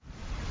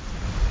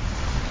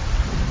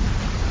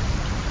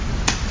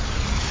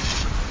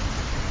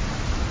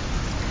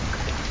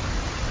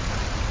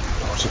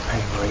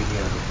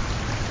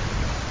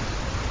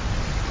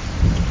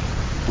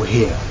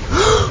here.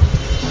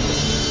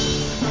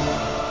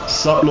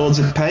 Sup, Lords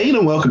of Pain,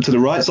 and welcome to the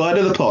right side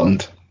of the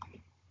pond.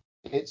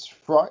 It's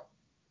Friday.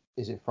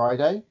 Is it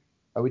Friday?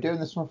 Are we doing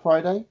this on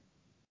Friday?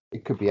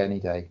 It could be any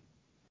day.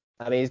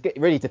 I mean, it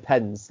really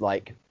depends,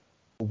 like,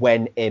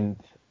 when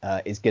Imp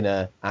is going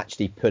to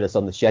actually put us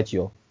on the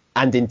schedule.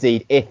 And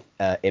indeed, if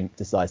Imp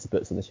decides to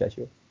put us on the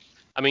schedule.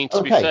 I mean,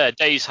 to be fair,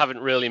 days haven't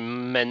really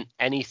meant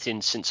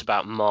anything since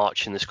about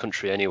March in this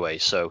country anyway,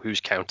 so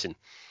who's counting?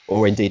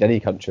 Or indeed any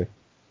country.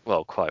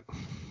 Well, quite.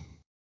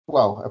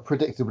 Well, a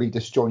predictably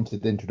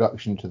disjointed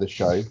introduction to the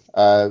show.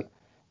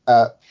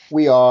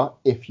 We are,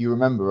 if you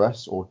remember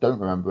us or don't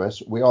remember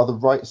us, we are the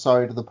right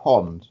side of the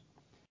pond.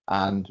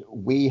 And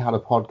we had a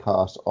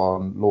podcast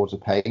on Lords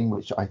of Pain,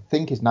 which I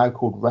think is now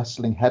called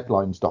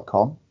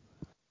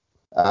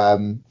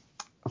WrestlingHeadlines.com,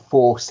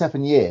 for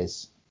 7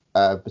 years,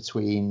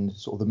 between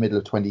sort of the middle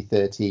of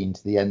 2013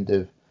 to the end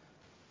of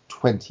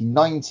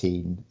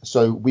 2019.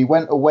 So we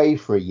went away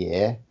for a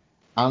year,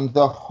 and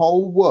the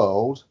whole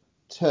world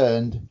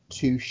turned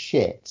to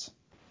shit.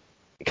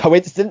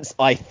 Coincidence?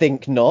 I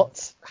think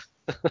not.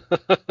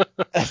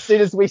 As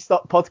soon as we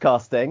stopped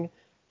podcasting,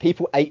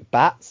 people ate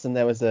bats and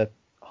there was a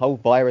whole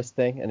virus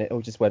thing and it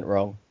all just went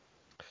wrong.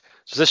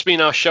 Does this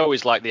mean our show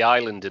is like the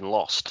island in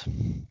Lost?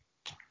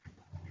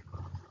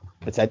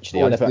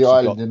 Potentially. Or is the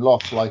island in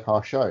Lost like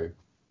our show?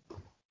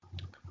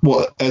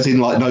 What, as in,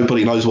 like,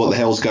 nobody knows what the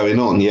hell's going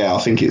on? Yeah, I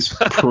think it's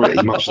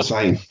pretty much the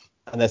same.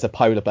 And there's a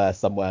polar bear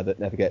somewhere that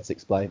never gets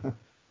explained.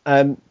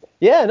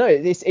 Yeah, no,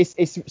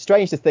 it's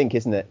strange to think,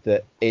 isn't it,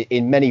 that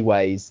in many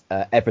ways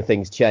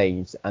everything's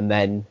changed, and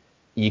then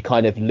you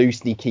kind of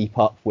loosely keep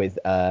up with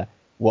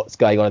what's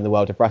going on in the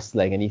world of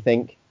wrestling, and you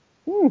think,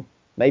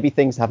 maybe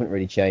things haven't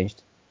really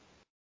changed.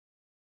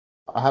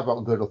 I have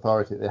on good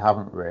authority they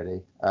haven't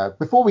really.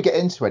 Before we get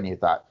into any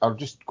of that, I'll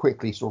just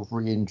quickly sort of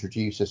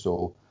reintroduce us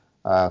all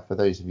for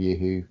those of you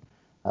who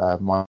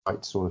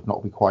might sort of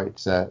not be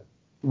quite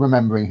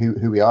remembering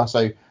who we are.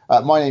 So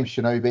my name's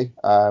Shinobi.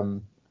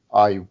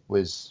 I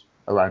was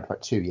around for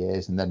 2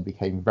 years and then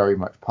became very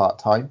much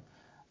part-time.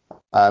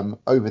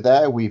 Over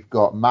there, we've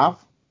got Mav.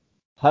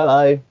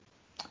 Hello.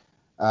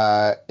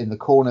 In the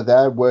corner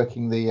there,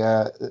 working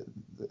the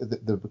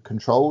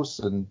controls,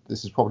 and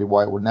this is probably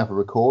why it will never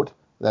record.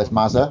 There's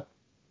Mazza.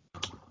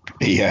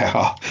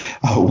 Yeah.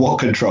 Oh, what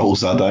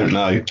controls? I don't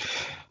know.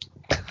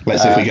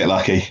 Let's see if we get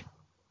lucky.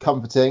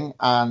 Comforting,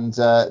 and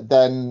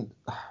then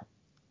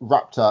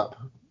wrapped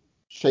up,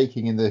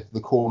 shaking in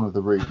the corner of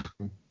the room,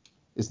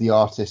 is the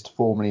artist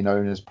formerly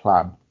known as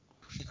Plan.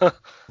 It's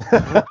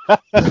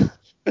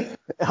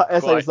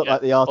not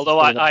like the artist. Although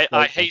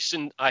I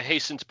hasten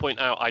to point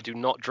out I do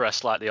not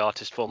dress like the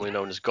artist formerly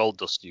known as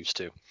Goldust used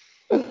to.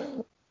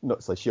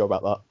 Not so sure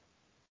about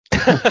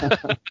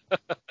that.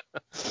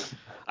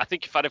 I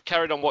think if I'd have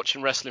carried on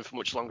watching wrestling for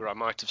much longer, I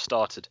might have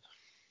started.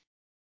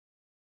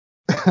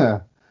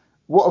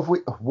 What have we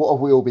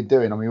all been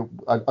doing? I mean,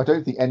 I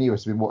don't think any of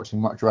us have been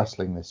watching much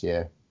wrestling this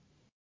year.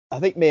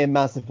 I think me and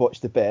Maz have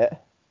watched a bit.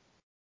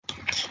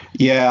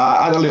 Yeah,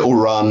 I had a little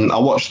run. I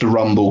watched the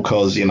Rumble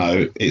because, you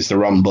know, it's the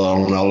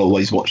Rumble and I'll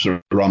always watch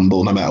the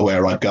Rumble no matter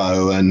where I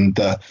go, and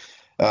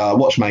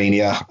watch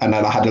Mania. And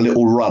then I had a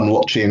little run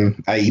watching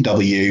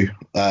AEW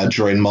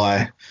during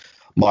my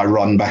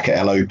run back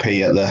at LOP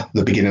at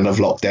the beginning of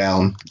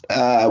lockdown.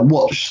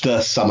 Watched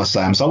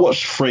SummerSlam. So I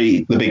watched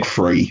the big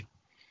three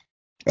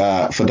for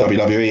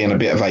WWE and a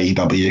bit of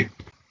AEW.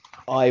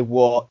 I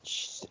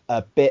watched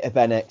a bit of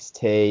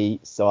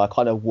NXT, so I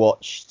kind of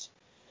watched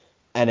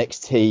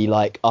NXT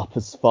like up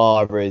as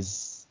far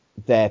as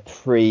their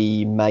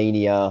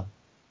pre-Mania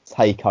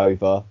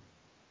takeover,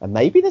 and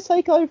maybe the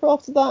takeover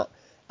after that.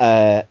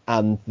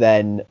 And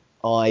then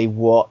I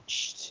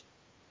watched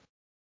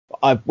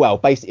I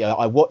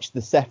watched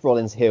the Seth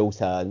Rollins heel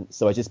turn,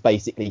 so I just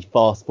basically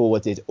fast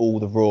forwarded all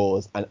the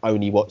Raws and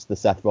only watched the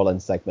Seth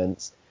Rollins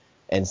segments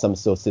in some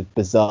sort of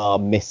bizarre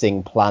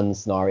missing plan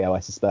scenario, I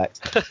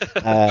suspect.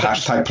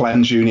 Hashtag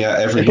Plan Junior,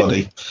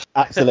 everybody.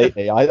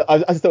 Absolutely.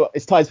 I just thought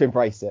it's time to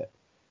embrace it.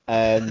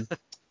 So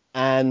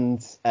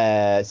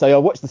I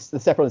watched the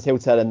Seth Rollins heel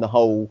turn and the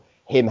whole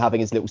him having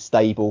his little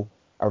stable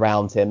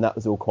around him. That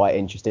was all quite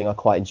interesting. I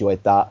quite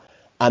enjoyed that.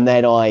 And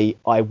then I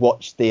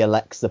watched the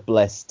Alexa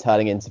Bliss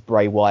turning into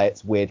Bray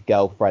Wyatt's weird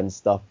girlfriend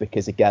stuff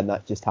because, again,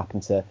 that just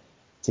happened to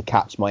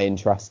catch my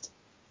interest.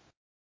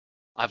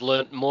 I've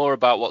learned more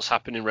about what's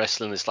happened in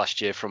wrestling this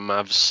last year from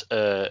Mav's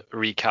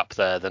recap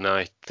there than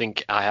I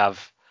think I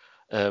have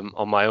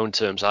on my own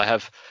terms. I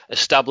have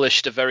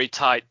established a very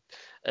tight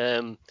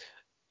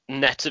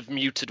net of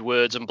muted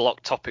words and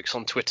blocked topics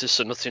on Twitter,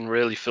 so nothing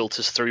really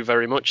filters through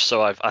very much.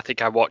 So I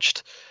think I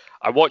watched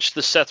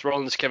the Seth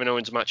Rollins Kevin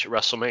Owens match at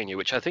WrestleMania,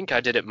 which I think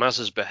I did at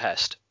Maz's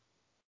behest,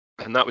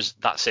 and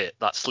that's it.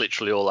 That's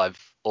literally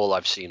all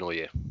I've seen all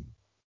year.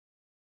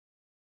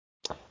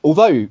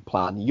 Although,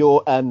 Plan,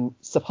 your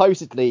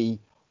supposedly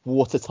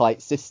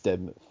watertight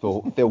system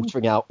for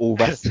filtering out all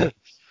wrestling,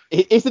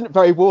 it isn't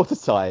very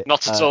watertight.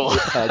 Not at all. It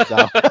turns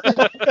out.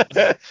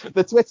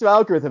 The Twitter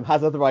algorithm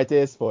has other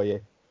ideas for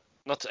you.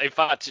 Not in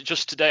fact,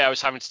 just today I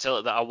was having to tell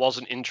it that I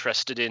wasn't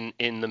interested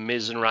in the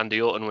Miz and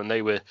Randy Orton when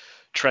they were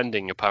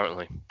trending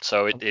apparently.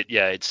 So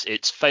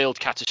it's failed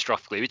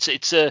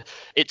catastrophically.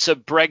 It's a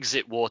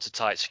Brexit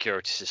watertight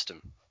security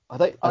system.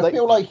 I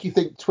feel like you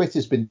think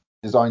Twitter's been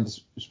designed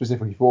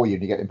specifically for you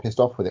and you're getting pissed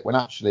off with it when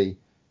actually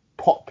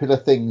popular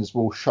things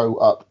will show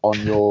up on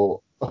your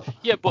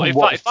yeah, but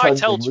if I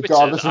tell Twitter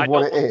regardless of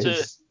what it is.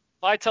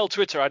 If I tell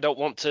Twitter I don't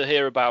want to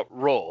hear about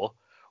Raw,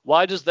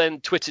 why does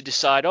then Twitter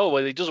decide, oh,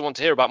 well, he doesn't want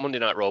to hear about Monday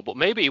Night Raw, but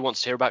maybe he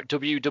wants to hear about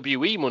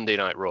WWE Monday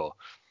Night Raw?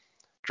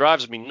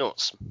 Drives me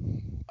nuts.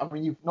 I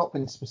mean, you've not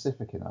been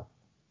specific enough.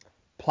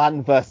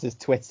 Plan versus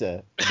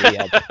Twitter,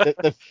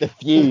 the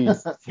feud,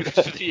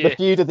 the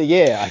feud of the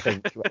year, I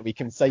think we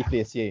can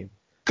safely assume.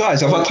 Guys,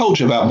 have I told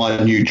you about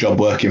my new job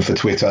working for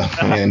Twitter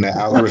in the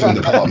algorithm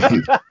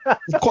department?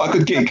 It's quite a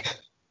good gig.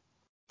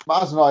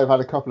 Maz and I have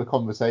had a couple of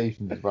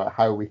conversations about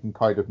how we can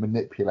kind of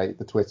manipulate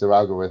the Twitter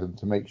algorithm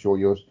to make sure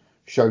you're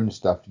shown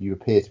stuff you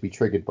appear to be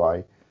triggered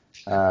by.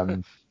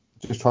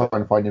 Just trying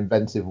to find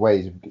inventive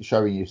ways of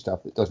showing you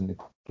stuff that doesn't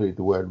include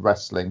the word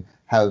wrestling,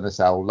 Hell in a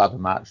Cell, ladder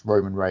match,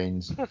 Roman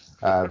Reigns,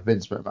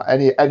 Vince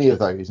McMahon, any of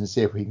those, and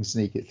see if we can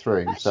sneak it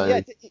through. Actually, so yeah,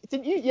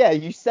 didn't you? Yeah,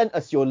 you sent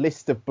us your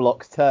list of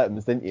blocked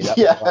terms, didn't you?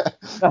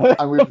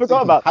 And we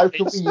forgot about how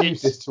can we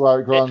use this to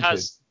our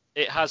advantage?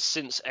 It has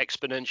since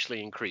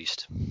exponentially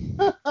increased.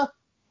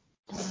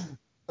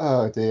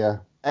 Oh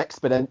dear.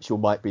 Exponential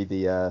might be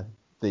the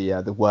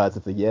word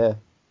of the year.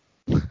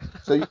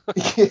 So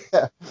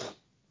yeah,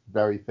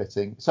 very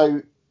fitting.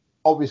 So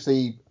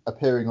obviously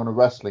appearing on a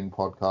wrestling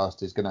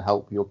podcast is going to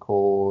help your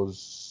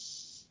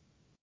cause.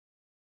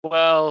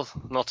 Well,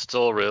 not at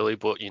all really,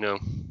 but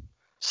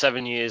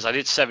 7 years. I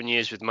did 7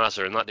 years with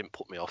Mazza, and that didn't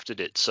put me off, did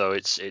it? So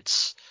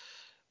it's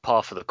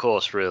par for the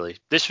course, really.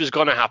 This was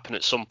going to happen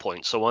at some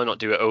point, so why not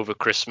do it over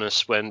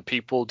Christmas when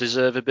people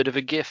deserve a bit of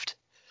a gift?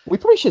 We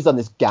probably should have done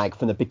this gag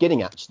from the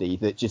beginning, actually,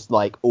 that just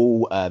like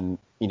all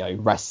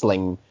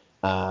wrestling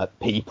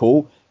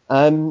people,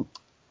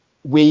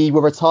 we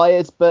were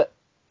retired, but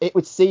it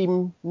would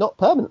seem not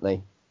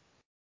permanently.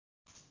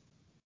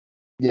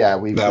 Yeah,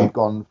 we've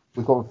gone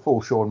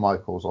full Shawn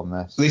Michaels on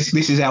this.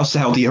 This is our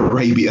Saudi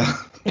Arabia.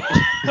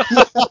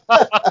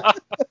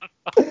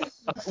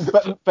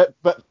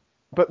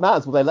 But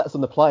Maz, will they let us on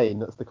the plane?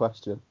 That's the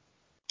question.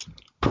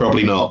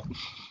 Probably not.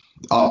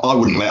 I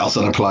wouldn't let us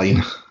on a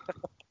plane.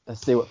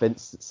 Let's see what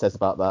Vince says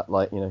about that.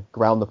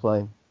 Ground the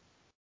plane.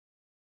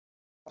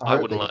 I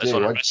wouldn't let us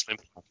on a wrestling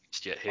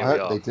podcast yet. Here we are. I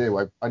hope they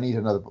do. I need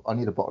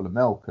a bottle of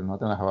milk, and I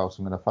don't know how else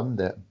I'm going to fund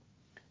it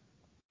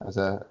as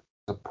a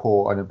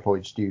poor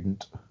unemployed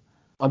student.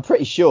 I'm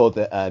pretty sure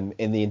that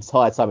in the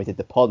entire time we did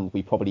the pond,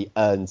 we probably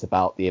earned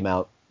about the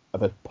amount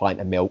of a pint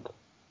of milk.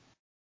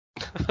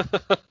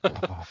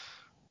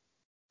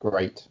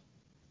 Great.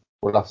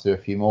 We'll have to do a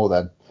few more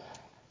then.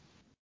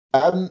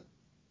 I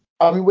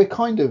mean, we're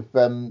kind of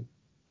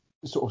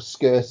sort of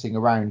skirting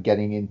around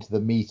getting into the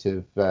meat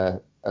of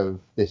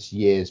this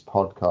year's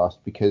podcast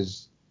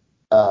because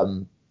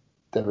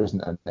there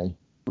isn't any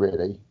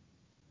really.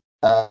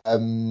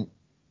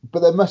 But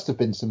there must have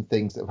been some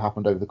things that have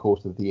happened over the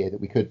course of the year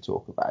that we could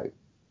talk about.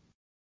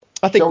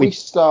 I think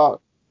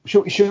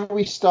Should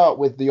we start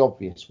with the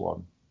obvious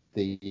one,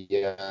 the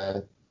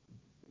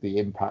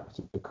impact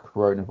of the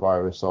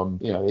coronavirus on,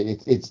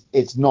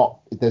 it's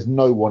not, there's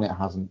no one it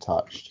hasn't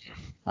touched,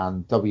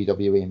 and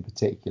WWE in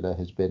particular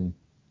has been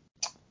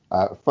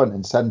front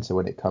and center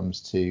when it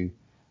comes to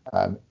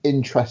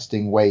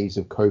interesting ways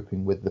of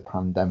coping with the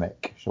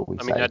pandemic, shall we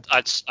say? I mean,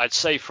 I'd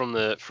say from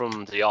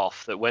the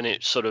off that when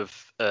it sort of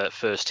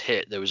first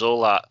hit, there was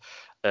all that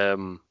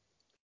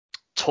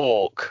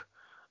talk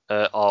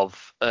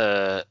of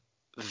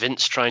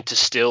Vince trying to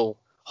still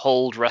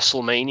hold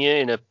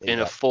WrestleMania in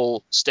a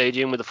full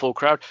stadium with a full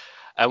crowd,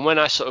 and when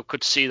I sort of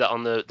could see that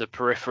on the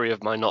periphery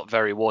of my not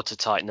very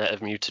watertight net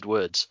of muted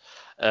words,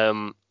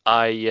 I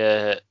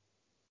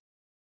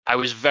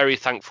was very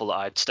thankful that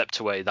I'd stepped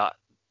away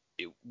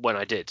when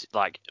I did,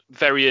 like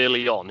very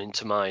early on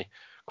into my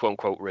quote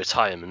unquote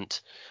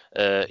retirement.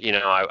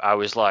 I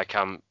was like,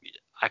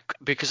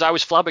 because I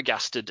was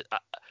flabbergasted,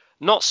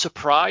 not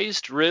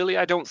surprised really.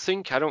 I don't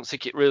think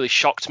it really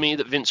shocked me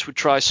that Vince would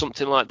try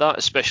something like that,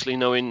 especially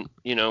knowing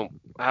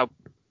how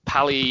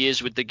pally he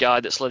is with the guy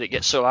that's let it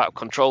get so out of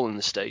control in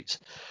the States.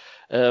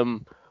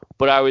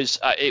 But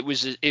it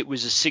was a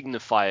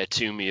signifier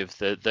to me of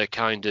the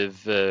kind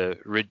of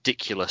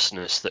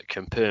ridiculousness that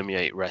can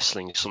permeate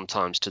wrestling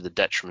sometimes to the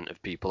detriment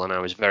of people, and I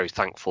was very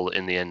thankful that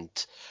in the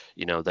end,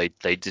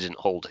 they didn't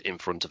hold it in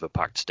front of a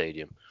packed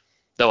stadium.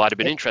 Though I'd have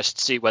been interested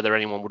to see whether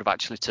anyone would have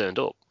actually turned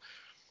up.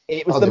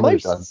 It was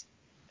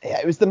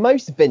it was the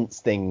most Vince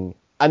thing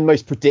and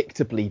most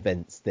predictably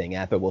Vince thing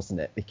ever, wasn't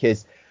it?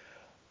 Because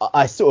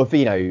I sort of,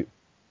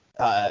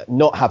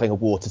 not having a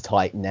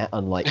watertight net,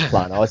 unlike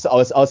Plan, I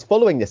was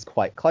following this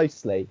quite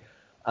closely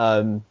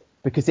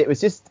because it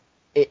was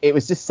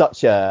just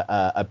such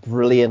a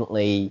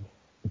brilliantly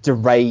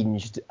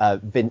deranged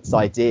Vince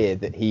idea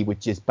that he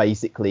would just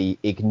basically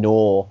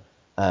ignore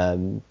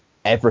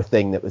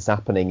everything that was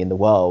happening in the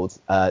world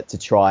to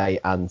try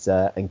and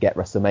get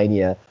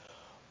WrestleMania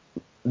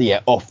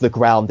off the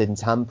ground in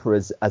Tampa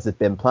as had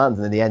been planned.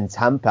 And in the end,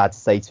 Tampa had to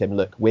say to him,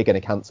 look, we're going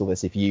to cancel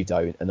this if you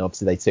don't. And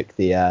obviously they took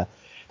the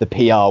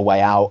PR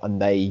way out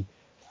and they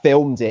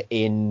filmed it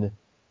in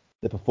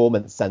the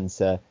Performance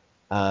Center.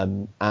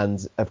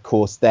 And of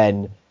course,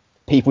 then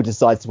people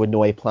decided to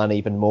annoy Plan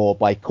even more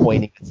by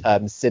coining the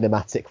term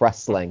cinematic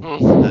wrestling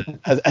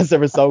as a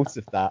result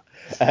of that.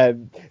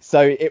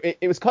 So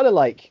it was kind of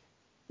like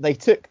they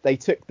took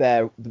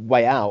their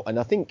way out. And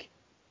I think,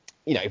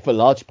 for a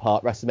large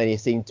part, WrestleMania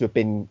seemed to have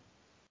been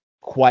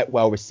quite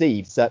well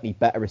received, certainly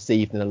better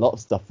received than a lot of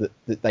stuff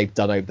that they've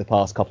done over the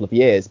past couple of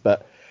years.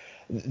 But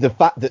the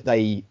fact that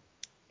they,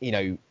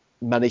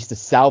 managed to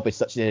salvage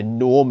such an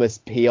enormous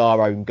PR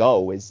own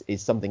goal is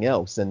something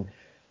else.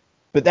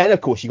 But then,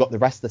 of course, you got the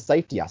rest of the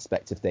safety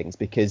aspect of things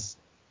because,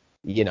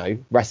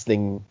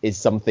 wrestling is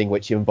something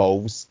which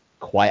involves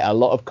quite a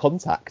lot of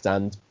contact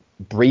and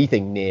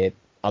breathing near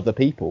other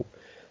people.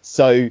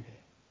 So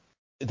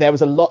there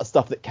was a lot of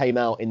stuff that came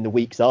out in the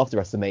weeks after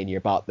WrestleMania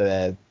about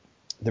the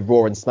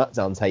Raw and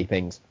SmackDown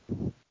tapings,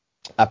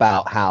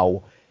 about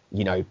how,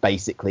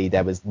 basically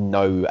there was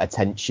no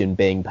attention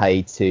being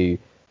paid to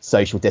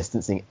social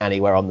distancing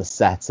anywhere on the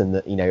set, and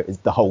that,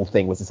 the whole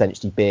thing was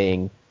essentially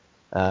being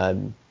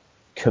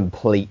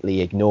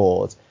completely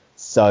ignored.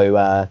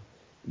 So,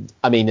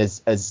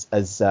 as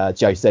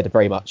Joe said,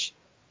 very much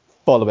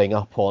following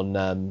up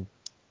on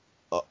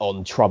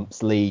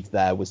Trump's lead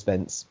there was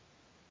Vince.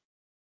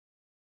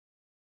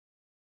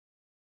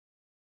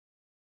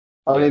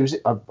 I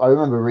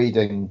remember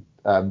reading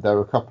there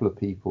were a couple of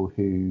people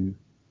who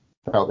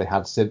felt they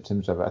had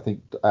symptoms of it. I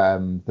think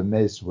the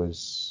Miz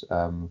was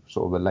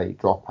sort of a late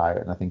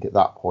dropout, and I think at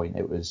that point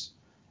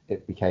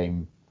it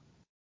became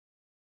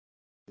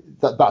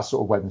that's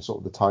sort of when sort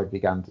of the tide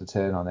began to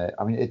turn on it.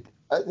 I mean,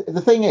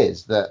 the thing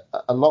is that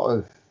a lot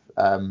of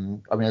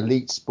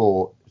elite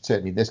sport,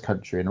 certainly in this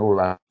country and all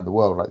around the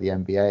world, like the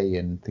NBA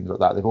and things like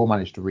that, they've all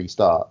managed to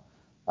restart.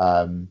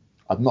 I'm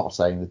not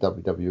saying the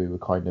WWE were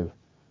kind of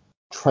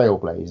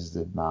trailblazers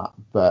in that,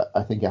 but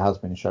I think it has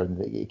been shown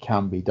that it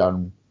can be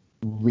done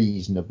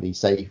reasonably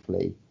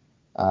safely.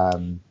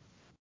 But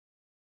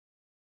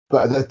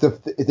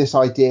this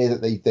idea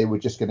that they were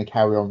just going to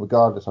carry on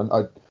regardless,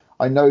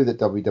 I know that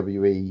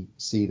WWE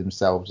see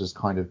themselves as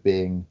kind of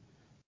being,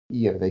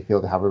 they feel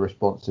they have a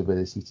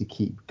responsibility to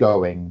keep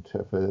going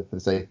for the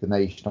sake of the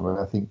nation.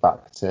 I think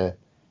back to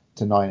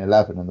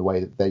 9/11 and the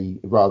way that they,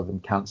 rather than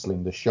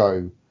cancelling the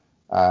show,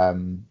 I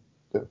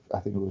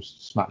think it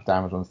was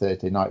SmackDown was on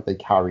Thursday night, they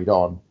carried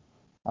on,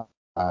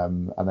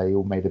 and they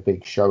all made a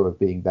big show of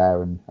being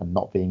there and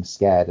not being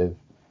scared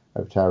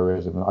of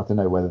terrorism. And I don't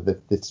know whether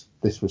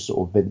this was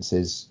sort of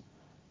Vince's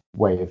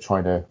way of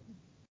trying to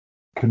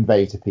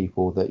convey to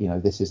people that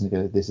this isn't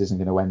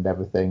going to end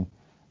everything.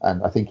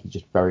 And I think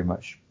he very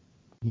much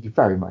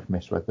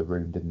misread the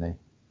room, didn't he?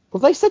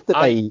 Well, they said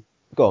that they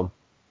go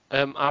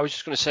on. I was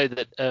just going to say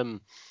that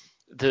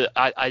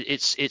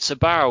it's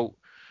about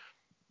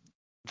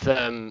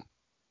them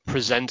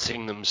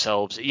presenting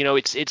themselves.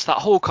 It's that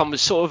whole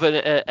sort of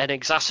an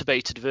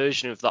exacerbated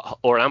version of that,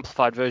 or an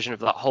amplified version of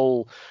that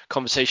whole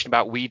conversation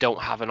about we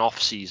don't have an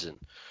off season,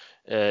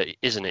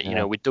 isn't it?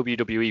 Yeah. With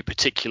WWE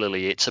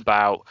particularly, it's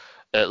about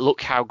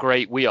look how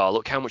great we are,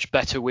 look how much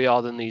better we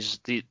are than these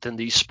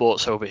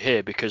sports over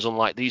here, because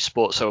unlike these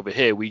sports over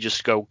here, we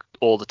just go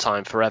all the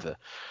time forever.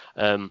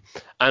 And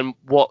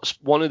what's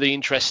one of the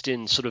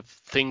interesting sort of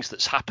things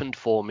that's happened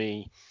for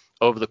me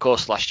over the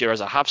course of last year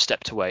as I have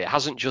stepped away, it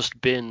hasn't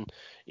just been,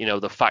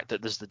 the fact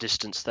that there's the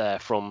distance there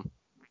from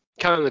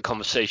kind of the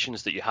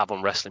conversations that you have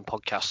on wrestling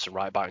podcasts and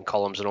write about in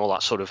columns and all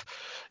that sort of,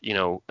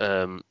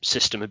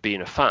 system of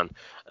being a fan.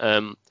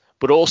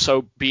 But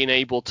also being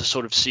able to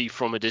sort of see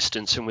from a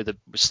distance and with a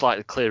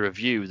slightly clearer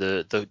view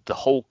the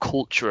whole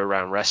culture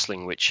around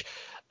wrestling, which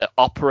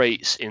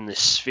operates in this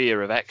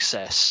sphere of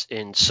excess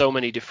in so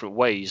many different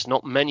ways,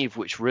 not many of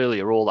which really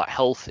are all that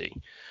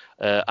healthy.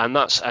 And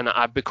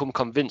I've become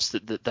convinced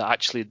that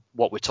actually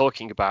what we're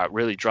talking about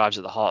really drives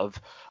at the heart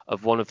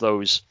of one of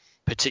those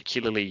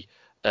particularly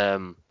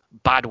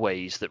bad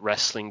ways that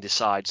wrestling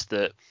decides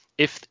that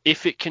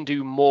if it can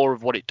do more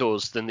of what it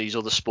does than these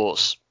other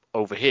sports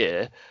over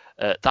here,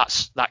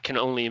 that can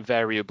only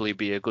invariably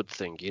be a good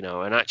thing,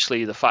 and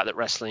actually the fact that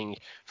wrestling,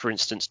 for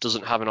instance,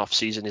 doesn't have an off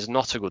season is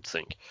not a good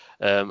thing,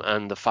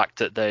 and the fact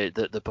that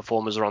the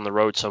performers are on the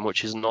road so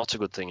much is not a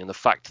good thing, and the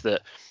fact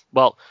that,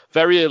 well,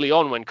 very early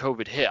on when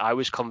COVID hit, I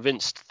was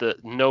convinced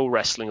that no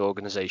wrestling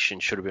organization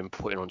should have been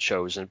putting on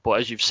shows, but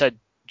as you've said,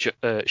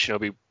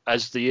 Shinobi,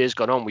 as the years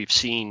gone on, we've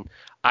seen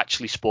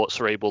actually sports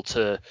are able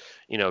to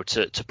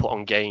put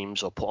on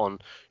games or put on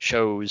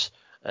shows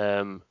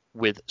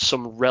with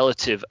some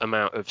relative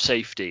amount of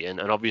safety, and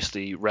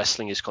obviously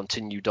wrestling has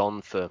continued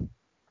on for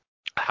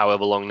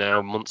however long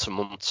now, months and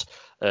months,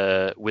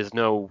 with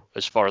no,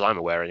 as far as I'm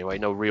aware anyway,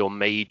 no real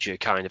major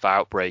kind of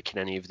outbreak in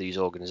any of these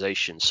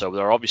organizations. So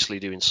they're obviously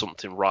doing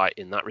something right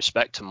in that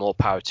respect, and more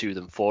power to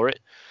them for it.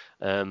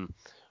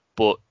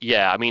 But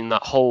yeah, I mean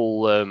that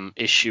whole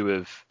issue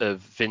of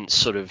Vince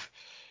sort of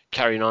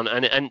carrying on,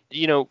 and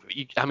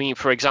I mean,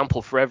 for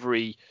example, for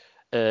every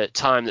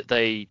time that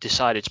they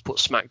decided to put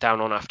SmackDown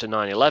on after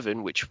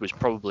 9/11, which was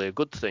probably a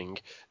good thing,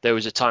 there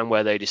was a time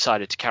where they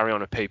decided to carry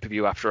on a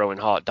pay-per-view after Owen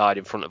Hart died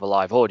in front of a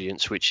live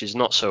audience, which is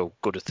not so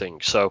good a thing.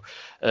 So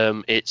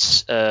I'm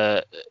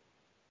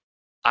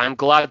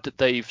glad that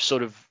they've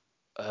sort of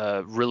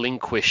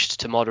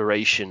relinquished to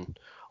moderation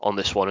on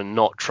this one and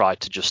not tried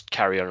to just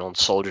carry on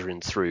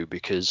soldiering through,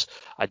 because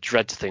I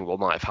dread to think what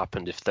might have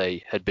happened if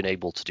they had been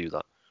able to do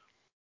that.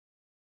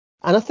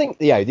 And I think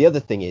the other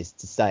thing is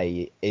to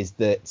say is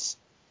that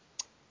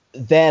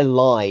their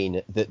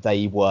line that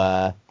they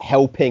were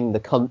helping the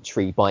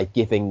country by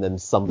giving them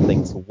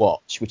something to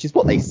watch, which is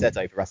what they said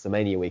over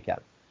WrestleMania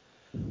weekend,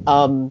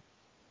 and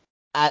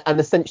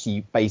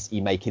essentially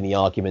basically making the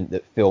argument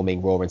that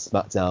filming Raw and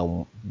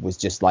SmackDown was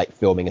just like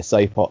filming a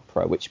soap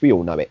opera, which we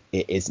all know it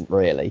isn't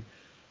really.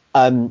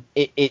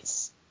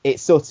 It's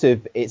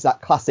that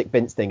classic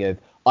Vince thing of,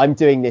 I'm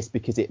doing this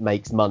because it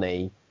makes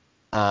money,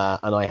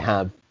 and I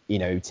have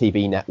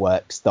TV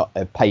networks that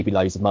have paid me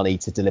loads of money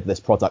to deliver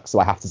this product, so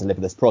I have to deliver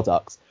this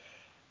product.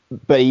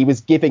 But he was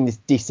giving this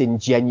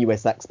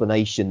disingenuous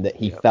explanation that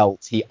he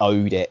felt he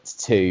owed it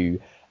to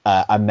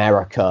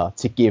America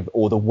to give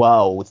the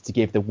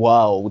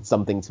world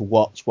something to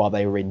watch while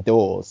they were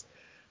indoors,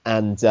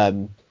 and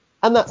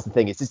that's the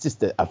thing. It's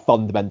just a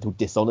fundamental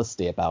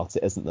dishonesty about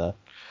it, isn't there?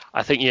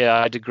 I think,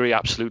 I'd agree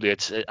absolutely.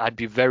 I'd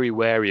be very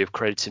wary of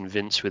crediting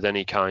Vince with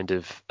any kind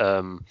of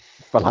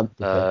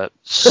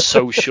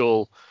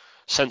social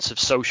sense of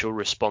social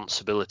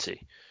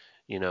responsibility.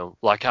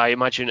 Like I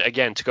imagine,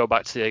 again, to go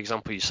back to the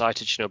example you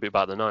cited, Shinobi,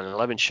 about the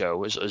 9/11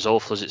 show, as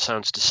awful as it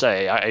sounds to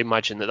say, I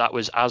imagine that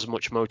was as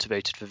much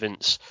motivated for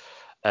Vince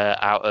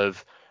out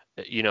of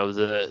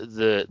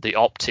the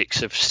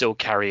optics of still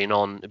carrying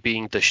on,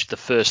 being the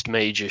first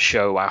major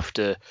show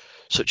after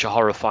such a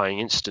horrifying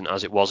incident,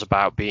 as it was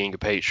about being a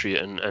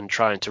patriot and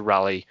trying to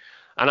rally.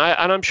 And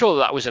I'm sure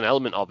that was an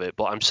element of it,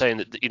 but I'm saying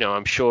that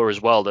I'm sure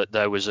as well that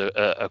there was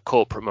a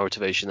corporate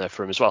motivation there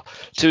for him as well.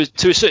 To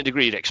a certain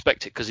degree, you'd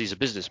expect it because he's a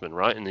businessman,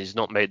 right? And he's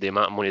not made the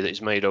amount of money that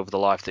he's made over the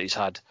life that he's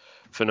had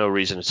for no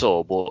reason at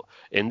all. But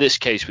in this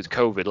case with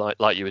COVID,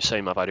 like you were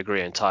saying, Mav, I'd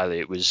agree entirely.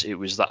 It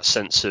was that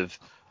sense of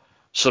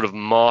sort of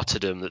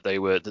martyrdom that they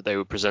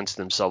were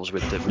presenting themselves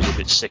with that was a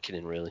bit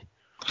sickening, really.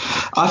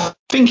 I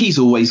think he's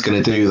always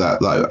going to do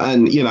that, though.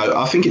 And,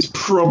 I think it's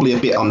probably a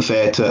bit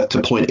unfair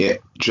to point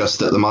it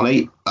just at the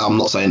money. I'm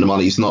not saying the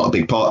money's not a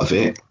big part of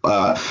it.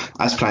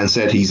 As Plan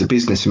said, he's a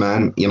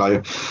businessman,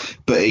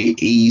 but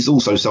he's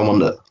also someone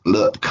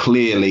that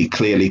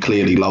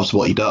clearly loves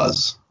what he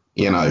does,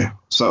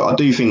 So I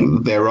do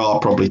think there are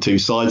probably two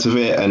sides of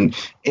it. And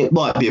it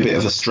might be a bit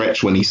of a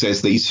stretch when he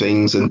says these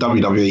things. And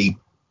WWE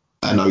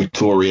are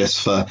notorious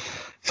for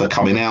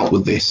coming out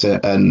with this,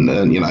 and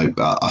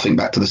I think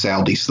back to the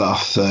Saudi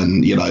stuff,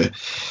 and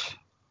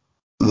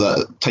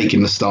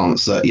taking the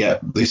stance that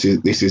this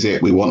is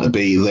it, we want to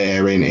be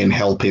there in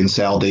helping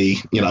Saudi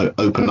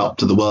open up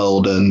to the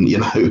world and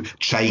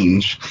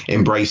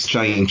embrace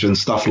change and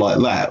stuff like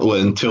that,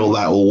 until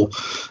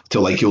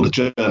they kill the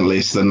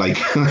journalists and they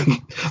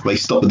they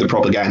stop with the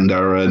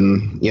propaganda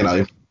and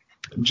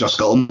just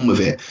got on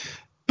with it.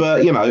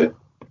 But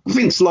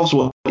Vince loves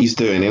what he's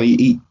doing,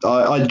 and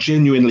I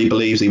genuinely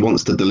believes he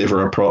wants to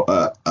deliver a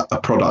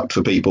product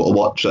for people to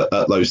watch at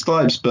those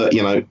times. But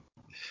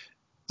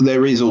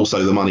there is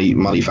also the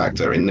money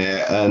factor in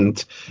there,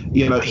 and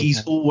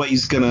he's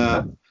always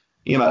gonna.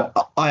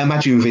 I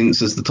imagine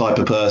Vince as the type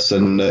of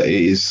person that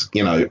is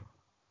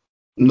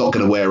not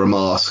going to wear a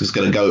mask, is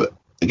going to go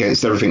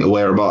against everything to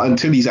wear a mask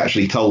until he's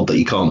actually told that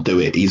he can't do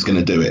it. He's going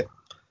to do it.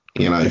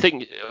 I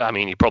think. I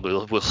mean, he probably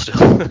will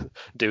still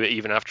do it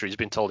even after he's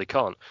been told he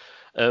can't.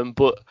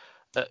 But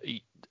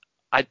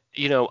I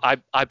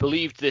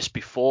believed this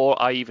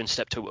before I even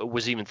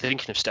was even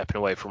thinking of stepping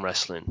away from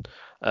wrestling.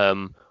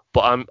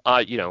 But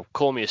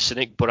call me a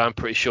cynic, but I'm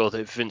pretty sure that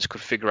if Vince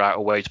could figure out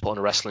a way to put on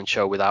a wrestling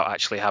show without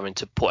actually having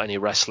to put any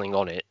wrestling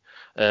on it,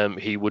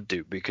 he would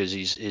do, because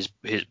his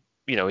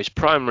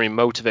primary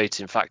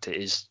motivating factor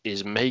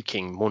is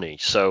making money.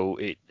 So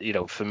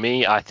for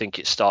me, I think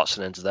it starts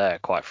and ends there,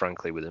 quite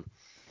frankly, with him.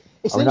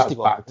 That's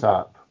backed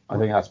up. I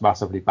think that's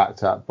massively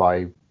backed up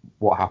by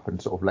what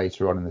happened sort of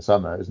later on in the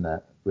summer, isn't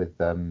it? With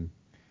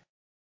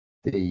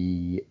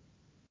the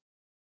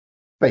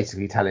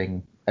basically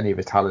telling any of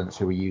his talents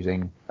who were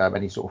using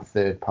any sort of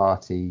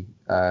third-party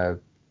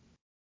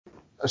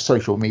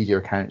social media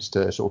accounts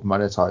to sort of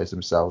monetize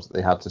themselves, that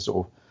they had to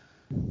sort of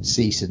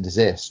cease and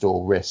desist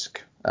or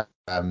risk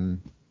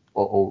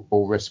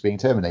or risk being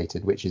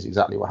terminated, which is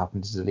exactly what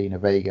happened to Zelina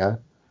Vega.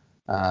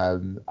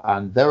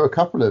 And there were a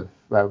couple of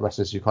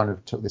wrestlers who kind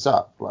of took this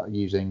up, like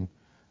using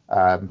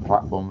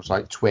platforms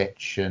like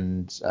Twitch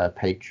and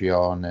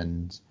Patreon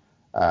and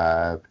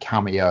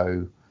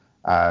Cameo.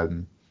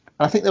 And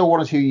I think there were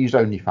one or two who used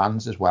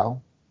OnlyFans as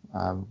well,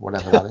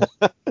 whatever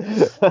that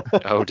is.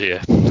 Oh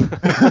dear.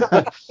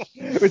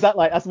 Was that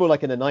that's more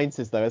like in the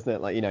 90s though, isn't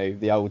it? Like,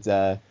 the old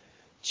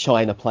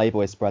China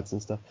Playboy spreads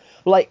and stuff.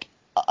 Like,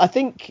 I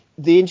think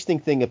the interesting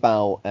thing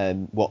about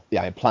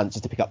plans,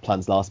 just to pick up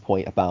Plan's last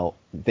point about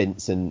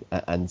Vince and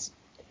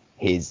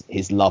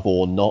his love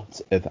or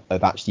not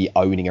of actually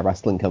owning a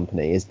wrestling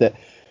company, is that,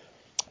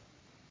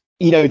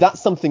 you know,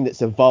 that's something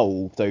that's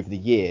evolved over the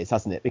years,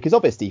 hasn't it? Because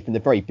obviously from the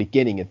very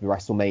beginning of the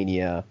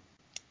WrestleMania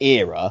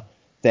era,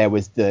 there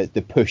was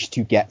the push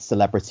to get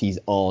celebrities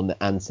on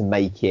and to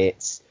make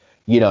it,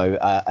 you know,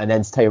 an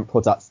entertainment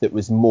product that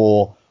was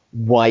more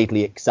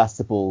widely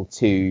accessible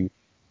to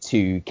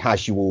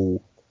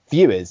casual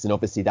viewers. And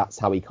obviously that's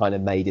how he kind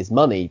of made his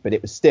money, but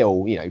it was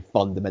still, you know,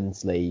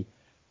 fundamentally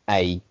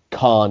a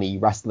carny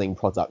wrestling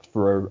product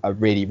for a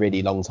really,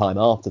 really long time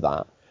after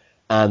that.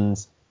 And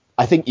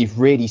I think you've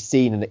really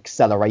seen an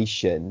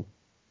acceleration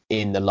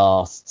in the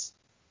last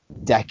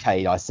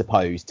decade, I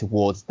suppose,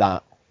 towards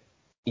that,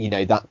 you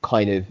know, that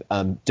kind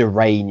of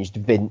deranged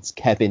Vince,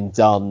 Kevin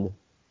Dunn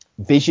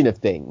vision of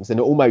things, and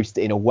almost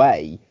in a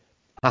way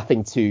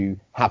having to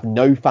have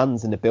no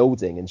fans in the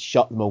building and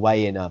shut them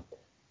away in a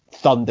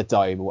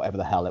Thunderdome or whatever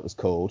the hell it was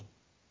called,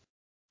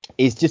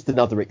 is just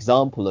another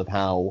example of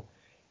how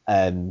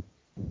kind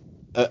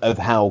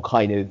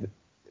of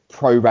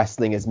pro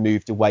wrestling has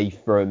moved away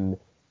from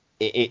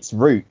its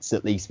roots,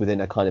 at least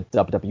within a kind of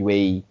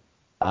WWE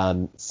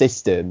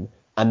system.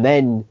 And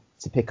then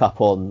to pick up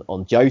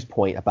on Joe's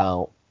point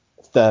about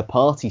third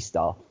party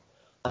stuff,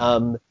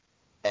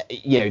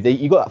 you know,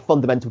 you got that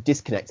fundamental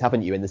disconnect,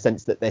 haven't you, in the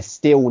sense that they're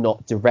still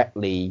not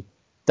directly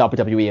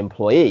WWE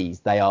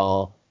employees. They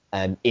are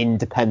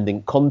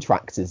independent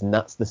contractors, and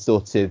that's the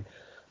sort of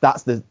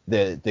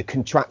the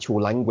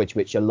contractual language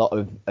which a lot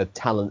of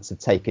talents have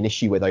taken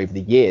issue with over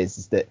the years,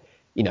 is that,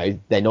 you know,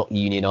 they're not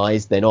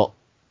unionized, they're not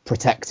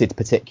protected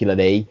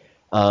particularly,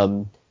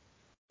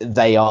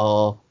 they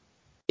are,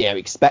 you know,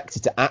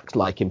 expected to act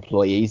like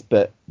employees,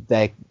 but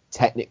they're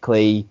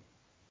technically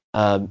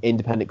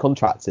independent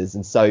contractors.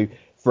 And so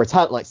for a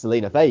talent like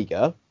Zelina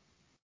Vega,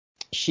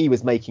 she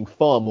was making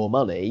far more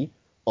money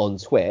on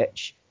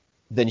Twitch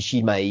than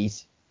she made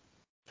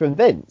from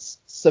Vince.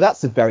 So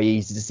that's a very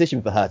easy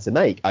decision for her to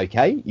make.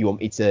 Okay, you want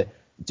me to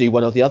do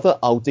one or the other?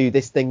 I'll do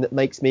this thing that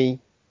makes me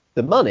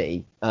the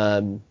money.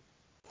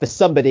 For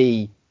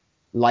somebody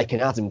like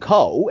an Adam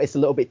Cole, it's a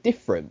little bit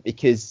different,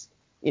 because,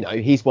 you know,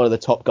 he's one of the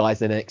top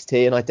guys in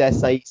NXT, and I dare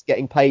say he's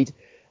getting paid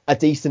a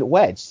decent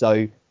wedge. So,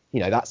 you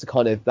know, that's a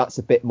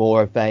bit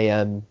more of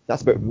an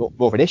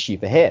issue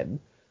for him.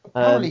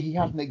 Apparently he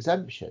had an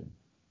exemption.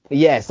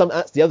 Yeah,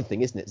 that's the other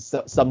thing, isn't it?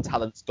 Some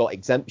talents got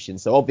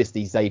exemptions. So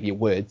obviously Xavier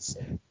Woods,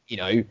 you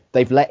know,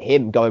 they've let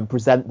him go and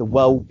present the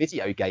World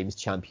Video Games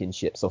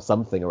Championships or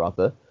something or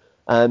other.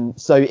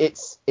 So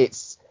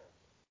it's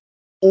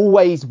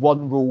always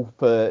one rule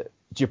for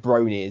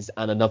jabronis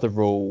and another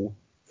rule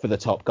for the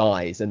top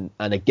guys. And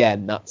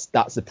again,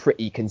 that's a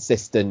pretty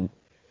consistent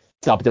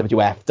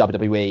WWF,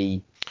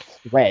 WWE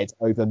thread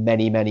over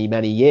many, many,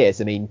 many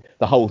years. I mean,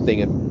 the whole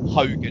thing of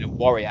Hogan and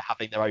Warrior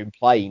having their own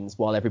planes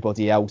while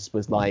everybody else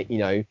was, like, you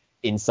know,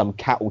 in some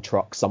cattle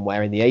truck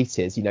somewhere in the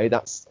 80s, you know,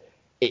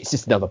 it's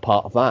just another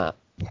part of that.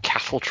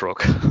 Cattle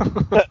truck.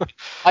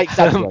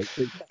 Exactly.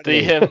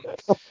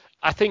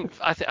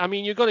 I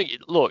mean, you're gonna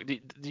look.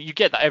 You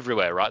get that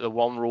everywhere, right? The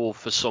one rule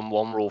for some,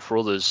 one rule for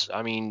others.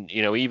 I mean,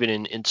 you know, even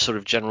in sort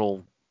of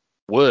general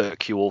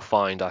work, you will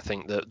find, I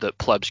think, that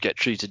plebs get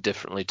treated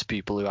differently to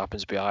people who happen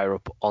to be higher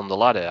up on the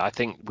ladder. I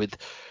think with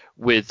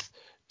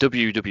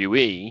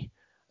WWE,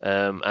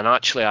 and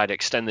actually I'd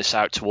extend this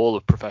out to all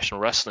of professional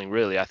wrestling,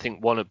 really. I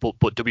think but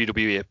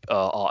WWE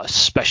are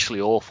especially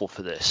awful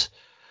for this.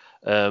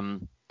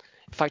 In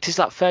fact, is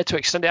that fair to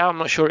extend it out? I'm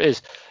not sure it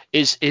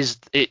is.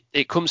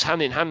 It comes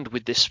hand in hand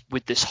with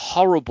this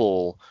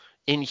horrible,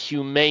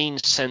 inhumane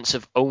sense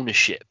of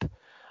ownership,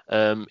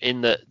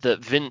 in that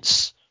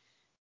Vince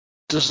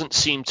doesn't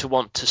seem to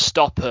want to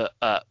stop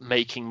at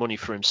making money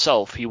for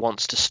himself. He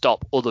wants to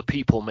stop other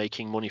people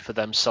making money for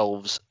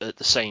themselves at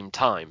the same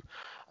time.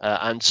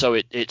 And so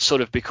it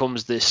sort of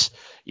becomes this,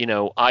 you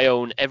know, I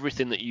own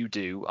everything that you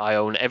do. I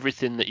own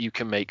everything that you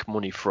can make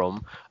money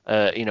from.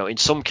 You know, in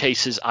some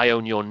cases, I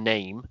own your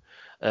name.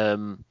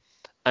 And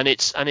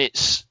it's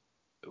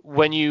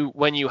when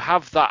you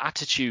have that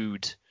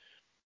attitude,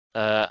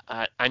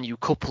 and you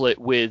couple it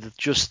with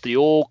just the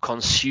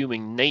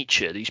all-consuming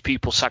nature. These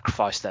people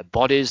sacrifice their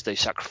bodies, they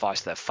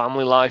sacrifice their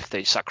family life,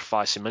 they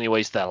sacrifice in many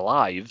ways their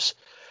lives,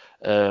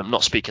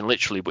 not speaking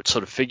literally but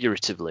sort of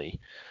figuratively.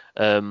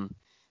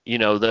 You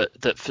know,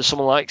 that for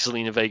someone like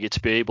Zelina Vega to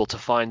be able to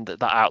find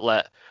that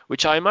outlet,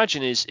 which I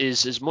imagine is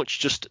as much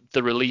just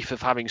the relief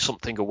of having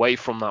something away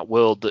from that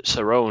world that's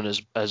her own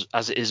as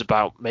it is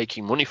about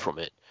making money from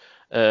it,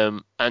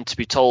 and to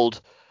be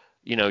told,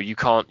 you know, you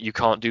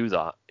can't do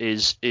that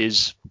is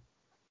it's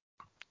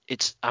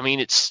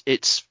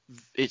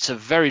a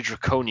very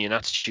draconian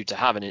attitude to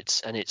have, and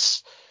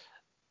it's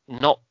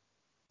not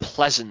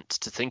pleasant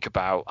to think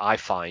about, I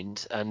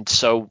find. And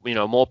so, you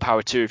know, more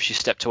power to her if she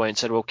stepped away and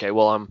said, okay,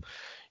 well,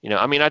 you know,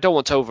 I mean, I don't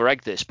want to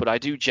over-egg this, but I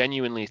do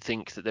genuinely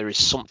think that there is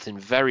something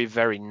very,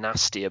 very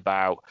nasty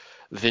about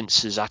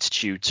Vince's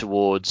attitude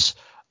towards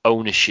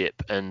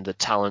ownership and the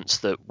talents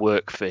that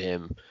work for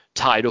him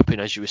tied up in,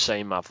 as you were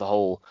saying, Mav, the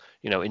whole,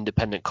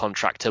 independent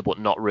contractor, but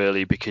not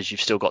really, because you've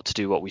still got to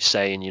do what we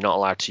say and you're not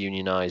allowed to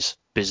unionize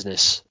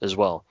business as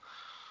well.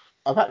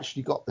 I've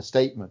actually got the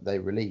statement they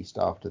released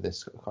after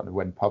this kind of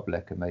went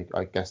public, and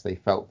I guess they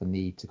felt the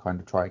need to kind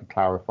of try and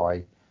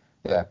clarify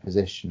their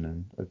position,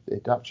 and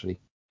it actually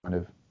kind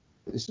of,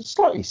 it's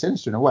slightly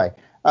sinister in a way.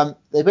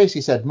 They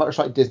basically said, much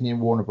like Disney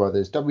and Warner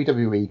Brothers,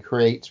 WWE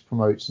creates,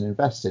 promotes, and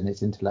invests in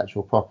its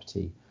intellectual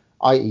property,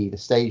 i.e. the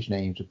stage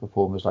names of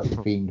performers like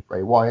The Fiend,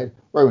 Bray Wyatt,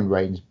 Roman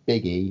Reigns,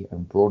 Big E,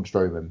 and Braun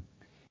Strowman.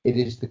 It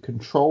is the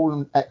control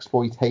and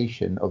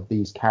exploitation of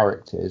these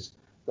characters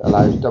that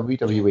allows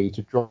WWE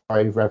to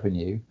drive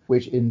revenue,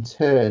 which in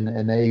turn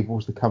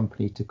enables the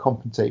company to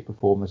compensate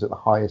performers at the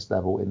highest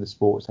level in the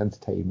sports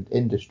entertainment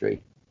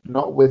industry.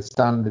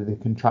 Notwithstanding the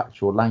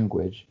contractual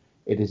language,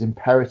 it is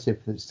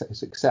imperative for the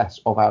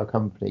success of our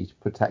company to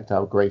protect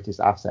our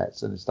greatest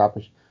assets and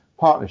establish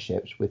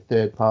partnerships with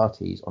third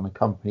parties on a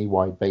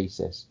company-wide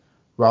basis,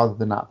 rather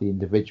than at the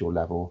individual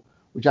level,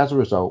 which as a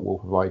result will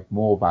provide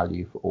more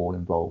value for all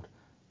involved.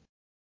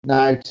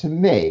 Now, to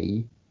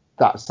me,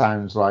 that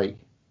sounds like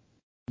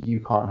you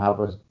can't have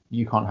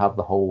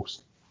the whole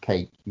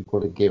cake. You've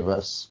got to give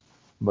us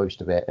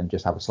most of it and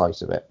just have a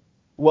slice of it.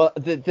 Well,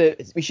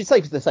 we should say,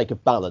 for the sake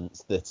of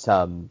balance, that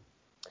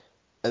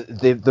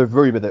the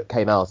rumor that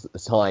came out at the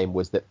time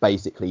was that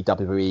basically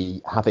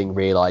WWE, having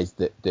realised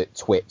that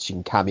Twitch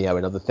and Cameo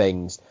and other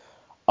things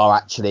are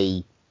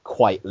actually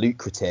quite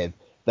lucrative,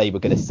 they were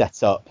going to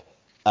set up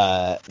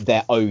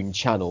their own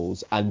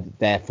channels, and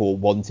therefore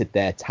wanted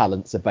their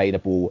talents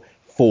available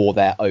for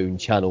their own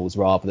channels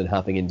rather than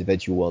having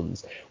individual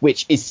ones,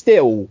 which is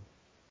still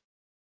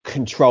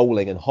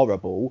controlling and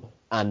horrible.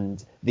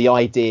 And the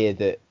idea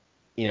that,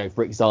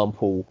 for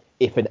example,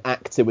 if an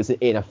actor was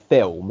in a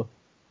film,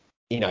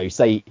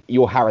 say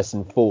you're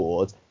Harrison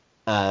Ford,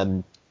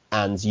 and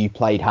you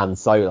played Han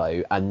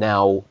Solo, and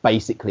now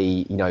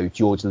basically,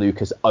 George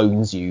Lucas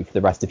owns you for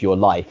the rest of your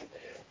life,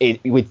 you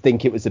would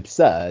think it was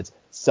absurd.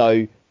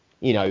 So,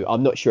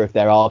 I'm not sure if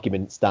their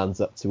argument stands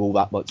up to all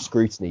that much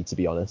scrutiny, to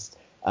be honest.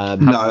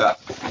 No,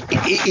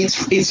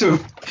 it's a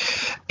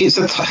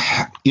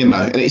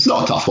and it's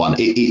not a tough one.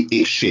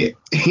 It's shit.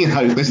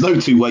 There's no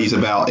two ways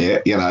about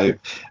it.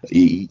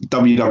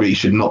 WWE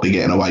should not be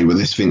getting away with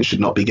this. Vince should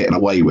not be getting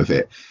away with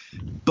it.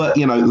 But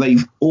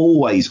they've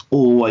always,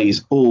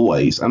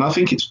 and I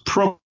think it's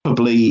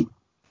probably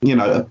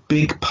a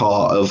big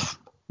part of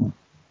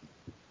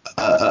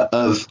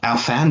our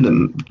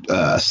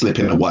fandom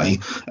slipping away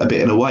a bit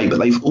in a way, but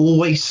they've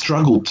always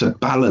struggled to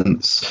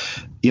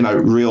balance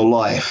real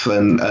life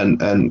and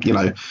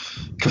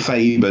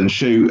kayfabe and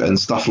shoot and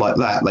stuff like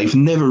that. They've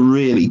never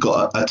really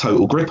got a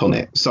total grip on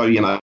it. So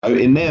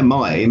in their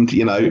mind,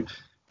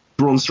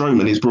 Braun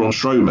Strowman is Braun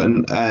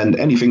Strowman, and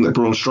anything that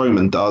Braun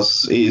Strowman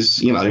does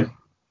is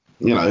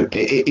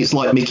it's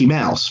like Mickey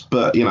Mouse,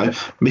 but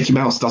Mickey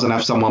Mouse doesn't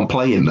have someone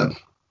playing them.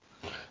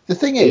 The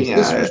thing is,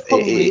 this was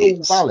probably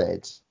all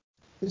valid.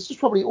 This was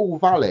probably all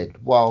valid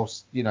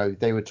whilst,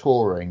 they were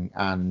touring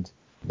and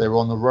they were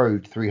on the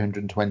road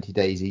 320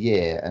 days a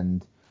year,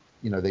 and,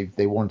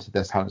 they wanted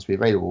their talents to be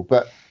available.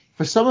 But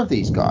for some of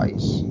these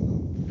guys,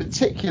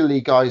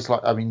 particularly guys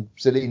like,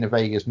 Zelina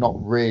Vega's not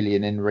really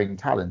an in-ring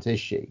talent, is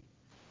she?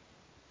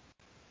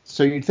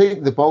 So you'd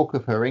think the bulk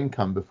of her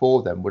income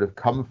before then would have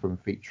come from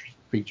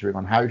featuring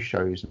on house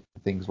shows and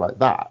things like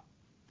that.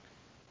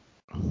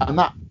 And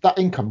that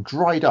income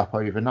dried up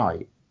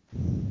overnight.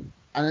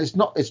 And it's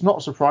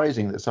not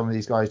surprising that some of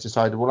these guys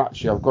decided, well,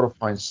 actually, I've got to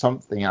find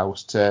something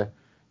else to,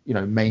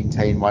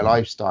 maintain my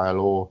lifestyle,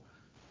 or,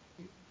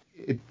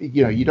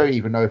 you don't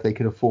even know if they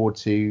could afford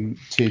to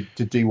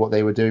do what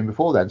they were doing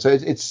before then. So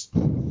it's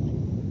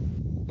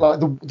like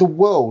the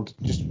world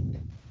just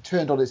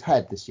turned on its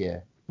head this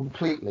year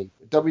completely.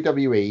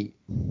 WWE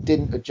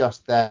didn't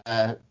adjust their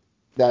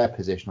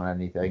position on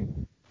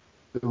anything.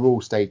 The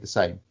rules stayed the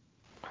same.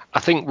 I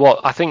think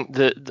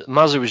that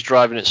Mazza was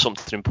driving at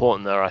something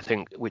important there, I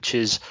think, which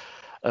is,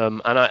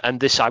 and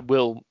this I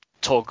will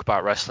talk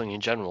about wrestling in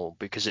general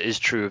because it is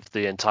true of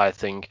the entire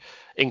thing,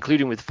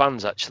 including with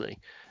fans actually,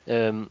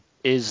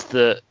 is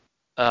that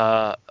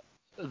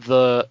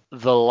the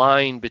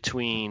line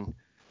between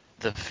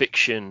the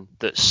fiction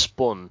that's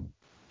spun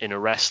in a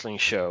wrestling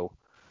show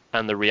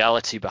and the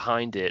reality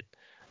behind it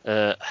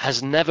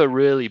has never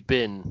really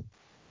been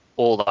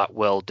all that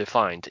well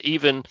defined,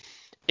 even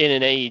in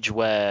an age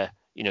where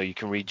you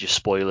can read your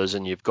spoilers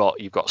and you've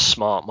got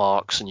smart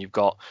marks and you've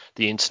got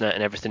the internet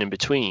and everything in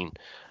between.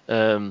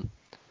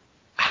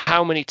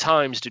 How many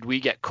times did we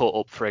get caught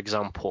up, for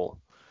example,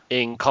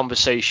 in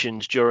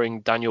conversations during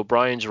Daniel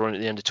Bryan's run at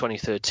the end of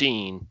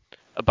 2013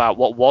 about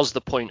what was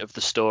the point of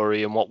the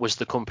story and what was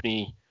the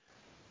company,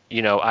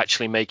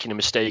 actually making a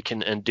mistake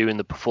and doing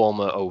the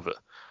performer over.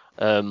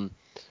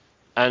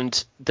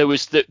 And there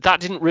was that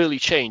didn't really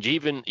change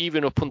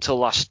even up until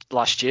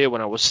last year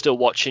when I was still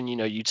watching.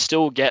 You'd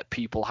still get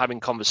people having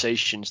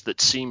conversations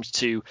that seemed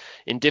to,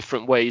 in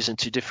different ways and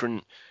to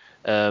different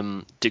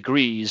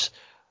degrees,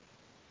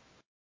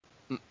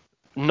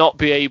 not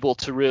be able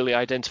to really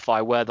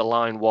identify where the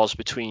line was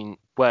between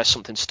where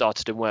something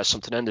started and where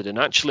something ended. And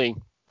actually,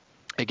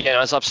 again,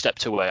 as I've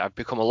stepped away, I've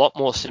become a lot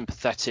more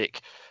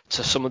sympathetic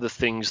to some of the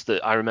things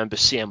that I remember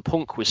CM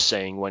Punk was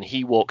saying when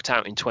he walked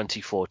out in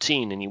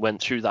 2014, and he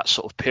went through that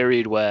sort of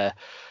period where,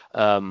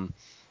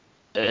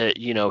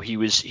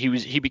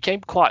 he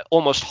became quite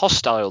almost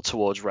hostile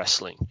towards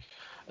wrestling.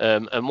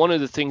 And one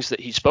of the things that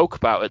he spoke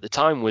about at the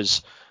time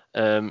was,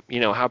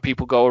 how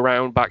people go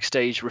around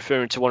backstage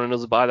referring to one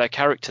another by their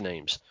character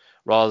names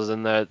rather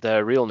than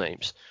their real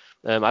names.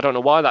 I don't know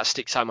why that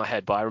sticks out in my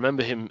head, but I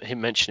remember him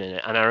mentioning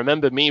it, and I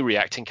remember me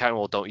reacting kind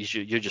of, well,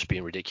 you're just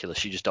being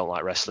ridiculous. You just don't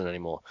like wrestling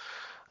anymore.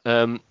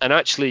 And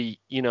actually,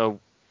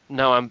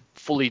 now I'm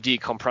fully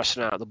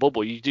decompressing out of the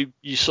bubble.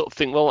 You sort of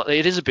think, well,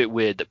 it is a bit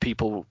weird that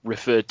people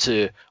referred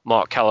to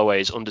Mark Calloway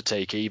as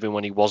Undertaker even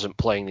when he wasn't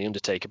playing the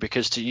Undertaker,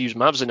 because to use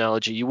Mav's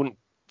analogy, you wouldn't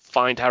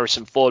find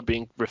Harrison Ford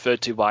being referred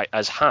to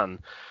as Han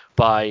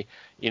by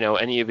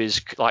any of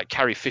his, like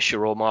Carrie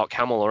Fisher or Mark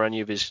Hamill, or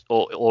any of his,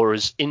 or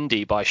as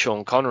Indy by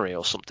Sean Connery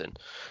or something.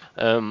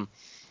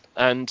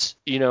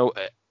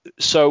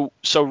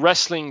 So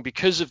wrestling,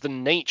 because of the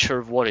nature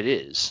of what it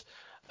is,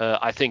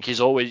 I think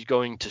is always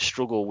going to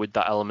struggle with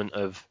that element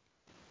of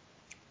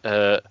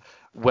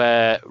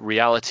where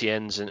reality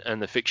ends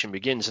and the fiction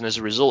begins, and as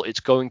a result,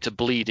 it's going to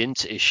bleed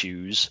into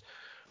issues.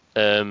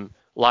 And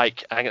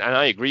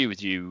I agree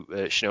with you,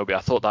 Shinobi. I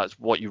thought that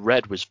what you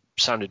read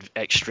sounded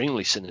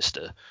extremely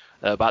sinister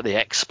about the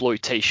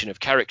exploitation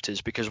of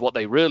characters, because what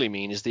they really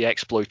mean is the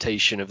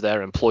exploitation of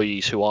their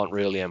employees who aren't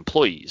really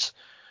employees,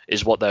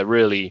 is what they're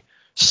really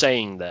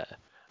saying there.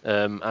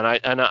 And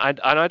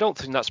I don't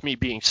think that's me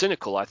being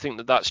cynical. I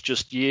think that's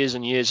just years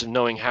and years of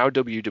knowing how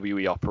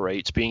WWE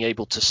operates, being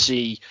able to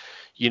see,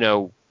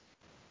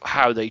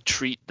 how they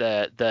treat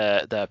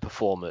their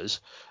performers.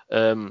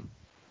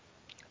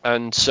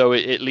 And so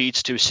it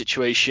leads to a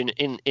situation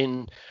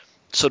in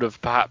sort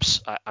of,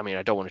 perhaps, I mean,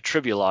 I don't want to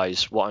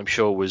trivialize what I'm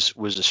sure was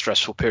a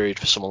stressful period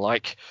for someone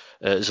like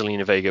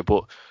Zelina Vega,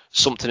 but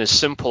something as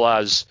simple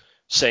as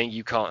saying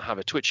you can't have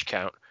a Twitch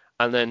account,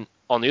 and then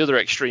on the other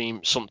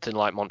extreme, something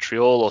like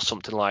Montreal, or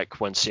something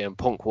like when CM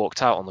Punk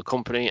walked out on the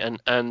company,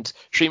 and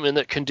treatment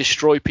that can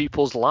destroy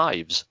people's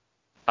lives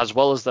as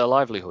well as their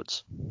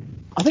livelihoods.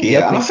 I think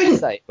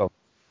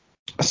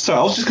So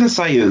I was just going to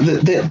say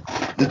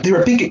that there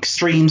are big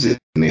extremes in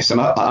this, and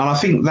I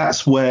think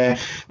that's where,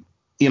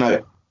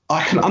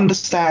 I can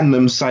understand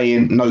them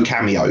saying no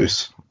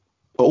cameos.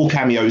 All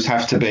cameos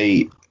have to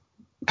be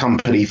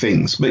company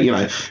things, but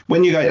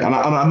when you go, and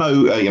I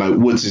know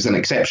Woods is an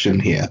exception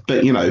here,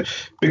 but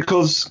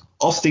because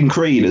Austin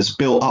Creed has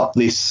built up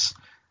this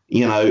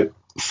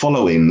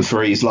following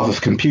for his love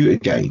of computer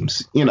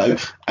games,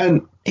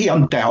 and he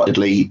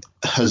undoubtedly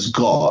has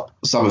got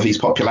some of his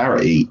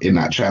popularity in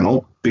that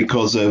channel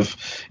because of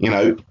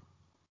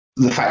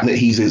the fact that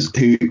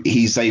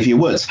he's Xavier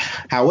Woods.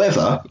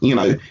 However,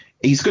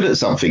 he's good at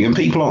something, and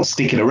people aren't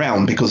sticking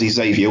around because he's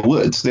Xavier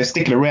Woods. They're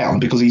sticking around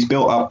because he's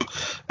built up,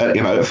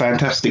 a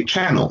fantastic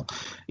channel,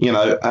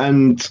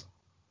 and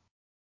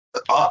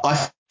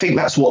I think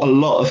that's what a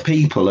lot of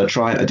people are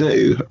trying to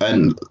do,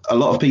 and a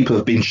lot of people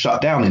have been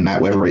shut down in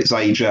that, whether it's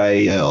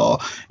AJ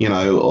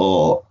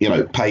or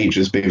Paige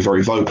has been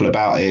very vocal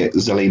about it,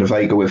 Zelina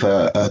Vega with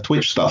her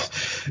Twitch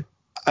stuff,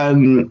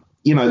 and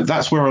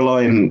that's where a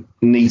line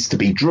needs to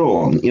be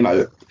drawn,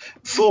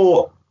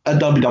 for a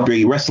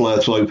WWE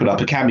wrestler to open up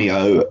a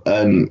cameo,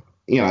 and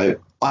I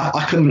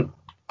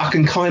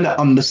can kind of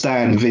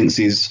understand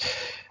Vince's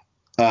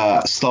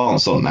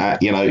stance on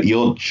that.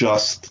 You're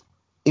just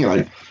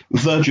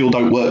Virgil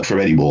don't work for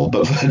him anymore,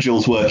 but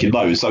Virgil's working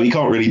those, so he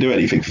can't really do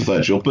anything for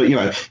Virgil. But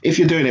if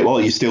you're doing it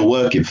while you're still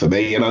working for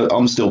me,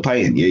 I'm still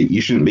paying you. You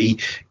shouldn't be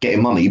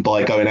getting money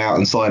by going out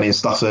and signing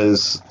stuff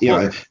as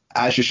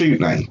as your shoot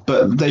name.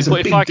 But there's a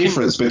big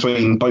difference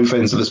between both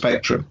ends of the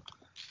spectrum.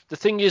 The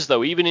thing is,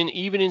 though, even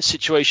in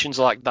situations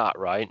like that,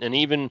 right, and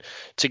even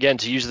to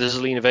use the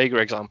Zelina Vega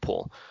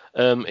example,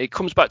 it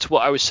comes back to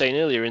what I was saying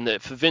earlier, in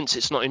that for Vince,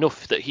 it's not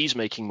enough that he's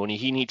making money.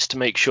 He needs to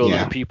make sure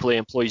that the people he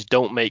employs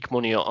don't make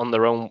money on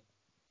their own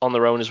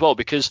as well,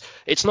 because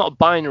it's not a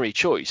binary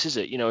choice, is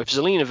it? If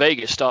Zelina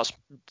Vega starts,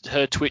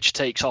 her Twitch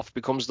takes off,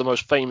 becomes the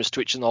most famous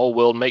Twitch in the whole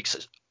world,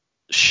 makes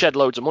shed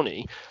loads of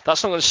money,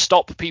 that's not going to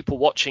stop people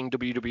watching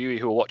WWE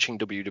who are watching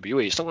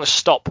WWE. It's not going to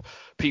stop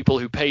people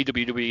who pay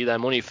WWE their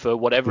money for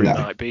whatever it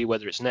might be,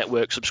 whether it's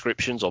network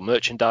subscriptions or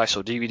merchandise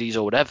or DVDs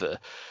or whatever.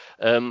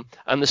 And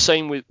the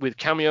same with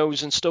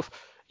cameos and stuff.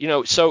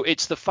 So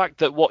it's the fact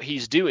that what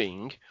he's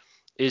doing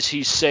is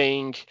he's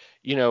saying,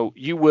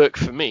 you work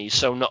for me,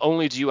 so not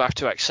only do you have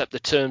to accept the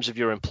terms of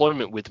your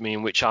employment with me,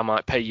 in which I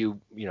might pay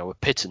you, a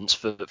pittance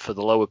for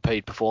the lower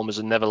paid performers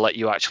and never let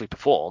you actually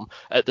perform.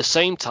 At the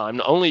same time,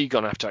 not only are you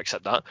going to have to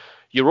accept that,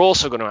 you're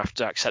also going to have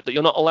to accept that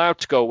you're not allowed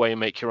to go away and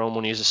make your own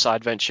money as a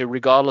side venture,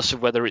 regardless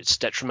of whether it's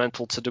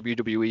detrimental to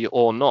WWE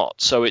or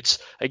not. So it's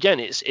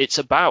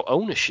about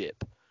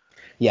ownership.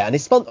 Yeah, and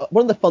it's one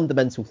of the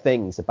fundamental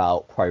things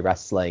about pro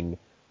wrestling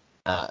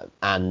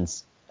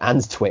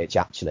and Twitch,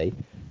 actually,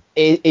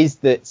 is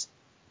that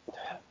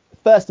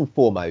first and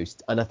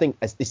foremost, and I think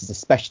as this is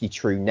especially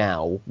true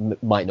now,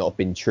 might not have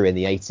been true in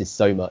the 80s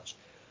so much,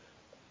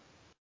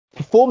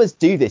 performers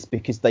do this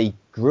because they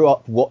grew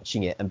up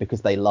watching it and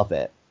because they love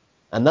it.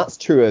 And that's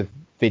true of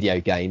video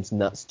games,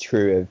 and that's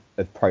true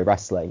of pro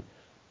wrestling.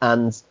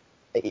 And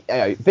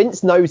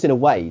Vince knows in a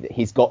way that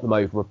he's got them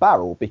over a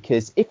barrel,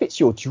 because if it's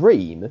your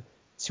dream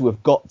to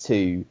have got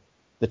to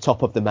the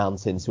top of the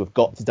mountain, to have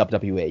got to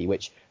WWE,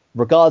 which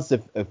regardless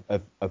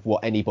of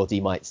what anybody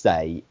might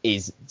say,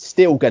 is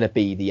still going to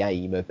be the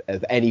aim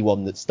of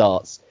anyone that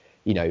starts,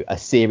 a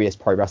serious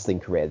pro wrestling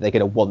career. They're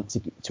going to want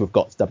to have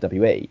got to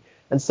WWE.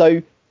 And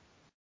so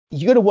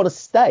you're going to want to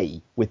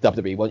stay with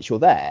WWE once you're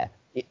there,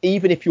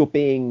 even if you're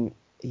being,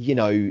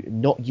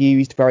 not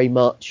used very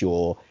much,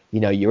 or,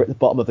 you're at the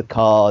bottom of the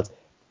card.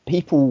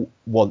 People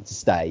want to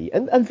stay.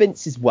 And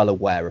Vince is well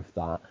aware of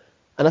that.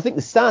 And I think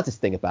the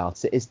saddest thing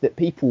about it is that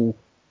people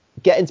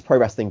get into pro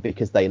wrestling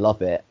because they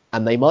love it,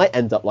 and they might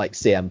end up like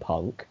CM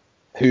Punk,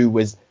 who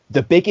was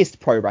the biggest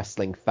pro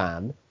wrestling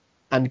fan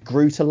and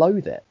grew to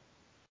loathe it.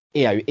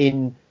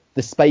 In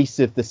the space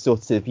of the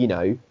sort of,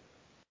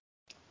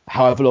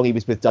 however long he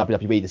was with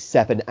WWE, the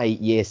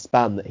 7-8 year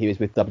span that he was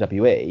with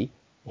WWE,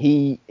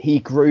 he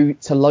grew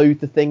to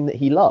loathe the thing that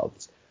he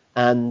loved.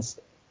 And,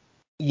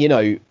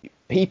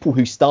 people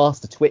who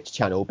start a Twitch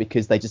channel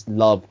because they just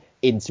love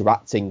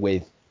interacting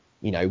with,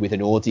 with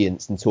an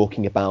audience and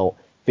talking about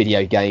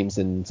video games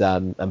and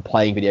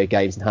playing video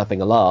games and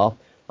having a laugh.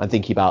 I'm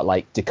thinking about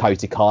like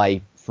Dakota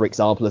Kai, for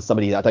example, as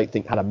somebody that I don't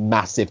think had a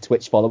massive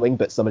Twitch following,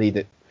 but somebody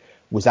that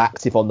was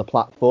active on the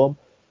platform,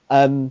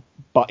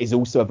 but is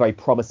also a very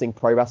promising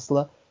pro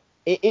wrestler.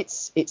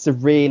 It's a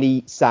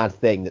really sad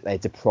thing that they're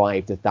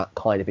deprived of that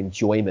kind of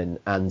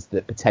enjoyment, and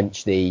that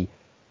potentially,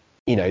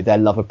 their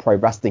love of pro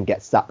wrestling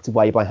gets sapped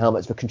away by how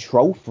much of a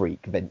control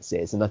freak Vince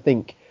is. And I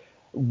think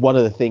one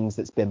of the things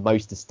that's been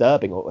most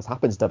disturbing, what has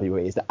happened to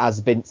WWE, is that as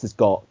Vince has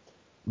got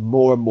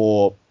more and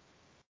more,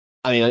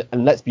 and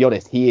let's be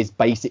honest, he is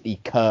basically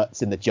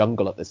Kurtz in the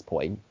jungle at this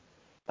point,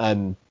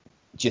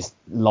 just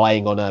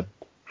lying on a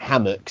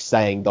hammock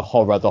saying the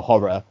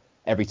horror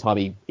every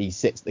time he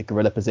sits the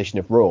gorilla position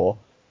of Raw.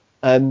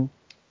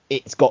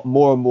 It's got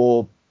more and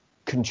more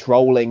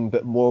controlling,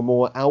 but more and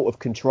more out of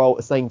control at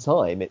the same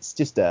time. It's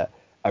just a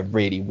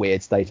really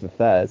weird state of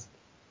affairs.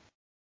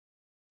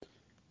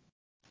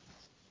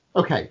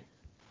 Okay,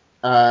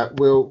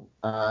 we'll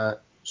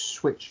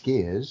switch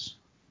gears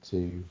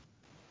to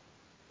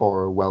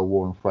borrow a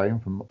well-worn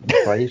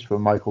phrase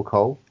from Michael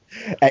Cole.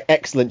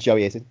 Excellent,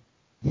 Joey Eaton.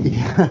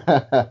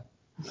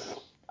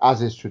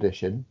 As is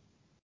tradition.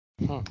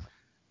 Should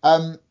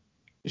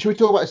we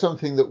talk about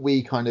something that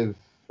we kind of,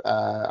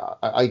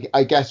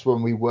 I guess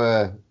when we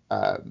were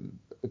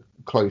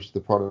close to the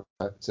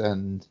product,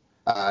 and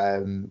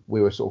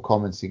we were sort of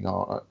commenting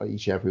on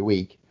each every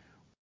week,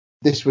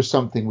 this was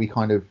something we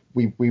kind of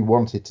we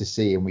wanted to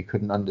see, and we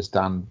couldn't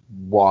understand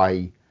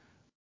why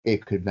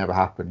it could never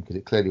happen, because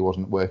it clearly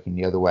wasn't working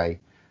the other way.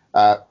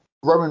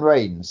 Roman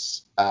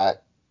Reigns,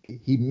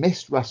 he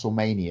missed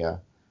WrestleMania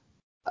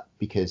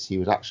because he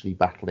was actually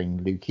battling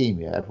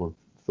leukemia. Everyone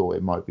thought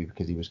it might be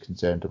because he was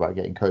concerned about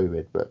getting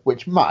COVID, but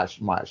which might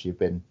actually have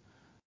been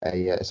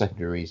a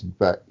secondary reason.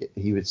 But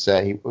he would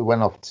say he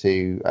went off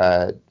to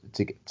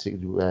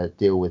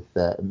deal with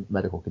a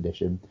medical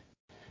condition.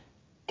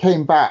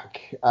 Came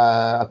back,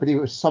 I believe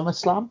it was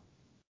SummerSlam.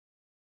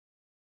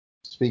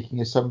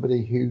 Speaking as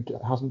somebody who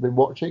hasn't been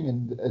watching,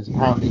 and is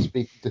apparently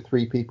speaking to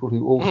three people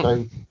who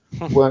also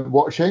weren't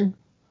watching,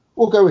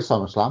 we'll go with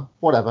SummerSlam,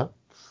 whatever.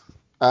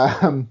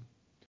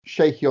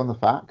 Shaky on the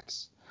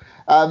facts.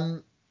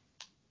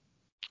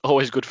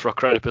 Always good for our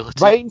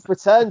credibility. Reigns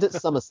returned at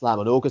SummerSlam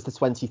on August the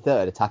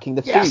 23rd, attacking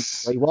the Fiend,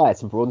 Bray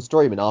Wyatt and Braun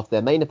Strowman after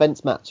their main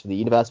event match for the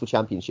Universal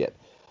Championship.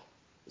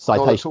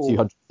 Citation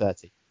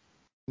 230.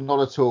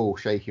 Not at all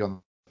shaky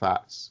on the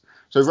facts.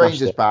 So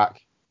Reigns is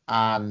back,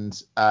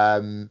 and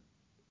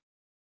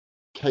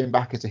came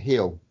back as a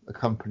heel,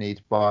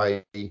 accompanied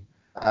by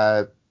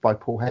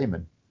Paul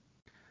Heyman.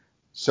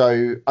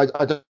 So I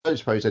don't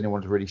suppose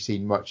anyone's really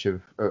seen much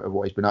of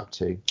what he's been up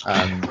to.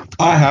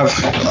 I have.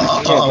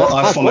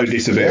 I followed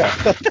this a bit.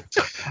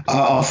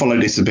 I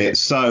followed this a bit.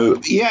 So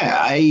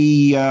yeah,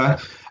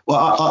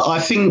 I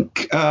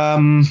think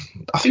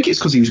it's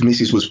because his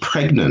missus was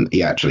pregnant.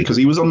 Because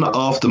he was on the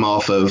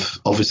aftermath of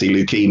obviously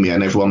leukemia,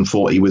 and everyone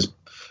thought he was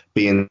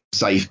being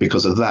safe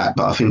because of that.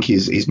 But I think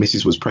his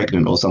missus was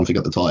pregnant or something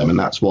at the time, and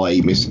that's why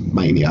he missed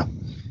Mania,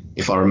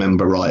 if I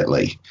remember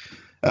rightly.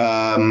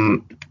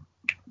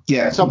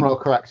 Yeah, someone will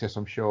correct us,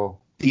 I'm sure.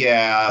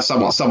 Yeah,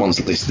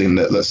 someone's listening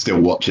that still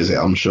watches it,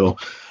 I'm sure.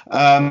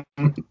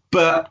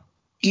 But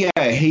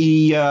yeah,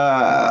 he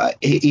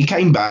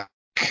came back.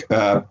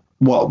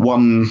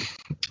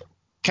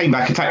 Came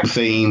back, attacked the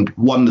Fiend,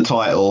 won the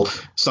title.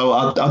 So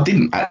I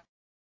didn't. I've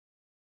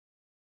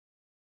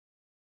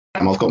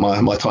got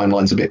my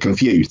timelines a bit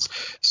confused.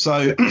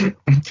 So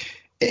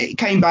it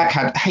came back,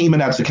 had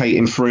Heyman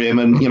advocating for him,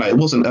 and it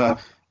wasn't a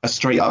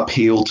straight up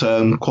heel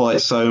turn quite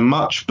so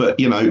much, but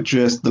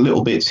just the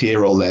little bits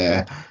here or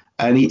there.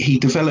 And he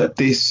developed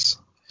this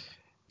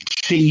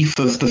chief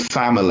of the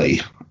family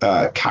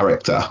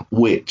character,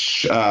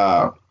 which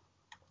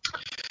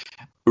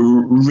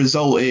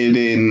resulted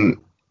in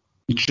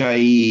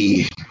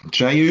Jay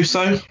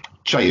Uso,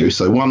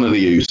 one of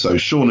the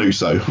Usos, Sean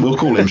Uso. We'll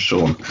call him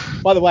Sean.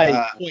 By the way,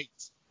 point.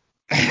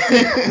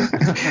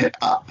 I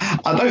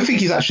don't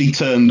think he's actually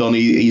turned on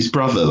his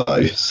brother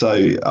though, so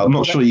I'm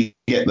not sure you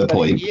get the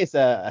point. He is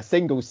a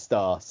single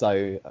star,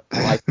 so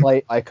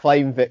I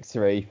claim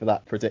victory for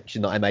that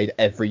prediction that I made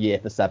every year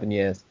for 7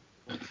 years.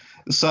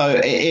 So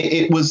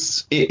it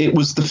was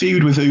the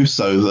feud with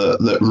Uso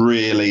that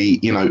really,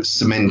 you know,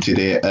 cemented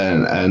it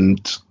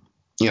and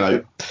you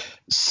know,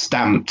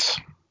 stamped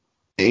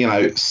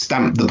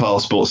the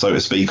passport, so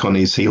to speak, on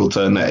his heel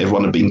turn that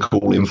everyone had been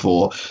calling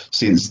for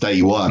since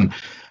day one.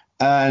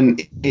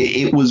 And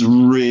it was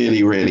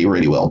really, really,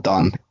 really well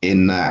done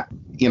in that,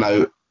 you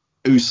know,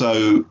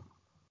 Uso,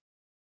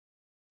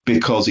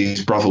 because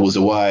his brother was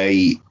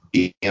away,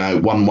 you know,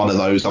 won one of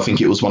those. I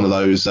think it was one of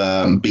those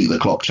beat the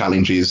clock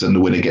challenges and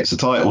the winner gets a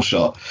title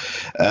shot.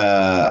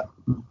 And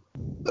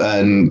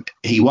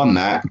he won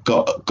that,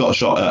 got a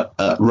shot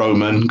at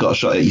Roman, got a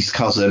shot at his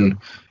cousin,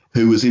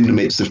 who was in the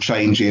midst of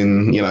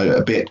changing, you know,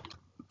 a bit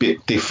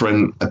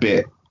different, a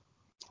bit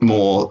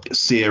more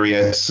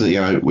serious, you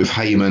know, with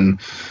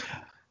Heyman,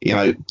 you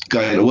know,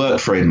 going to work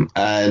for him.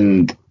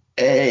 And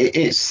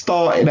it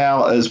started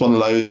out as one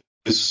of those,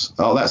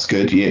 oh, that's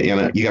good, you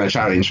know, you're going to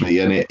challenge me.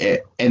 And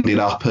it ended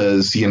up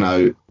as, you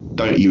know,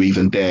 don't you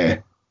even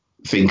dare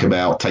think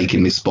about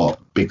taking this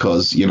spot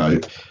because, you know,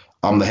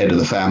 I'm the head of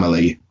the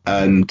family.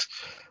 And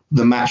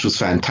the match was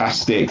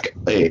fantastic.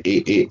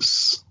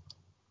 It's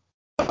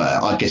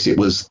I guess it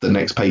was the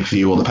next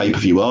pay-per-view or the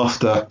pay-per-view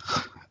after.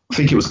 I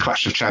think it was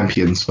Clash of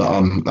Champions, but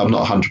I'm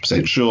not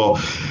 100% sure.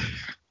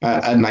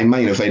 And they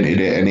main evented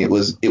it, and it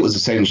was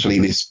essentially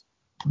this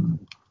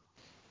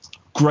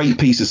great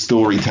piece of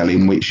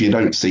storytelling which you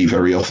don't see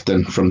very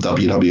often from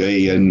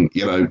WWE. And,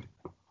 you know,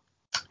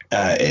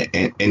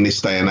 in this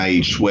day and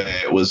age where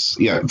it was,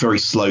 you know, very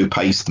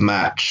slow-paced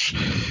match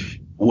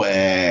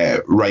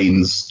where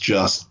Reigns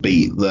just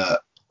beat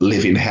the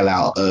living hell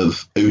out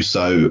of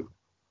Uso,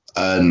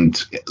 and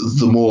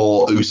the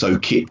more Uso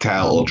kicked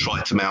out or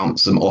tried to mount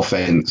some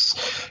offense,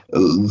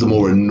 the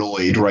more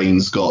annoyed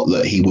Reigns got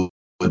that he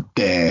would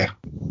dare,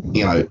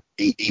 you know,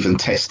 even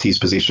test his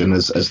position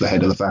as the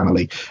head of the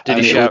family. Did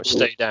he shout,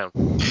 "Stay down"?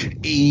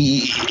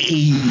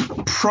 He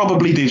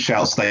probably did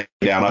shout, "Stay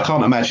down." I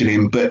can't imagine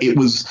him, but it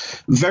was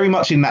very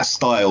much in that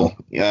style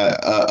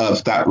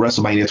of that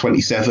WrestleMania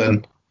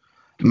 27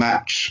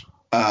 match,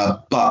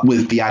 but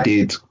with the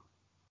added,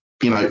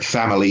 you know,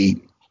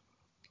 family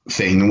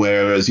thing,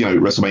 whereas, you know,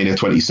 WrestleMania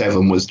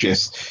 27 was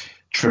just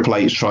Triple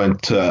H trying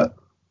to,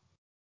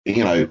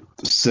 you know,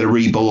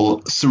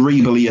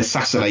 cerebrally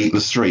assassinate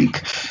the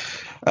streak,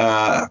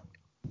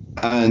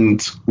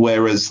 and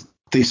whereas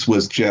this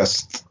was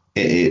just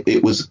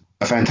it was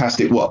a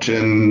fantastic watch.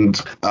 And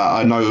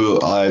I know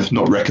I've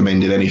not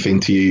recommended anything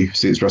to you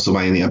since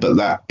WrestleMania, but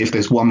that if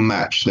there's one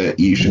match that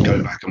you should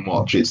go back and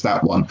watch, it's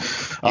that one.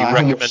 You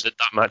recommended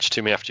that match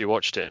to me after you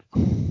watched it.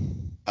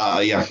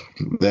 Yeah,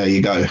 there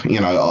you go. You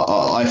know,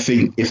 I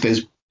think if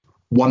there's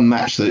one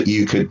match that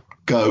you could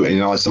go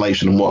in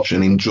isolation and watch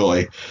and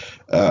enjoy,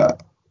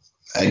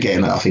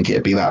 again, I think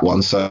it'd be that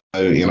one. So,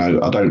 you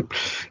know, I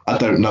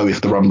don't know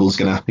if the Rumble's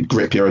going to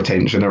grip your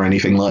attention or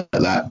anything like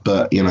that,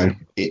 but, you know,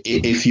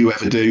 if you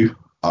ever do,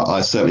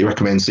 I certainly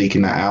recommend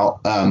seeking that out.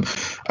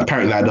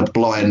 Apparently, they had a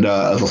blinder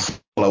of a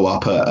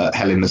follow-up at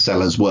Hell in the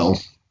Cell as well.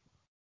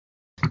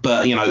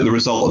 But, you know, the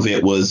result of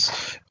it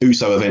was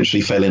Uso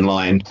eventually fell in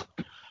line,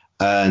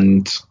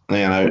 and, you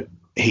know,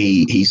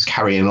 he's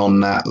carrying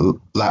on that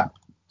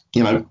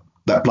you know,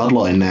 that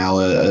bloodline now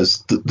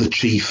as the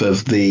chief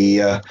of the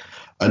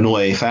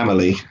Anoa'i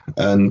family,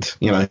 and,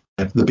 you know,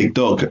 the big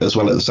dog as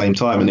well at the same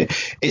time. And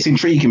it's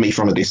intriguing me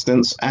from a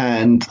distance.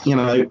 And, you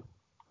know,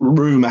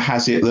 rumor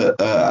has it that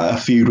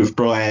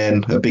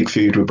a big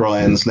feud with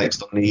Bryan's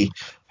next on the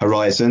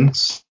horizon.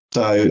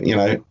 So, you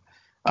know,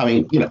 I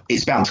mean, you know,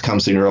 it's bound to come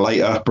sooner or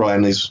later.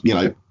 Bryan is, you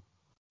know,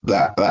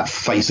 that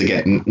face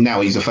again. Now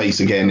he's a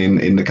face again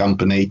in the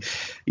company.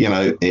 You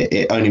know,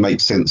 it only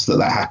makes sense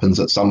that happens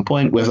at some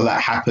point. Whether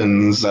that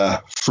happens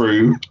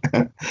through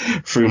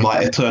my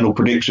eternal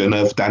prediction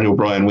of Daniel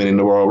Bryan winning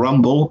the Royal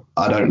Rumble,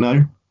 I don't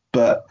know.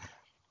 But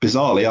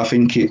bizarrely, I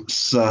think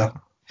it's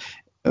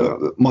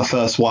my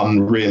first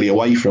one really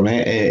away from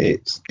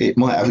it. It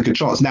might have a good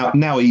chance.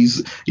 Now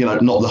he's, you know,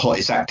 not the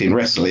hottest act in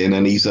wrestling,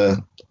 and he's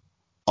a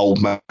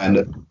old man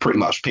that pretty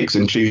much picks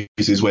and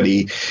chooses when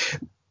he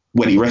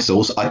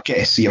wrestles. I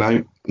guess, you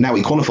know, now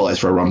he qualifies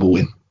for a Rumble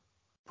win.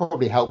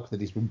 Probably helps that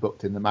he's been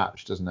booked in the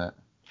match, doesn't it?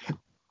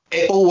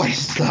 It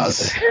always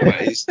does.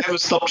 It's never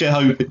stopped you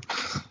hoping.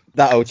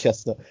 That old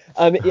chestnut.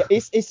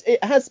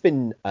 It has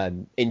been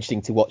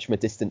interesting to watch from a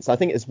distance. I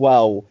think as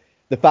well,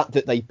 the fact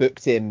that they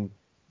booked him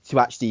to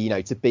actually, you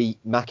know, to beat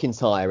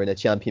McIntyre in a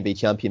champion v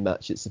champion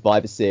match at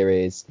Survivor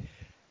Series,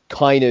 it's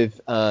kind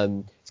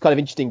of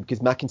interesting because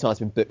McIntyre's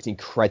been booked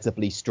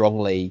incredibly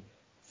strongly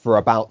for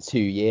about 2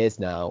 years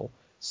now.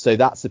 So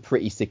that's a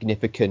pretty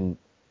significant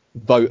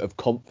vote of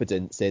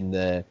confidence in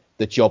the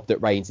job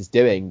that Reigns is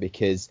doing,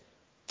 because,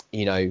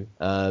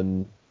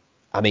 McIntyre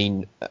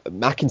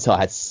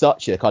had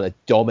such a kind of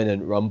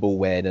dominant Rumble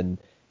win, and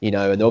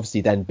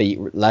obviously then beat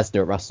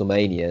Lesnar at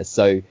WrestleMania.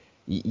 So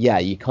yeah,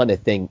 you kind of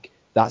think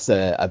that's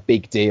a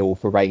big deal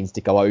for Reigns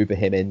to go over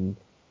him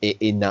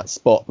in that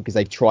spot, because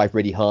they've tried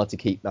really hard to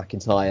keep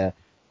McIntyre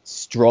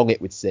strong,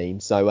 it would seem.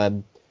 So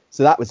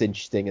that was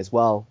interesting as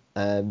well.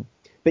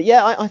 But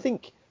yeah, I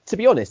think, to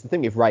be honest, the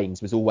thing with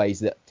Reigns was always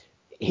that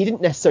he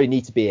didn't necessarily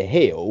need to be a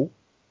heel.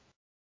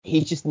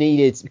 He just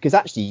needed, because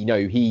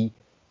actually,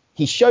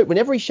 he showed,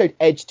 whenever he showed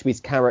edge to his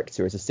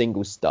character as a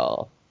single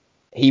star,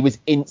 he was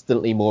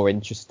instantly more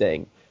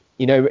interesting.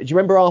 Do you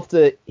remember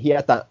after he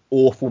had that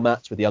awful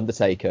match with The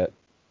Undertaker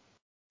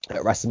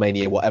at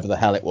WrestleMania, whatever the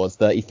hell it was,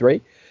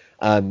 33?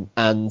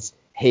 And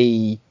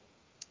he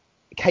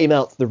came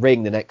out to the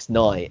ring the next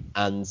night,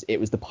 and it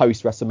was the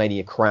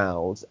post-WrestleMania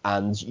crowd,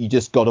 and you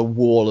just got a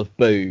wall of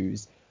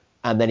boos,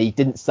 and then he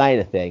didn't say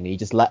anything. He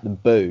just let them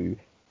boo,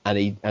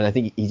 and I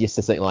think he just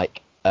said something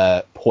like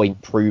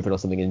point proven or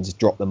something, and just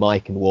dropped the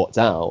mic and walked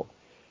out.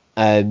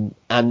 And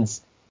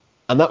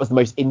that was the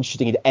most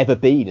interesting he'd ever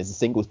been as a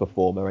singles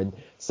performer. And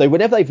so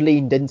whenever they've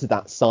leaned into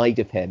that side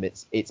of him,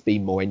 it's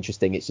been more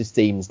interesting. It just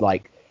seems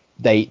like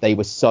they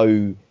were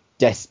so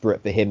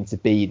desperate for him to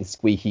be the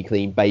squeaky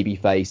clean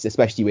babyface,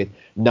 especially with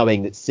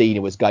knowing that Cena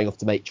was going off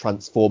to make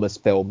Transformers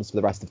films for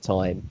the rest of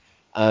time.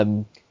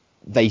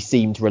 They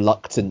seemed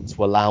reluctant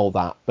to allow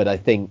that, but I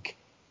think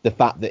the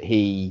fact that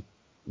he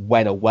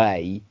went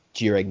away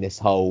during this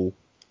whole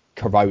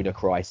Corona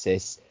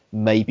crisis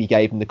maybe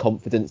gave him the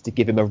confidence to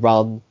give him a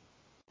run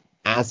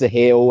as a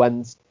heel,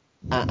 and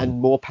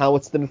more power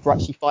to them for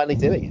actually finally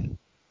doing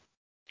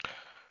it.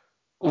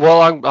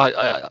 Well,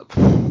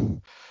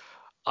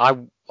 I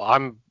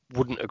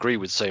wouldn't agree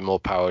with saying more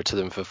power to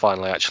them for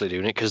finally actually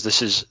doing it, because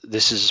this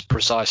is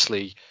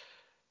precisely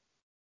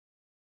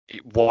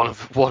one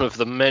of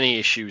the many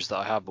issues that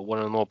I have, but one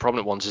of the more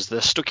prominent ones is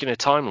they're stuck in a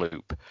time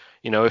loop.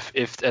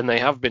 If and they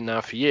have been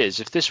now for years.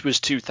 If this was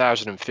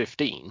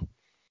 2015,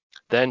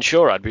 then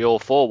sure, I'd be all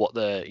for what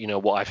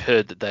I've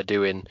heard that they're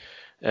doing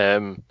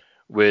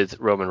with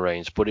Roman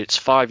Reigns. But it's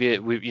 5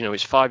 years.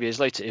 It's 5 years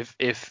later.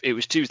 If it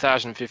was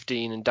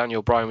 2015 and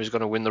Daniel Bryan was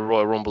going to win the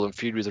Royal Rumble and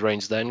feud with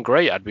Reigns, then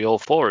great, I'd be all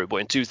for it. But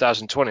in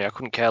 2020, I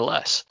couldn't care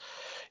less.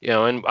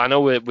 And I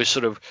know we're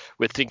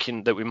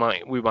thinking that we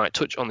might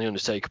touch on the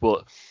Undertaker,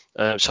 but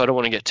so I don't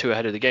want to get too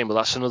ahead of the game. But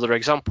that's another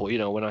example.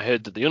 When I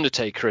heard that the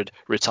Undertaker had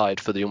retired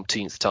for the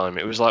umpteenth time,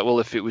 it was like, well,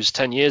 if it was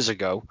 10 years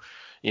ago,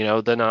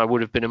 then I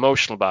would have been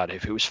emotional about it.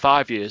 If it was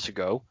 5 years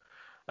ago,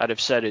 I'd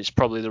have said it's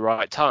probably the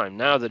right time.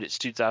 Now that it's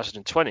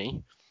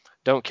 2020,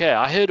 don't care.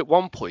 I heard at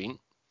one point,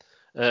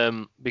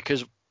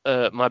 because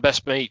my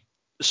best mate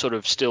sort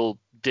of still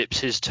dips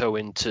his toe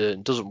into,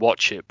 doesn't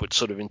watch it, but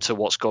sort of into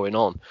what's going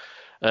on,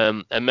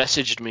 and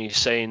messaged me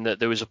saying that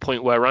there was a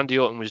point where Randy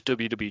Orton was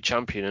WWE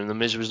champion and The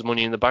Miz was the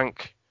Money in the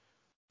Bank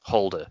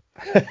holder,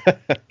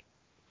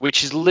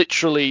 which is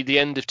literally the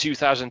end of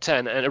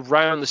 2010, and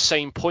around the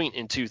same point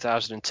in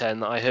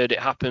 2010 that I heard it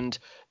happened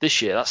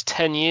this year. That's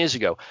 10 years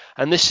ago,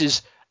 and this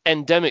is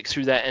endemic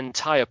through their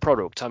entire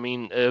product. I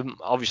mean,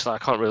 obviously I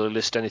can't really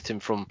list anything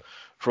from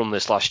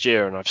this last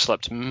year, and I've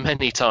slept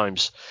many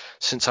times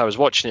since I was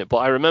watching it, but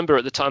I remember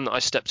at the time that I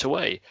stepped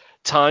away,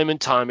 time and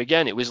time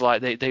again, it was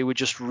like they were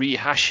just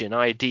rehashing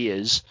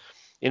ideas.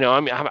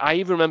 I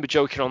even remember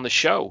joking on the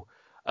show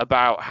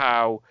about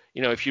how,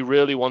 if you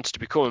really wanted to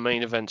become a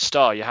main event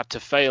star, you had to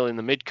fail in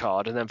the mid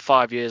card and then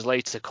 5 years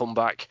later come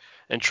back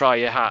and try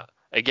your hat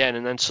again,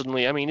 and then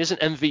suddenly,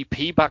 isn't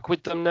MVP back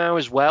with them now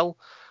as well?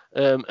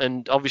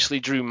 And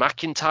obviously Drew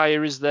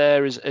McIntyre is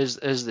there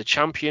as the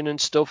champion and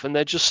stuff, and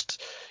they're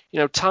just,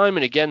 time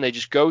and again they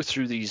just go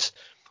through these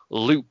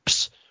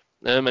loops,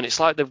 and it's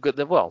like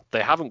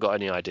they haven't got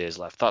any ideas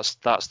left.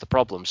 That's the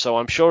problem. So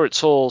I'm sure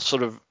it's all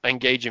sort of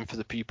engaging for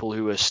the people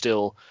who are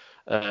still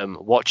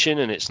watching,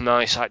 and it's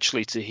nice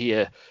actually to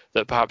hear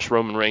that perhaps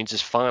Roman Reigns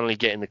is finally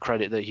getting the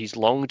credit that he's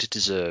long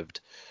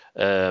deserved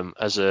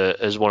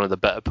as one of the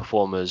better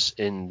performers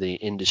in the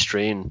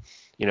industry. And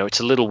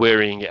it's a little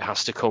wearying it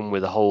has to come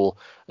with a whole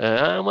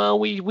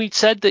we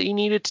said that he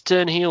needed to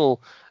turn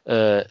heel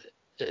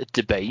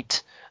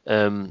debate,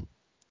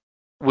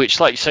 which,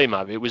 like you say,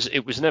 Mav, it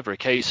was never a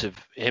case of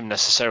him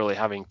necessarily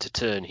having to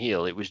turn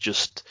heel. It was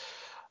just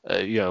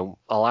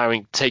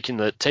taking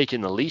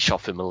the leash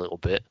off him a little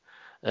bit,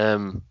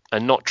 and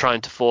not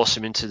trying to force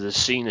him into the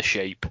Cena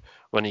shape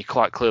when he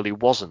quite clearly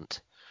wasn't.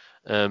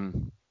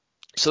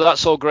 So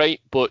that's all great,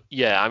 but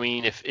yeah,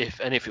 if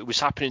it was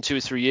happening 2 or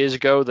 3 years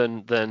ago,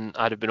 then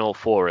I'd have been all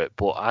for it.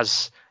 But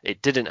as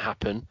it didn't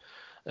happen,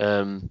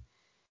 I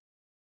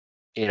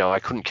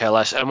couldn't care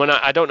less. And when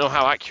I don't know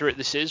how accurate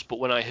this is, but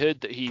when I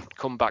heard that he'd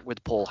come back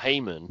with Paul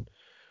Heyman,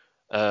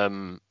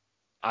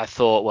 I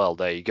thought, well,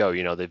 there you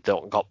go. They've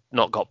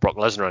not got Brock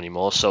Lesnar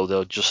anymore, so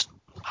they'll just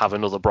have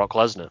another Brock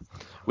Lesnar.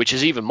 which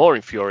is even more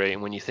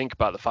infuriating when you think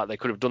about the fact they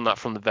could have done that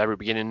from the very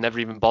beginning and never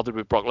even bothered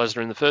with Brock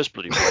Lesnar in the first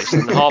bloody place,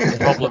 and half the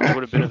problems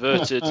would have been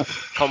averted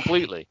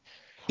completely.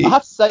 I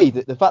have to say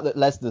that the fact that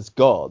Lesnar's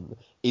gone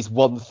is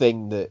one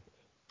thing that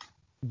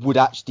would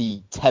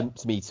actually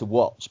tempt me to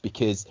watch,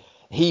 because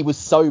he was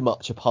so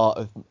much a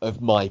part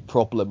of my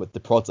problem with the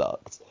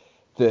product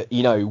that,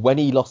 you know, when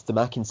he lost to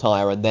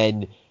McIntyre and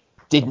then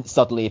didn't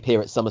suddenly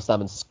appear at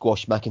SummerSlam and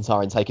squash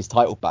McIntyre and take his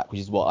title back,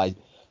 which is what I,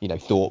 you know,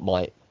 thought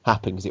might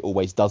happen, because it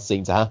always does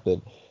seem to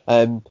happen.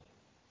 And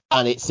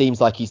it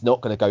seems like he's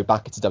not going to go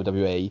back into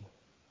WWE.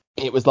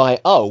 It was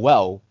like, oh,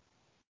 well,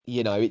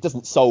 you know, it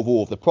doesn't solve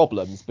all of the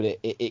problems, but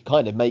it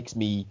kind of makes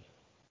me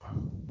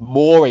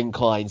more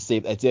inclined to see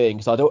what they're doing,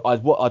 because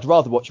I'd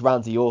rather watch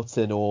Randy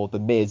Orton or The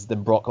Miz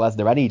than Brock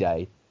Lesnar any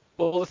day.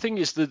 Well, the thing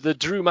is, the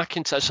Drew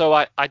McIntyre. So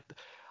I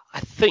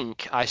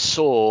think I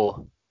saw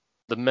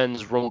the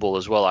men's Rumble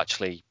as well,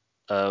 actually,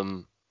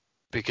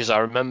 because I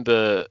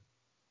remember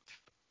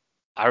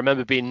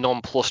being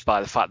nonplussed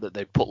by the fact that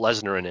they put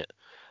Lesnar in it,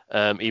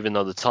 even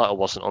though the title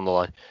wasn't on the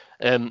line.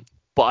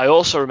 But I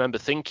also remember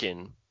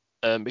thinking,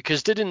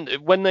 because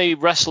when they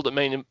wrestled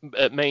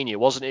at Mania,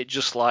 wasn't it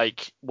just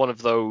like one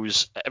of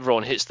those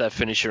everyone hits their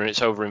finisher and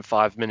it's over in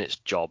 5 minutes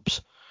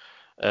jobs?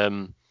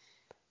 Yeah,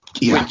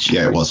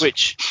 it was.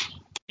 Which,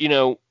 you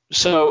know,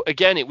 so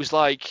again, it was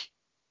like,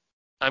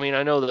 I mean,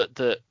 I know that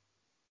the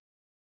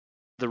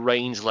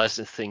Reigns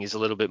Lesnar thing is a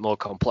little bit more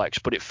complex,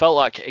 but it felt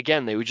like,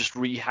 again, they were just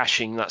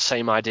rehashing that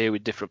same idea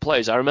with different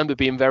players. I remember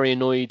being very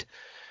annoyed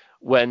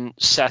when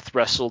Seth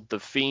wrestled The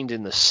Fiend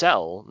in the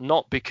Cell,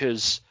 not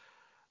because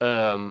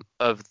of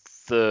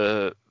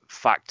the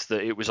fact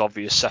that it was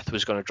obvious Seth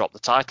was going to drop the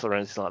title or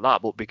anything like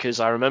that, but because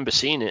I remember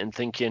seeing it and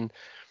thinking,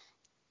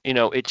 you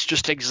know, it's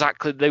just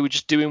exactly, they were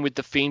just doing with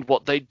The Fiend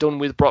what they'd done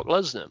with Brock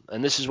Lesnar.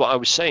 And this is what I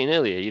was saying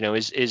earlier, you know,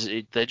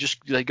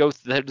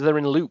 they're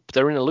in a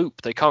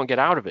loop. They can't get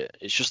out of it.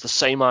 It's just the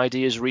same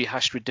ideas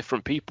rehashed with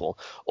different people,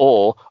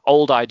 or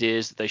old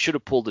ideas that they should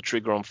have pulled the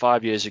trigger on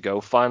 5 years ago,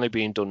 finally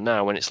being done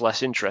now when it's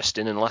less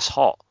interesting and less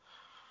hot.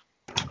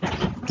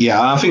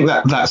 Yeah, I think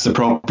that's the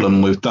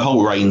problem with the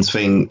whole Reigns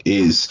thing.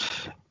 Is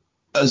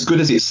as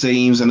good as it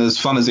seems and as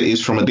fun as it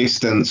is from a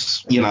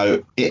distance, you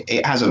know,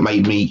 it hasn't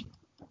made me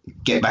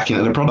get back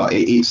into the product.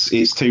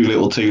 It's too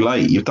little too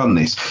late. You've done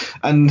this.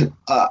 And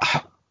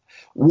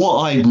what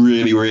I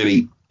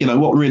really, you know,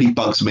 what really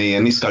bugs me,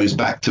 and this goes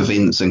back to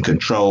Vince and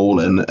control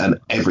and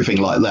everything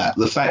like that,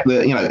 the fact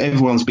that, you know,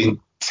 everyone's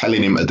been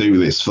telling him to do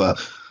this for,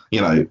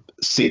 you know,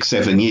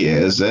 6-7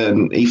 years,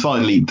 and he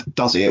finally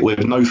does it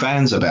with no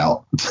fans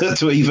about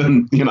to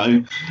even, you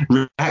know,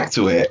 react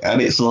to it. And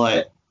it's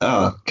like,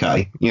 oh,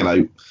 okay, you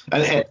know,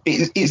 and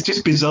it's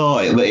just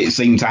bizarre that it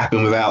seemed to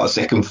happen without a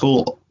second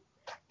thought.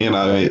 You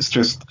know, it's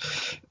just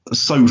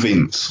so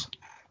Vince.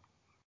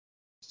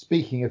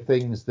 Speaking of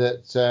things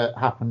that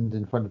happened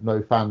in front of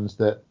no fans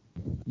that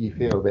you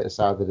feel a bit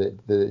sad that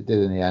it did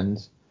in the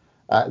end,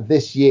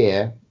 this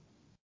year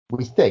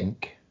we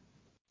think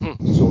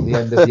saw the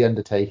end of The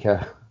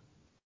Undertaker.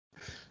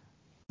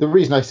 The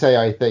reason I say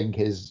I think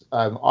is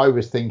I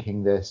was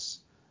thinking this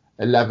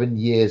 11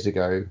 years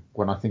ago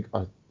when I think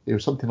it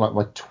was something like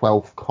my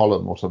 12th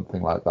column or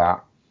something like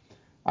that,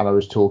 and I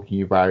was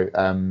talking about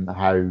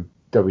how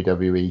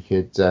WWE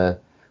could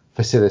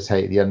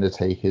facilitate The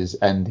Undertaker's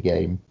end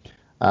game.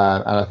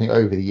 And I think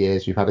over the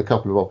years we've had a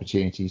couple of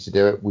opportunities to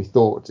do it. We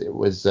thought it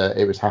was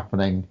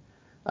happening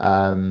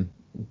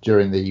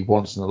during the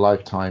once in a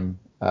lifetime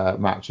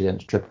match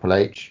against Triple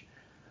H.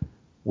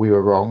 We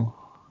were wrong.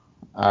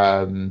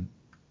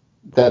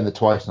 Then the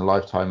twice in a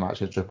lifetime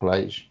match against Triple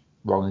H,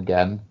 wrong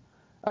again.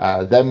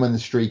 Then when the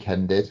streak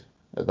ended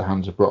at the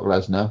hands of Brock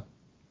Lesnar,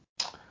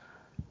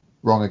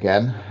 wrong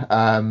again.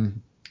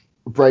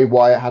 Bray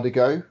Wyatt had a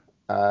go.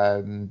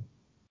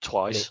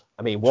 Twice.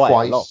 I mean,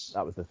 Wyatt lost.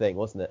 That was the thing,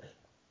 wasn't it?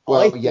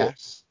 Well,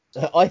 yes.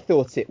 I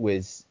thought it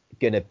was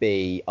going to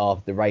be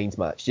after the Reigns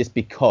match, just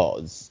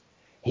because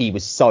he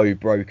was so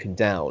broken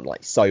down,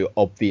 like so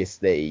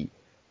obviously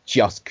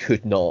just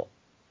could not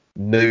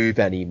move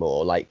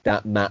anymore. Like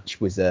that match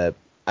was an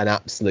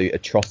absolute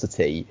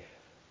atrocity.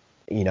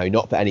 You know,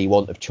 not for any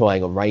want of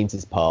trying on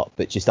Reigns' part,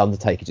 but just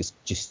Undertaker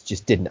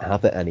just didn't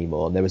have it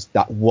anymore. And there was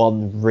that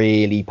one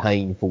really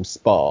painful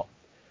spot.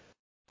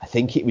 I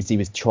think it was he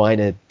was trying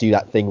to do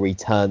that thing where he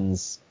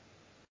turns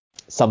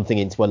something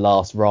into a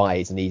last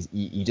rise, and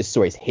you just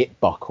saw his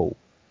hip buckle,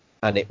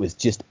 and it was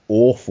just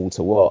awful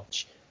to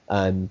watch.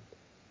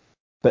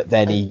 But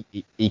then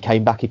he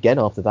came back again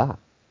after that.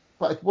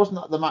 But it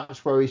wasn't that the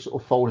match where he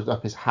sort of folded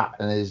up his hat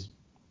and his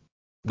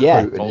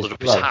folded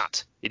up his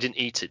hat. He didn't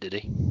eat it, did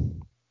he?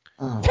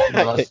 Oh,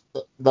 no,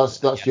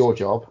 that's your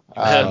job.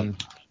 I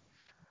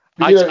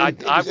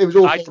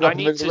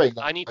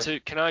need to.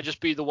 Can I just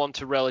be the one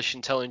to relish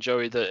in telling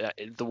Joey that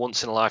the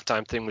once in a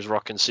lifetime thing was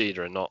Rock and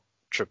Cedar and not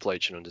Triple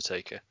H and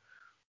Undertaker?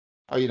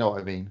 Oh, you know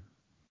what I mean.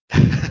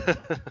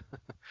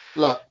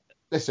 Look,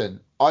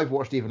 listen, I've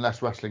watched even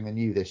less wrestling than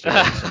you this year.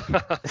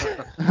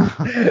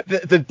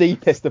 the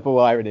deepest of all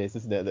ironies,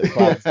 isn't it?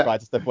 That tries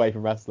to step away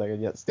from wrestling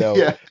and yet still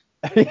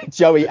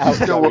Joey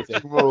Still out.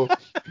 watching more.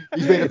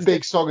 He's made a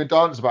big song and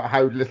dance about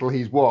how little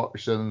he's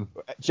watched, and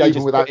Joe even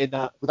just without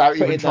put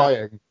even in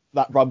trying.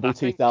 that Rumble I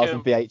think,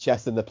 2000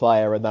 VHS in the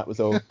player, and that was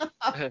all.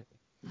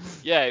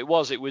 Yeah, it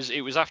was. It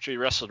was after he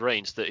wrestled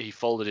Reigns that he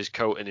folded his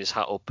coat and his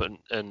hat up and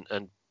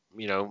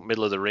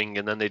middle of the ring,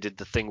 and then they did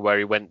the thing where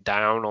he went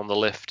down on the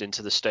lift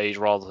into the stage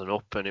rather than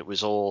up, and it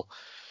was all,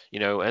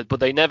 But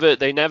they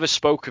never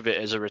spoke of it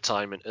as a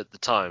retirement at the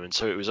time, and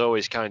so it was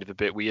always kind of a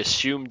bit. We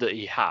assumed that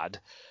he had,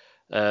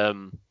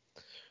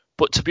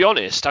 but to be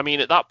honest, I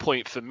mean, at that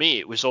point for me,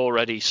 it was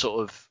already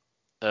sort of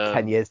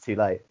 10 years too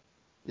late.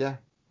 Yeah.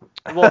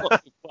 well,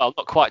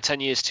 not quite 10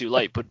 years too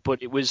late,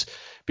 but it was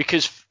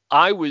because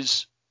I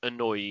was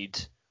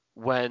annoyed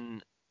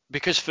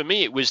because for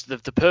me it was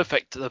the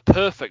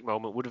perfect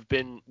moment would have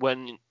been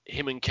when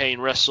him and Kane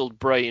wrestled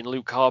Bray and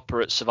Luke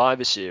Harper at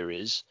Survivor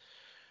Series,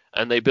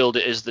 and they billed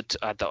it as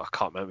I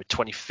can't remember,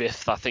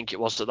 25th I think it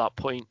was at that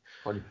point,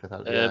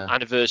 25th,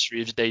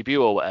 anniversary of his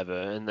debut or whatever,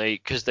 and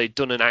because they'd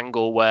done an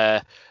angle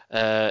where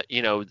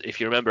if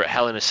you remember at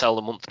Hell in a Cell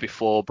the month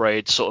before, Bray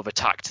had sort of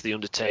attacked the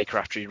Undertaker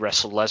after he'd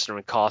wrestled Lesnar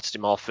and carted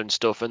him off and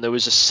stuff, and there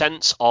was a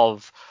sense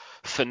of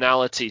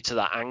finality to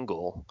that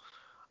angle,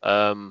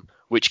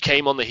 which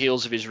came on the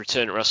heels of his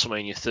return at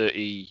WrestleMania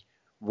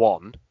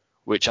 31,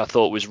 which I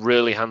thought was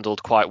really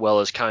handled quite well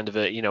as kind of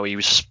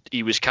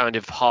he was kind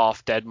of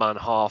half dead man,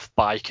 half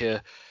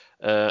biker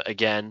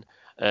again,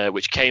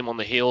 which came on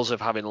the heels of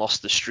having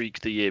lost the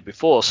streak the year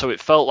before. So it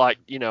felt like,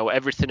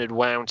 everything had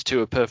wound to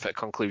a perfect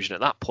conclusion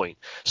at that point.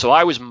 So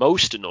I was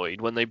most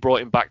annoyed when they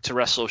brought him back to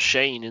wrestle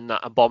Shane in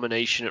that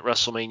abomination at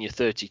WrestleMania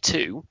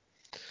 32.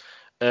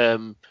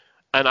 And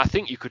I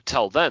think you could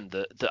tell then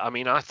that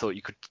I thought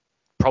you could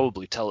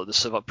probably tell at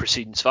the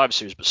preceding Survivor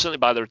Series, but certainly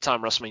by the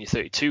time WrestleMania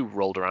 32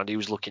 rolled around, he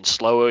was looking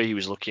slower, he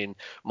was looking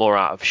more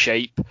out of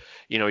shape.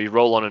 You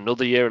roll on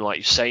another year, and like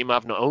you say,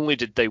 Mav, not only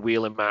did they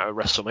wheel him out of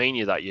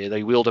WrestleMania that year,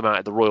 they wheeled him out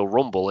of the Royal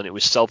Rumble, and it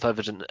was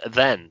self-evident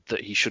then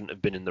that he shouldn't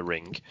have been in the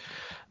ring.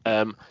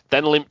 Then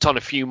limped on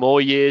a few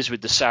more years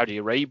with the Saudi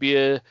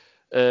Arabia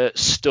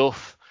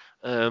stuff,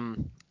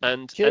 and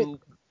the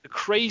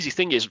crazy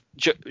thing is,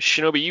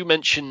 Shinobi, you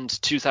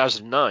mentioned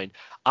 2009.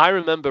 I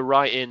remember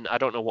writing, I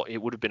don't know what it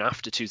would have been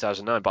after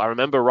 2009, but I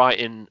remember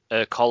writing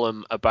a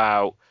column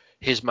about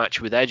his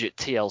match with Edge at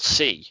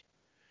TLC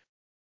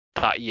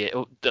that year.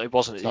 It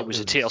wasn't. It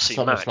was a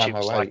TLC match. It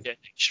was like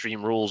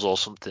Extreme Rules or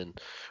something,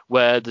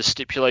 where the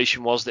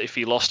stipulation was that if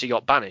he lost, he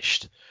got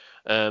banished,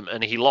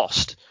 and he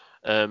lost.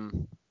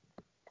 And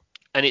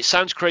it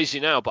sounds crazy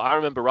now, but I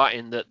remember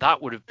writing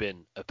that would have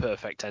been a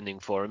perfect ending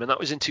for him, and that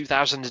was in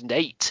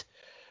 2008.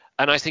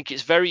 And I think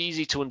it's very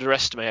easy to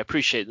underestimate. I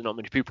appreciate that not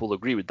many people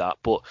agree with that,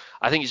 but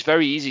I think it's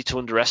very easy to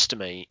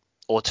underestimate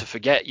or to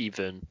forget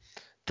even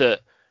that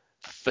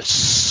for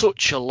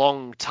such a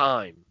long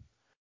time,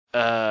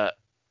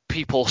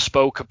 people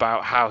spoke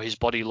about how his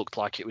body looked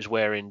like it was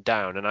wearing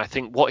down. And I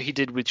think what he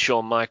did with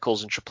Shawn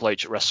Michaels and Triple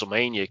H at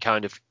WrestleMania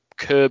kind of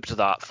curbed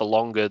that for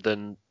longer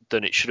than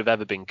it should have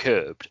ever been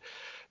curbed.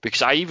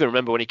 Because I even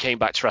remember when he came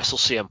back to wrestle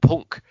CM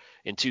Punk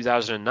in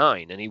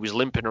 2009 and he was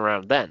limping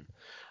around then.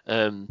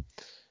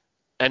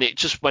 And it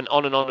just went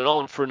on and on and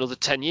on for another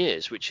 10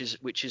 years, which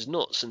is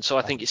nuts. And so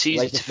I think it's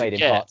easy to forget. They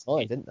just made him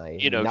part-time, didn't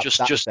they?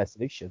 That was their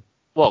solution.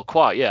 Well,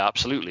 quite, yeah,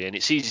 absolutely. And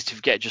it's easy to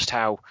forget just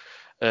how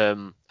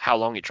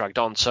long it dragged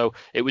on. So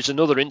it was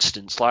another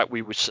instance, like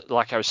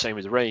I was saying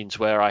with Reigns,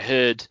 where I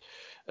heard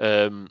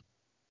that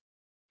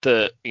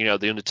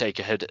the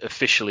Undertaker had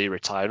officially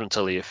retired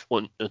until he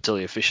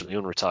officially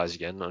unretires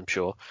again, I'm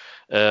sure.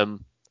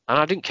 And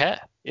I didn't care.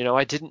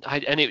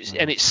 And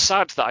it's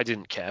sad that I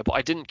didn't care, but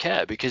I didn't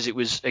care because it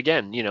was,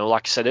 again,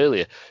 like I said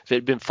earlier, if it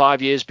had been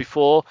 5 years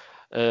before,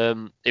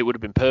 it would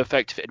have been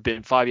perfect. If it had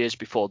been 5 years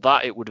before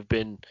that, it would have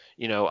been,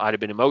 I'd have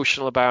been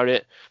emotional about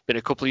it. Been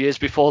a couple of years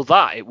before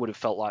that, it would have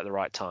felt like the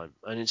right time.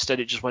 And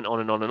instead, it just went on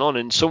and on and on.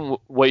 In some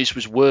ways,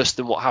 was worse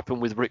than what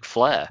happened with Ric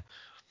Flair.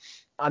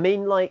 I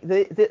mean, like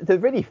the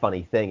really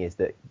funny thing is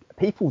that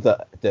people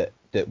that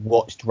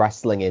watched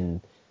wrestling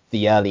in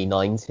the early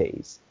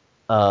 90s,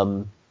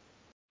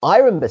 I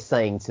remember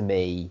saying to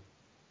me,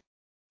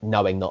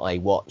 knowing that I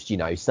watched,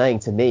 saying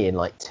to me in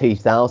like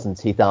 2000,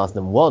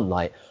 2001,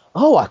 like,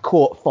 oh, I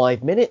caught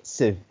 5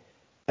 minutes of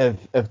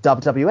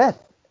WWF.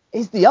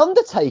 Is The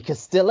Undertaker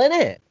still in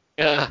it?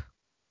 Yeah.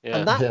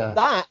 And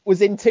that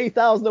was in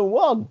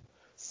 2001.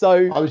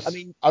 So,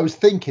 I was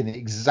thinking the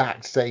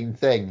exact same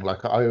thing.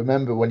 Like, I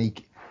remember when he...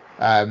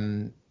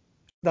 the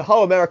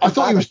whole American... I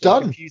thought he was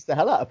done. Confused the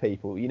hell out of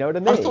people, you know what I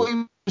mean? I thought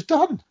he was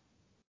done.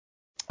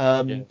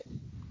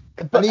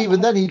 But even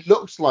then, he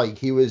looked like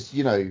he was,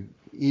 he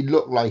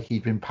looked like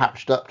he'd been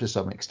patched up to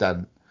some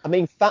extent. I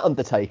mean, Fat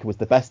Undertaker was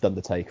the best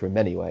Undertaker in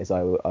many ways.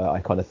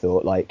 I kind of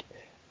thought, like,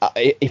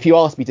 if you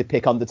asked me to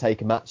pick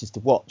Undertaker matches to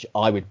watch,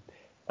 I would,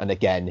 and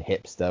again,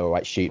 hipster, all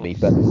right, shoot me,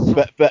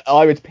 but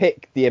I would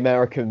pick the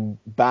American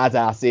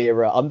badass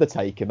era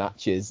Undertaker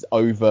matches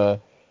over,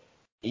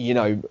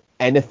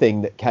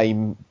 anything that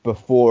came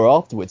before or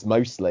afterwards,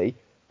 mostly,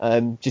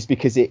 just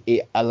because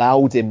it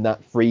allowed him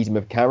that freedom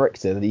of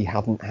character that he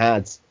hadn't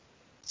had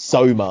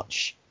so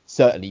much,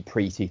 certainly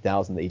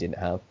pre-2000, that he didn't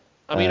have.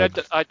 I mean,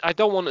 I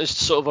don't want us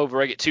to sort of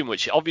overegg it too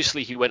much.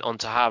 Obviously, he went on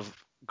to have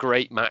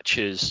great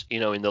matches,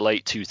 in the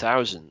late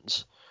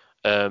 2000s.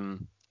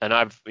 And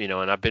I've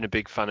been a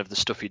big fan of the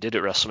stuff he did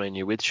at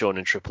WrestleMania with Shawn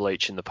and Triple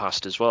H in the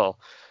past as well.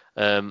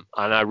 And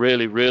I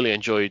really, really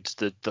enjoyed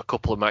the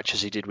couple of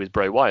matches he did with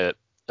Bray Wyatt.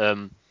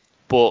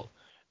 But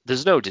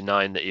there's no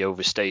denying that he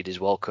overstayed his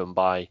welcome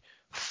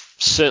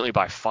certainly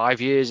by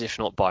 5 years, if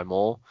not by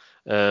more.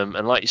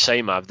 And like you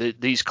say, Mav,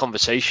 these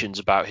conversations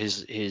about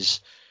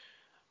his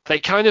they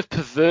kind of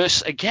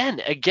perverse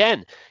again. They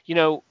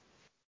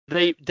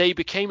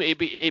became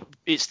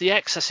it's the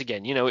excess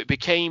again. It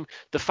became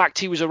the fact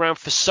he was around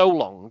for so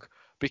long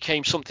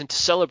became something to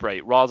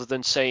celebrate rather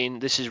than saying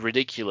this is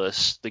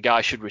ridiculous, the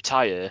guy should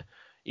retire.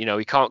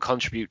 He can't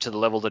contribute to the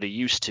level that he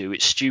used to.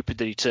 It's stupid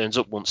that he turns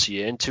up once a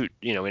year. And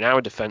in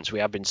our defense, we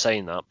have been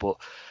saying that, but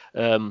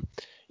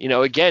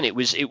again, it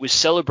was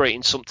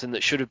celebrating something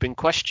that should have been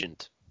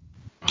questioned.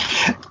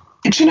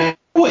 Do you know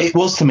what it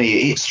was to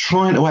me? It's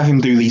trying to have him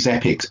do these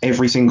epics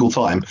every single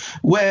time.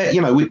 Where,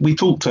 we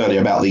talked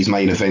earlier about these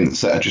main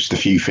events that are just a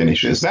few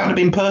finishes. That would have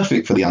been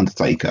perfect for The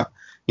Undertaker,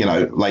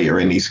 later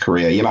in his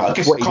career. I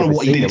guess kind of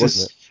what he did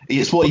to...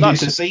 It's what he did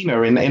to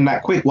Cena in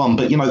that quick one.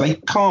 But, they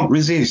can't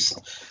resist,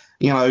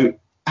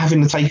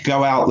 having the Taker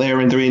go out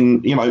there and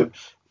doing,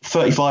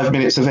 35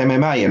 minutes of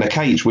MMA in a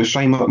cage with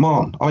Shane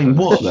McMahon. I mean,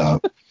 what, though?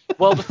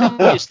 Well, the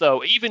thing is,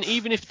 though, even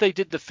if they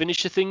did the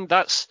finisher thing,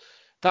 that's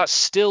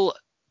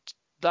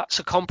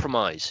a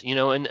compromise,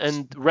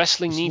 and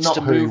wrestling needs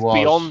to move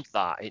beyond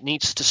that. It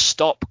needs to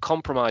stop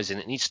compromising.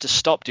 It needs to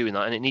stop doing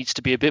that, and it needs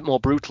to be a bit more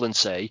brutal and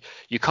say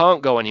you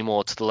can't go any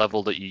more to the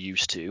level that you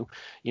used to,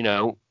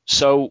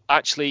 So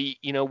actually,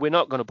 we're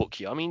not going to book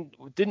you. I mean,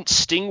 didn't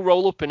Sting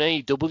roll up in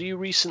AEW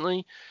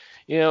recently?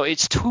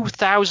 It's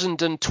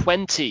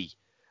 2020.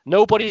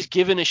 Nobody's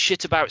given a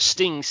shit about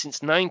Sting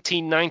since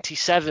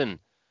 1997.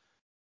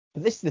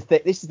 But this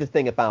is the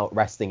thing about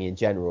wrestling in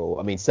general.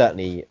 I mean,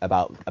 certainly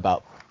about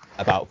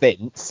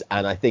Vince,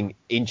 and I think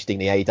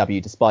interestingly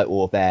AEW, despite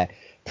all of their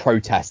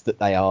protests that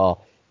they are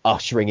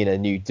ushering in a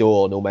new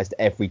door, and almost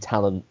every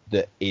talent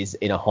that is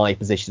in a high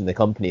position in the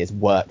company has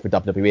worked for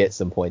WWE at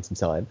some point in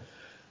time.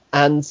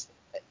 And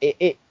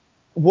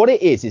what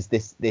it is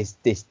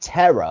this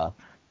terror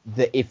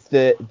that if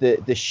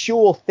the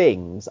sure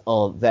things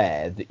aren't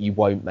there, that you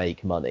won't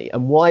make money.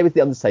 And why was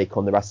The Undertaker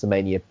on the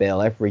WrestleMania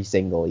bill every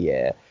single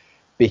year?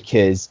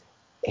 Because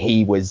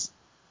he was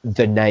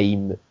the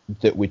name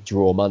that would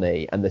draw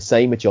money. And the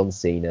same with John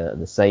Cena, and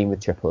the same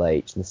with Triple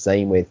H, and the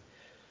same with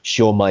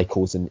Shawn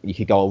Michaels, and you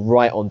could go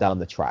right on down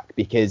the track,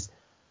 because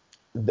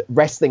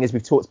wrestling, as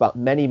we've talked about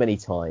many, many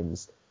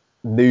times,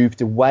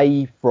 moved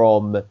away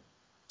from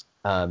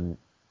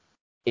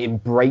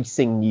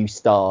embracing new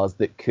stars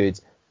that could,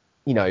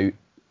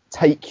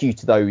 take you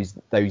to those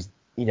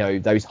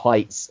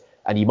heights.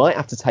 And you might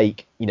have to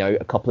take,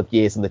 a couple of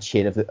years on the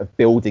chin of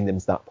building them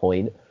to that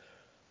point.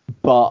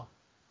 But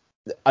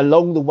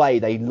along the way,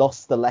 they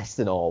lost the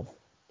lesson of,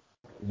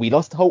 we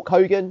lost Hulk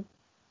Hogan,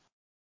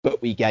 but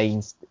we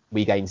gained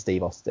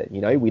Steve Austin.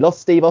 We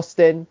lost Steve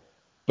Austin,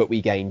 but we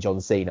gained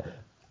John Cena.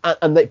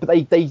 And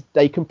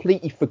they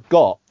completely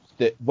forgot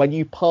that when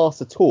you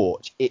pass a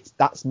torch,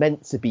 that's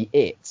meant to be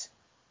it,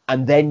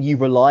 and then you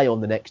rely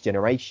on the next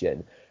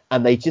generation.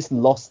 And they just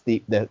lost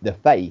the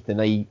faith, and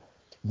they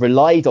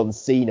relied on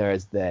Cena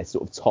as their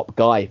sort of top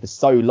guy for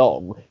so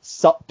long,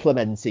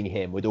 supplementing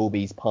him with all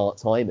these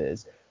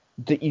part-timers,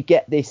 that you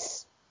get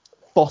this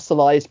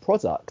fossilized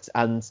product.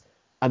 And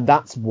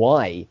that's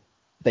why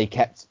they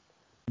kept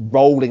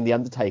rolling The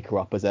Undertaker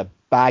up as a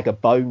bag of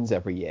bones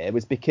every year,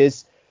 was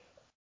because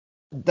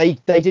they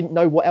didn't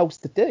know what else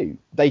to do.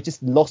 They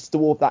just lost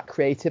all of that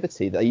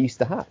creativity that they used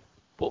to have.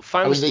 But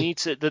fans need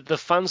to, the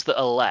fans that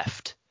are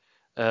left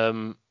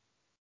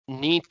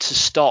need to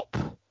stop.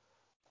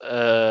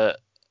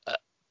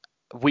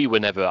 We were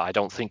never, I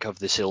don't think, of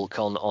this ilk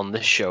on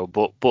this show,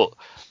 but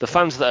the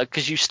fans that,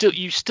 because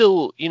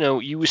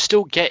you were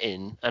still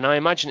getting, and I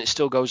imagine it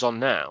still goes on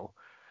now.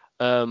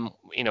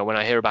 When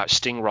I hear about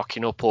Sting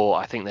rocking up, or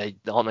I think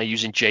aren't they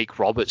using Jake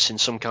Roberts in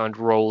some kind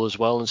of role as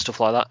well and stuff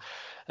like that.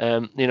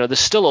 There's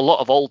still a lot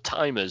of old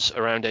timers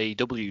around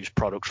AEW's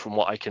product, from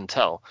what I can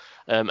tell.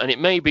 And it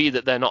may be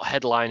that they're not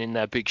headlining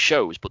their big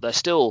shows, but they're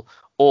still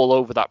all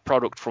over that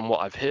product from what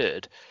I've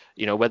heard,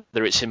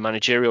 whether it's in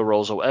managerial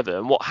roles or whatever.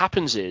 And what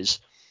happens is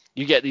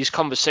you get these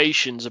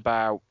conversations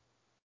about,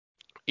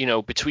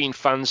 between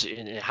fans,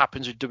 and it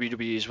happens with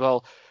WWE as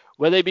well,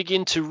 where they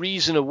begin to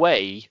reason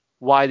away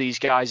why these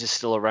guys are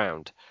still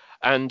around.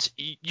 And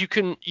you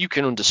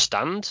can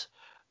understand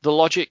the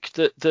logic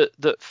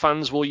that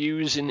fans will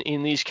use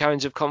in these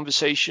kinds of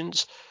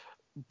conversations,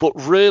 but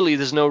really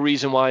there's no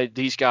reason why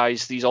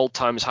these old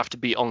timers have to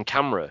be on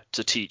camera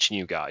to teach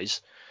new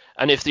guys.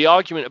 And if the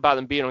argument about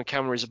them being on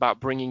camera is about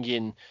bringing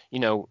in,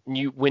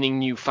 winning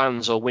new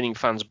fans or winning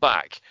fans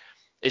back,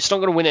 it's not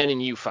going to win any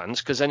new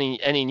fans, because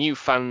any new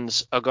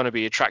fans are going to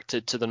be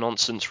attracted to the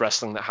nonsense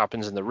wrestling that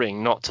happens in the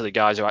ring, not to the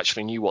guys who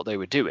actually knew what they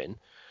were doing.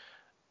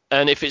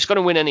 And if it's going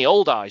to win any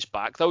old eyes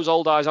back, those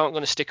old eyes aren't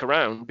going to stick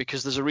around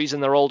because there's a reason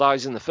they're old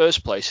eyes in the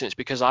first place. And it's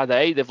because either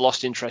A, they've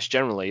lost interest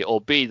generally,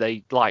 or B,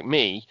 they, like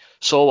me,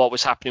 saw what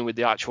was happening with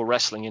the actual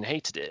wrestling and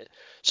hated it.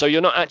 So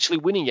you're not actually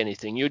winning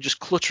anything. You're just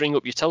cluttering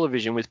up your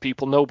television with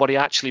people nobody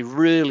actually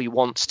really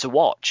wants to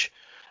watch.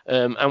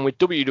 And with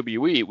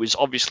WWE, it was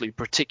obviously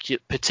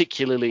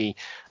particularly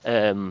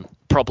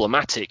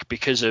problematic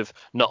because of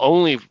not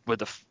only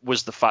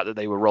was the fact that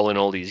they were rolling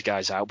all these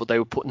guys out, but they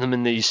were putting them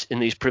in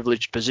these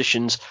privileged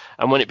positions.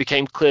 And when it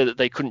became clear that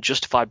they couldn't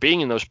justify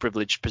being in those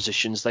privileged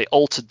positions, they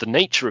altered the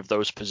nature of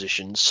those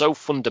positions so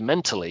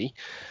fundamentally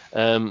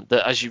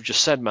that, as you've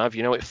just said, Mav,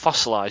 it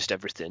fossilized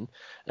everything,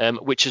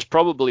 which has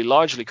probably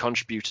largely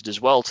contributed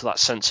as well to that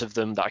sense of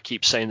them that I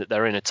keep saying that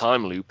they're in a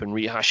time loop and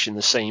rehashing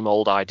the same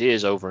old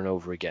ideas over and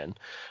over again,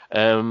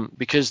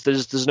 because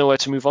there's nowhere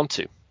to move on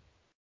to.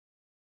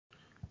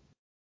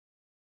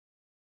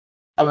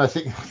 I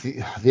think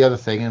the other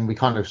thing, and we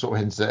kind of sort of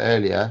hinted at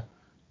earlier,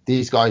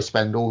 these guys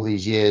spend all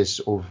these years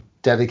of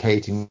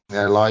dedicating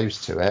their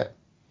lives to it,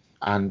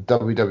 and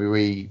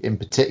WWE in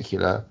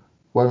particular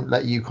won't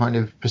let you kind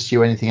of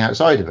pursue anything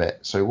outside of it.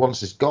 So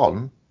once it's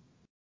gone,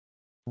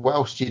 what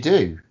else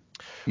do?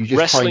 You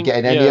just try and get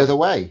in any other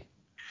way.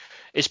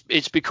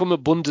 It's become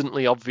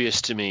abundantly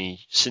obvious to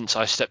me since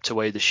I stepped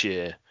away this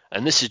year,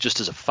 and this is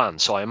just as a fan,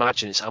 so I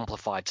imagine it's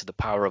amplified to the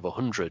power of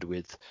 100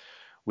 with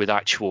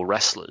actual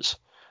wrestlers,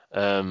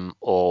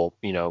 or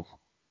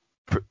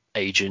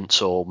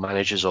agents or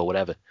managers or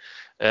whatever,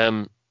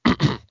 that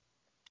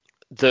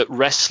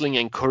wrestling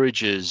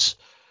encourages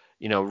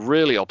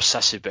really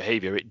obsessive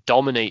behavior. It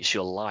dominates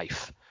your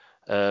life,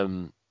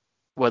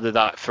 whether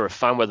that for a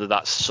fan, whether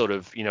that's sort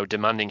of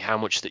demanding how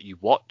much that you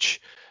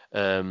watch,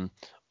 or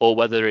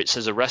whether it's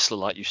as a wrestler,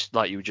 like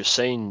you were just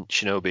saying,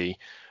 Shinobi,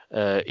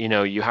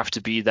 you have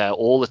to be there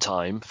all the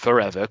time,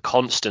 forever,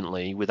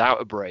 constantly, without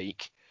a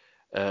break.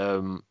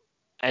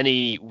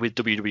 With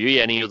WWE,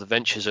 any other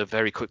ventures are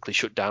very quickly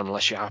shut down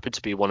unless you happen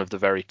to be one of the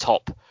very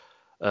top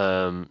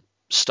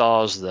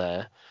stars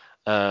there.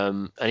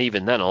 And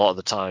even then, a lot of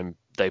the time,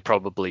 they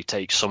probably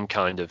take some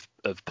kind of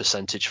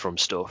percentage from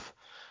stuff.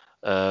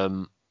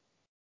 And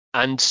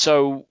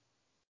so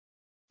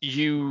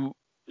you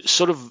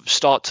sort of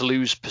start to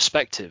lose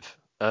perspective,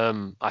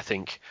 I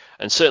think.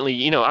 And certainly,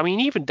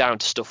 even down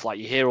to stuff like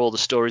you hear all the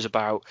stories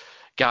about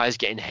guys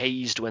getting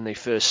hazed when they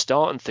first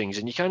start and things,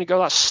 and you kind of go,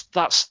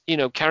 that's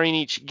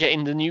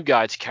getting the new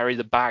guy to carry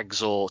the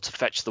bags or to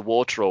fetch the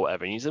water or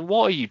whatever. And you say,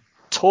 what are you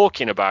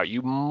talking about?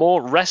 You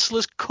more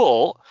wrestlers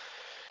caught,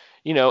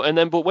 and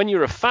then, but when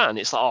you're a fan,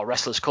 it's like, oh,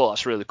 wrestlers caught,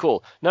 that's really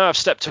cool. Now I've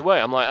stepped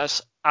away, I'm like,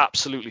 that's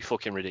absolutely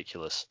fucking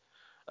ridiculous.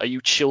 Are you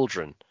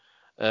children?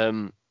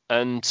 And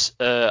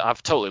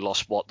I've totally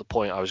lost what the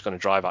point I was going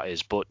to drive at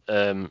is, but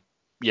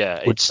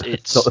yeah,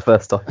 it's not the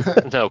first time.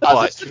 No,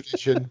 quite. It's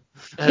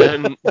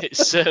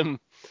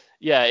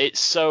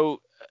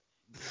so.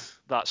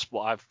 That's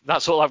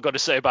all I've got to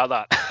say about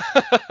that.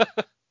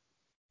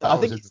 I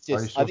think it's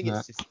just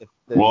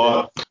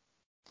what?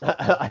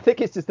 I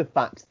think it's just the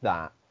fact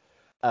that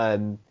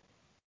the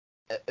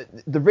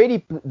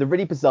really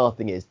bizarre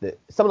thing is that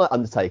someone like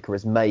Undertaker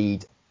has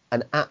made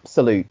an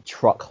absolute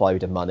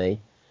truckload of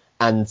money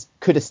and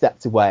could have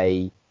stepped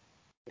away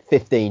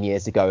 15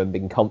 years ago and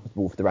been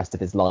comfortable for the rest of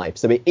his life.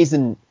 So it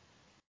isn't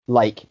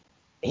like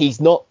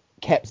he's not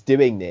kept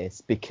doing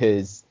this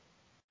because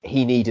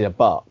he needed a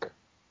buck,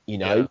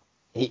 Yeah.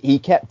 He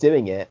kept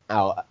doing it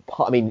out.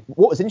 I mean,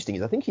 what was interesting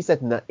is I think he said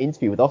in that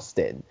interview with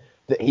Austin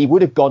that he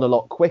would have gone a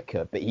lot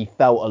quicker, but he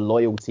felt a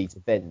loyalty to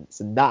Vince,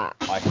 and that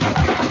I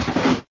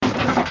think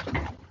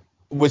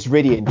was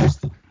really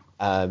interesting.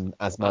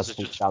 As Maz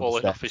just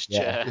falling off his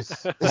chair.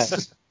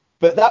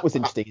 But that was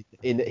interesting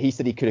in that he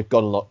said he could have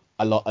gone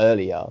a lot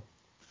earlier.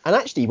 And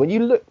actually, when you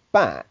look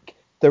back,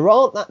 there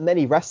aren't that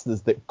many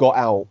wrestlers that got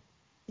out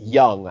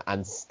young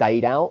and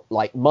stayed out.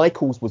 Like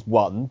Michaels was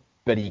one,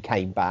 but he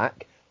came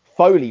back.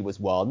 Foley was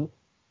one,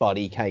 but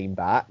he came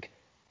back.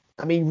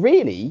 I mean,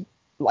 really,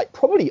 like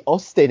probably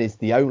Austin is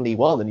the only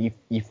one, and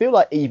you feel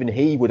like even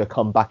he would have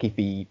come back if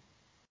he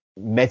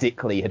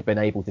medically had been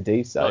able to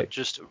do so. Not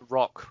just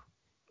Rock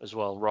as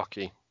well,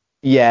 Rocky.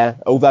 Yeah,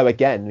 although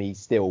again, he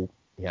still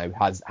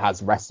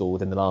has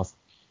wrestled in the last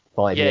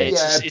 5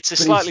 years. It's a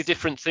slightly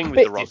different thing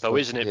with The Rock, though,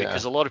 isn't it? Yeah.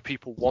 Because a lot of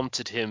people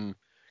wanted him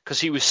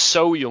because he was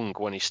so young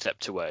when he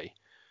stepped away.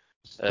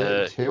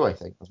 32, I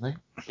think, wasn't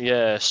he?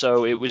 Yeah,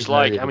 so it was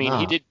like, I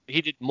mean,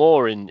 he did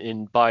more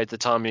in by the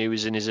time he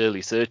was in his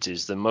early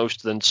 30s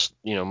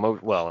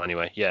well,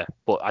 anyway, yeah.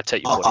 But I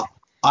take your point.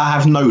 I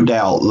have no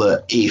doubt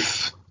that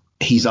if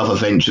his other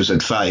ventures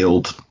had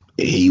failed,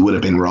 he would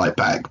have been right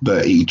back,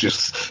 but he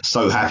just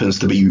so happens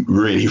to be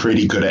really,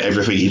 really good at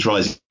everything he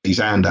tries his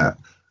hand at.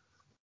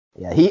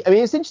 Yeah,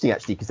 it's interesting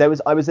actually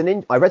because I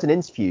read an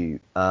interview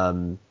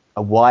a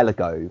while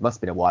ago. It must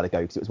have been a while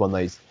ago because it was one of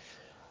those.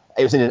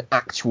 It was in an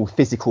actual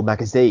physical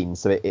magazine,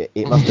 so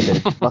it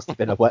must have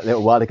been a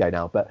little while ago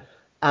now. But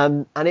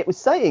and it was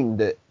saying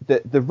that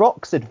the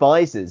Rock's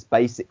advisors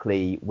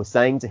basically were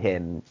saying to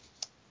him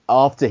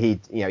after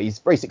he's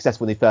very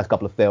successful in the first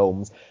couple of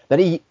films.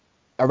 Then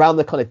around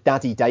the kind of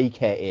daddy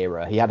daycare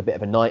era, he had a bit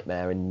of a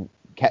nightmare and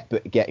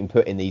kept getting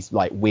put in these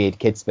like weird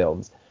kids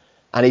films.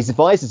 And his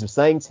advisors were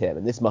saying to him,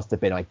 and this must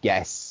have been, I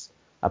guess,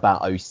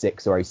 about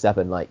 06 or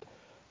 07, like,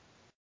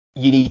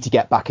 you need to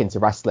get back into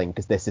wrestling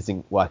because this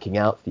isn't working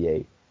out for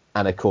you.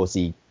 And of course,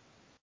 he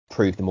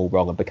proved them all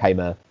wrong and became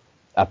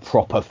a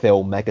proper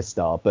film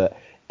megastar. But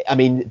I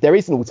mean, there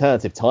is an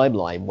alternative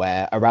timeline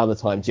where around the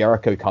time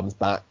Jericho comes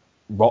back,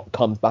 Rock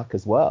comes back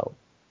as well.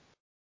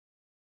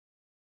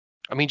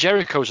 I mean,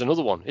 Jericho's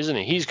another one, isn't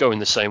he? He's going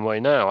the same way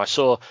now. I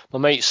saw my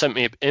mate sent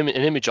me an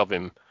image of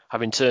him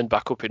having turned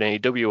back up in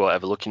AEW or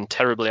whatever, looking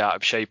terribly out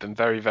of shape and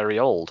very, very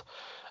old.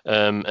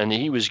 And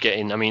he was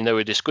getting, I mean, there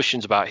were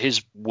discussions about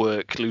his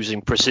work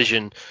losing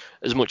precision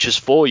as much as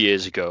 4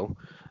 years ago.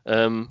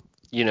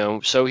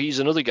 So he's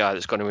another guy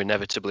that's going to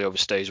inevitably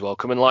overstay his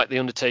welcome. And like The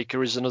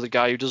Undertaker is another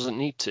guy who doesn't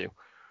need to.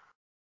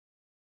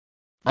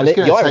 And it's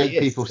going to take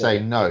people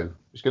saying no.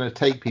 It's going to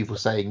take people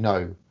saying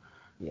no.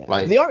 Yeah.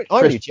 Like, the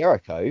irony of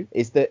Jericho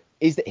is that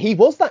he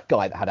was that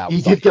guy that had out.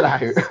 He did get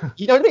out.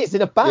 You know what I mean? He's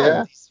in a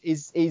band. Yeah.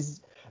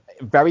 He's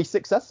very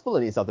successful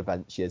in his other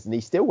ventures, and he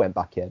still went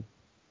back in.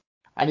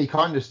 And he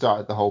kind of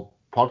started the whole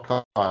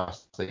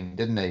podcast thing,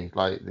 didn't he?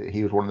 Like,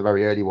 he was one of the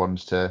very early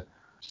ones to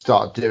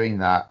start doing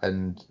that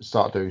and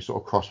start doing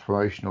sort of cross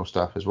promotional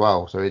stuff as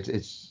well. So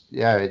it's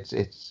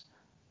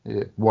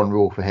one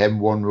rule for him,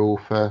 one rule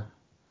for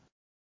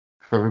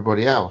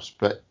everybody else.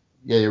 But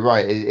yeah, you're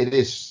right. It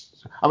is.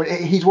 I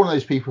mean, he's one of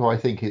those people who I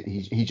think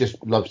he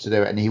just loves to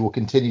do it, and he will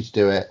continue to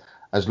do it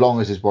as long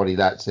as his body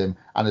lets him,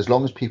 and as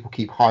long as people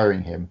keep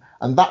hiring him.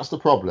 And that's the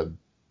problem.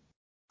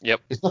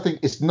 Yep.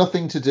 It's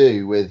nothing to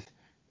do with,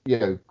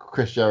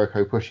 Chris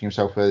Jericho pushing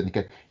himself further.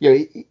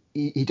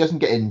 He doesn't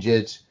get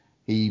injured.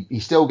 He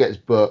still gets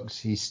booked.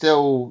 He's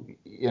still,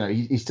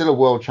 he's still a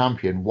world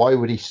champion. Why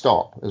would he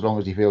stop as long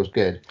as he feels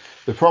good?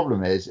 The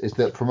problem is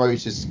that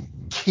promoters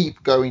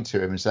keep going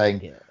to him and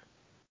saying, yeah.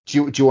 Do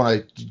you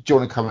want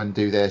to come and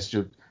do this? Do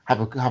you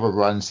have a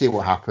run, see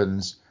what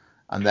happens,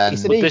 and then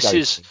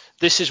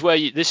this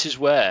is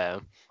where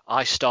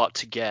I start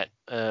to get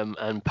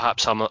and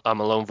perhaps I'm a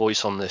lone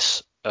voice on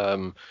this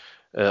on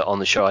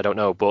the show. I don't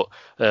know, but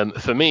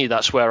for me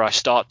that's where I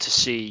start to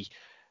see,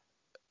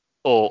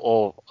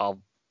 or I'll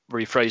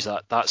rephrase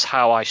that. That's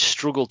how I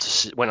struggle to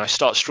see, when I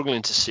start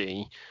struggling to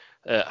see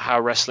how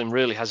wrestling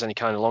really has any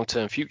kind of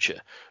long-term future,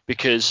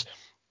 because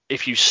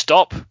if you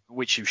stop,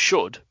 which you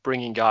should,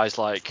 bringing guys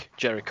like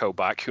Jericho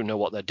back who know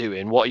what they're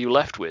doing, what are you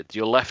left with?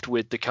 You're left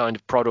with the kind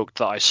of product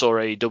that I saw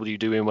AEW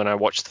doing when I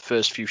watched the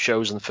first few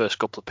shows and the first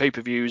couple of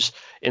pay-per-views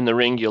in the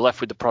ring. You're left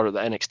with the product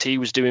that NXT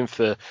was doing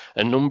for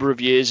a number of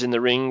years in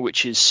the ring,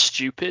 which is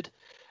stupid.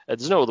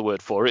 There's no other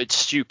word for it. It's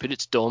stupid,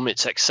 it's dumb,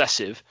 it's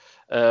excessive,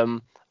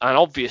 and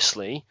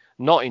obviously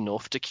not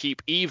enough to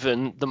keep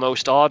even the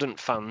most ardent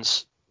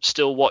fans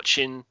still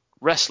watching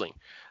wrestling.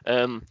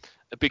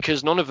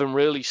 Because none of them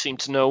really seem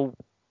to know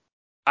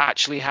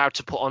actually how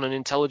to put on an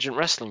intelligent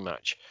wrestling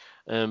match.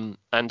 And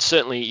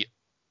certainly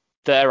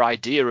their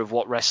idea of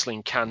what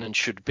wrestling can and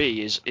should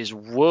be is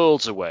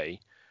worlds away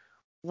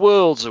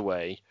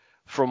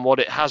from what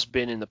it has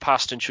been in the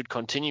past and should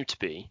continue to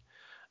be.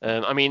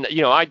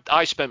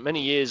 I spent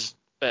many years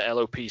at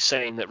LOP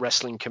saying that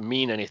wrestling can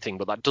mean anything,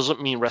 but that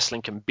doesn't mean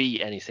wrestling can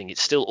be anything.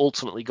 It's still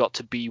ultimately got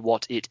to be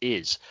what it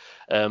is.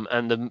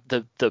 And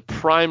the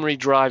primary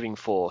driving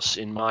force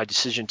in my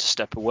decision to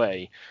step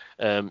away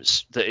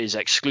that is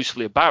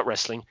exclusively about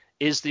wrestling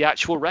is the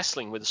actual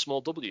wrestling with a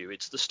small W.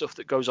 It's the stuff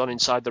that goes on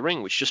inside the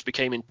ring, which just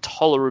became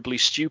intolerably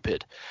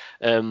stupid.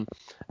 And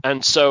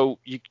so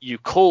you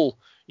call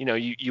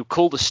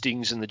the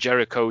Stings and the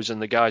Jerichos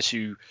and the guys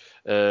who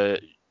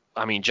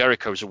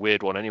Jericho's a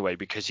weird one anyway,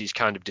 because he's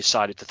kind of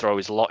decided to throw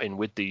his lot in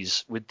with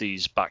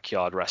these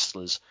backyard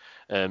wrestlers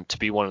to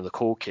be one of the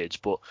cool kids.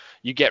 But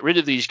you get rid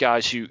of these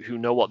guys who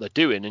know what they're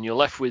doing, and you're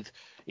left with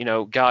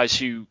guys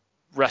who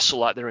wrestle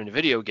like they're in a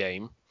video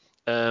game,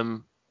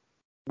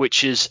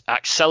 which has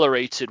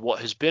accelerated what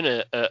has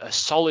been a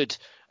solid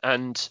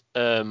and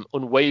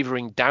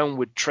unwavering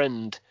downward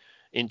trend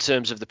in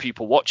terms of the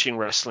people watching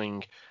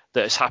wrestling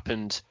that has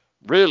happened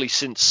really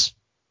since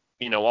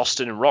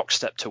Austin and Rock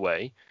stepped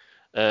away.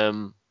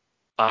 I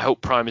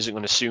hope Prime isn't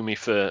going to sue me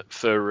for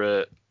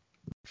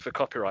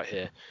copyright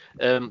here.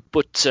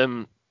 But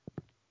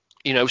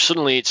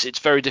suddenly it's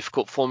very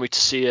difficult for me to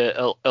see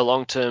a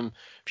long-term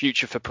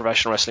future for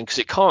professional wrestling, because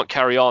it can't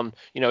carry on.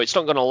 It's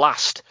not going to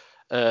last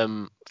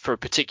for a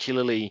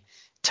particularly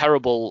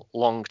terrible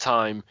long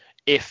time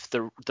if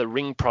the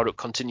ring product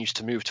continues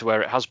to move to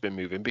where it has been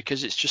moving,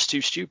 because it's just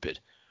too stupid.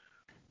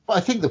 But I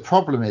think the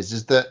problem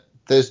is that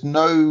there's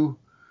no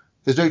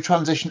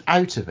transition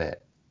out of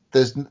it.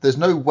 There's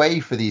no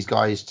way for these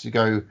guys to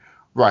go,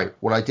 right,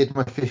 well, I did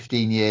my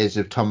 15 years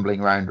of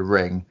tumbling around a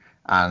ring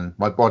and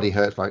my body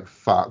hurts like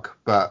fuck,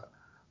 but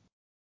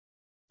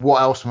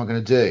what else am I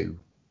going to do?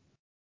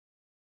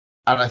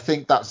 And I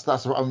think that's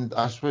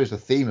I suppose the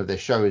theme of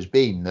this show has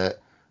been that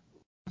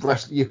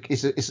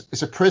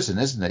it's a prison,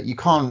 isn't it? You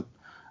can't,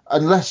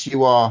 unless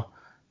you are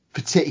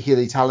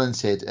particularly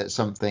talented at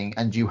something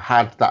and you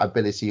had that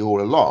ability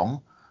all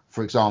along,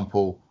 for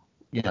example,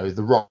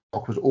 The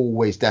Rock was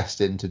always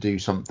destined to do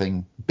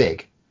something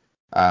big,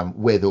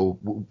 with or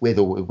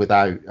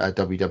without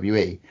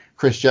WWE.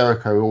 Chris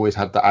Jericho always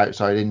had the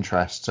outside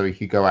interest, so he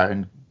could go out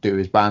and do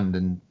his band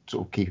and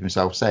sort of keep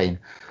himself sane.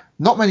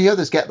 Not many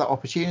others get that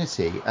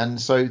opportunity, and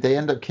so they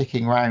end up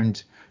kicking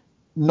around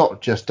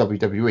not just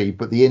WWE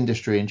but the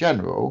industry in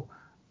general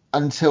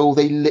until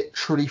they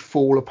literally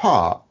fall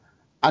apart.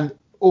 And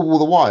all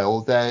the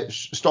while they're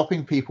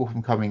stopping people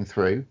from coming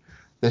through.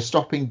 They're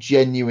stopping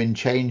genuine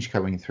change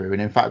coming through.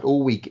 And in fact,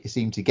 all we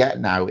seem to get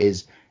now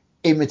is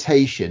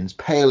imitations,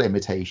 pale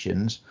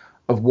imitations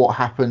of what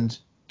happened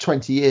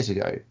 20 years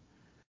ago.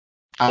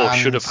 Or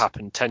should have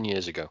happened 10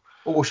 years ago.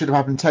 Or should have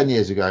happened 10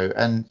 years ago.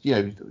 And,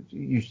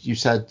 you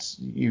said,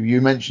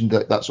 you mentioned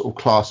that sort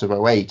of class of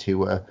 '08 who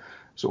were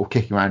sort of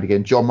kicking around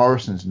again. John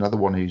Morrison's another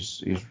one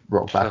who's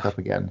rocked back up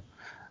again.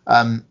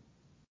 And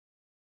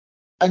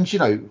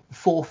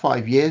 4 or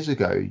 5 years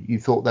ago, you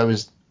thought there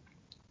was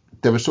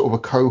sort of a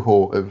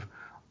cohort of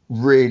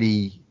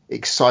really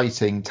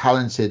exciting,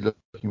 talented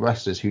looking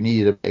wrestlers who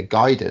needed a bit of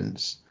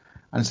guidance.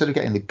 And instead of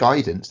getting the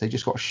guidance, they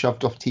just got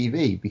shoved off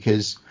TV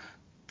because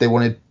they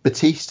wanted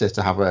Batista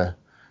to have a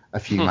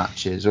few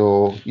matches,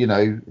 or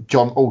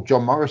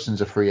John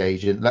Morrison's a free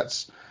agent.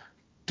 Let's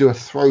do a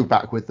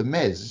throwback with the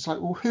Miz. It's like,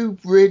 well, who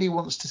really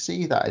wants to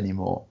see that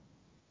anymore?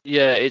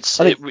 Yeah,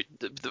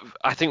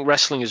 I think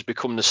wrestling has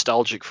become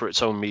nostalgic for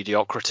its own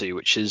mediocrity,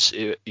 which is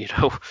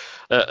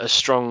a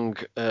strong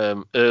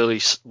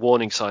early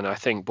warning sign, I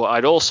think. But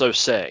I'd also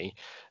say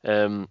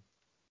that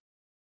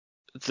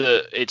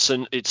it's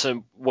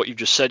what you've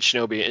just said,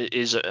 Shinobi,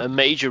 is a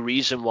major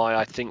reason why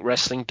I think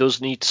wrestling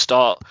does need to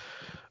start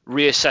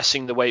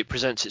reassessing the way it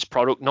presents its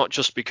product, not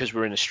just because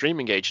we're in a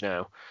streaming age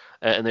now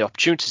and the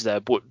opportunities there,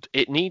 but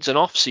it needs an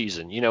off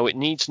season. It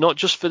needs, not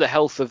just for the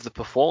health of the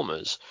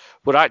performers,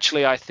 but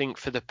actually I think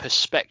for the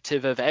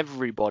perspective of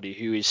everybody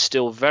who is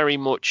still very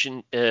much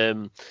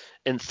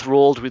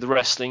enthralled with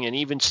wrestling and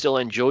even still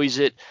enjoys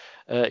it.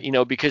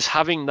 Because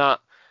having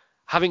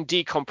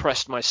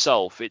decompressed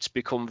myself, it's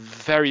become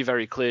very,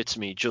 very clear to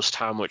me just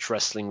how much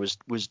wrestling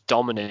was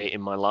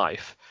dominating my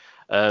life.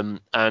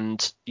 And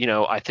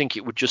I think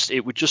it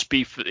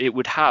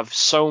would have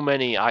so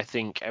many, I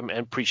think, and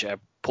appreciate I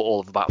put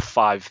all of about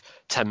 5-10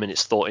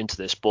 minutes thought into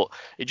this, but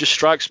it just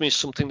strikes me as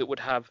something that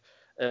would have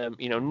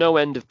no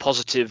end of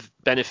positive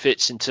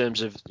benefits in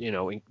terms of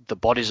the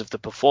bodies of the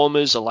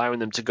performers, allowing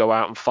them to go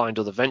out and find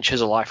other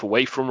ventures, a life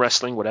away from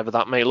wrestling, whatever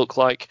that may look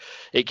like.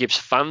 It gives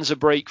fans a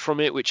break from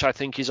it, which I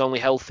think is only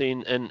healthy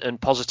and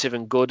positive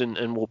and good,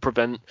 and will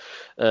prevent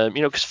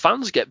because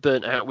fans get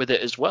burnt out with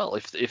it as well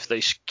if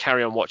they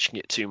carry on watching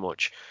it too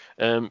much.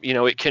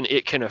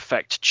 It can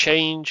affect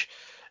change.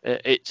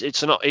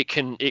 It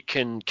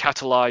can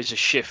catalyze a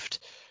shift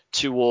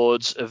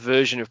towards a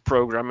version of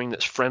programming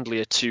that's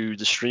friendlier to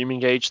the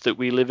streaming age that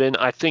we live in.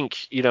 I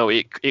think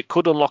it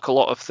could unlock a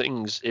lot of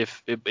things.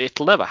 If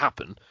it'll never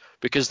happen,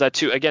 because they're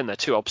too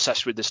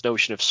obsessed with this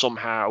notion of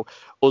somehow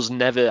us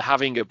never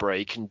having a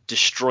break and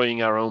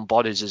destroying our own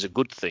bodies is a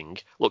good thing.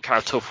 Look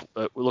at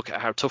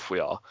how tough we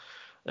are,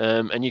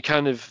 and you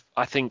kind of,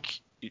 I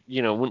think,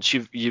 once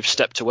you've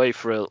stepped away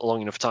for a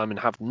long enough time and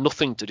have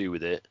nothing to do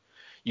with it,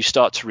 you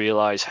start to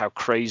realize how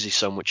crazy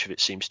so much of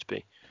it seems to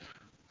be.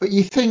 But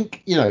you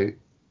think,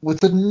 with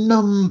the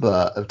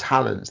number of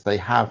talents they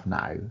have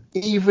now,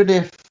 even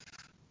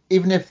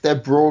if their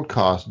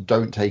broadcasts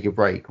don't take a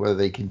break, whether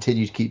they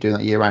continue to keep doing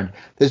that year round,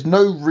 there's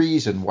no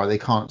reason why they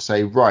can't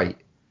say, right,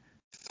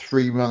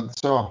 3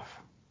 months off,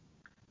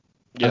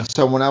 and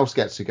someone else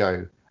gets to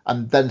go,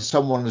 and then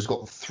someone has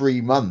got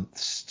 3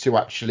 months to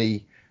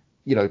actually,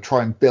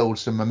 try and build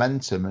some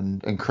momentum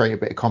and create a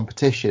bit of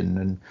competition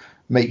and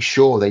make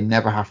sure they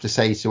never have to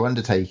say to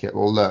Undertaker,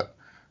 well, look,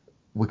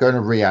 we're going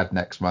to Riyadh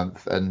next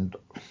month, and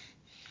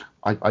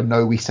I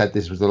know we said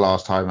this was the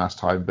last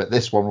time, but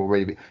this one will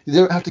really be. You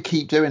don't have to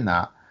keep doing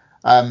that.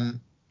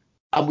 And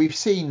we've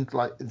seen,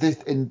 like,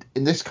 this in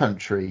this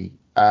country,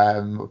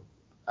 Plan,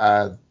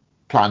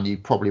 you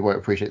probably won't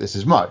appreciate this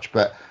as much,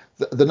 but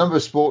the number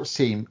of sports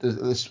teams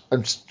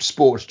and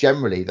sports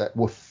generally that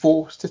were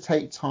forced to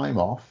take time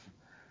off,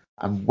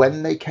 and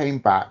when they came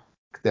back,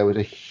 there was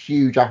a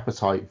huge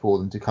appetite for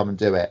them to come and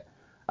do it.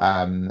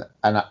 And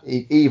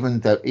even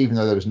though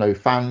there was no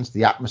fans,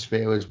 the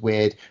atmosphere was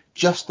weird.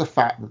 Just the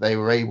fact that they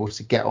were able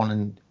to get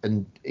on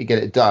and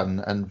get it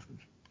done and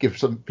give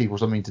some people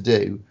something to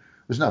do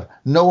was enough.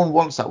 No one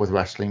wants that with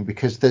wrestling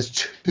because there's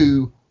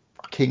too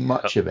fucking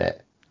much of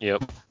it.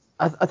 Yep.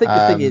 I think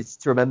the thing is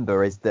to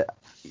remember is that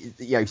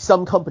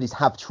some companies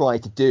have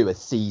tried to do a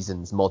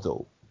seasons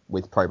model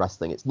with pro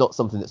wrestling. It's not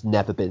something that's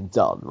never been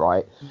done,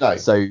 right? No.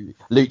 So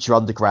Lucha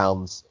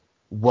Underground's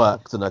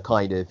worked on a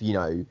kind of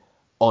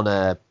on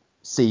a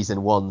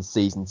season 1,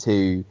 season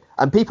 2,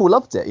 and people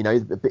loved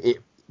it,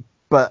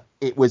 but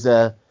it was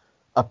a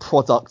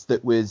product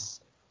that was,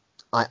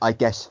 I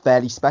guess,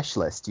 fairly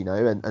specialist,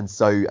 and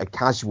so a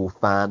casual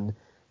fan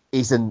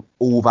isn't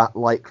all that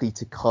likely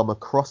to come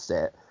across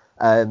it.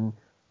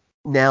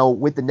 Now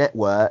with the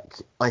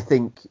network, I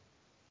think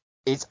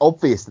it's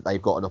obvious that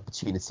they've got an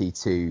opportunity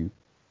to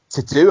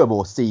do a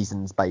more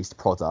seasons-based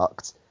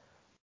product.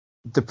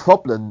 The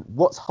problem,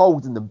 what's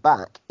holding them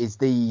back, is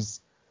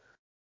these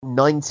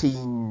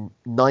 1990s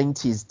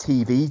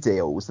TV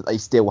deals that they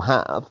still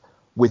have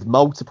with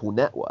multiple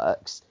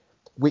networks,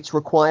 which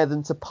require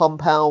them to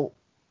pump out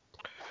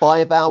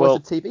 5 hours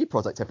of TV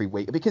product every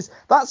week. Because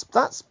that's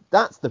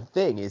the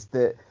thing, is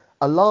that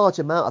a large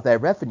amount of their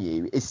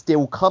revenue is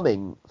still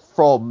coming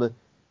from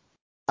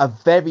a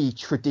very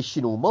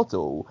traditional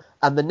model,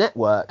 and the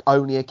network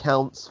only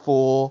accounts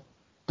for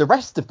the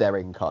rest of their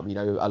income,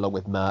 along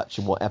with merch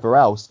and whatever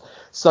else.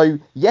 So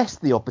yes,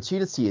 the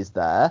opportunity is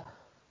there,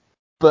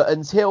 but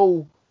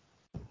until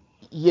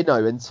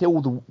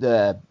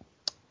the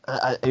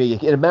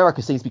in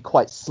America seems to be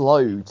quite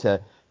slow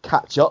to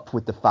catch up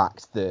with the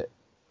fact that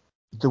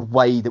the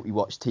way that we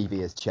watch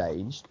TV has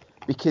changed,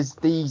 because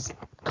these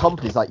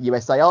companies like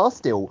USA are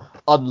still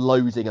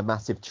unloading a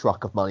massive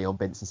truck of money on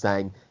Vince and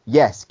saying,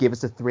 yes, give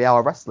us a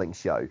 3-hour wrestling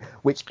show,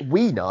 which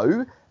we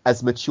know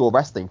as mature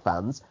wrestling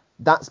fans,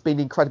 that's been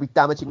incredibly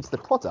damaging to the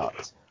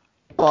product.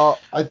 But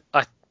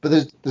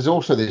there's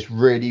also this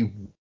really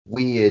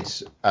weird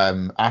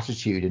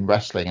attitude in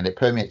wrestling, and it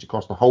permeates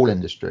across the whole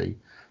industry,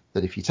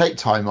 that if you take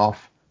time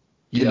off,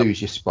 you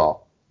lose your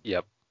spot.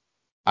 Yep.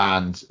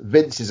 And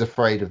Vince is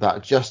afraid of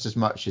that just as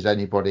much as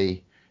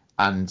anybody,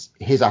 and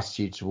his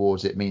attitude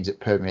towards it means it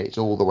permeates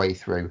all the way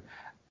through.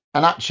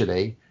 And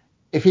actually,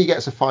 if he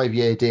gets a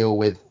 5-year deal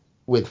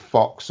with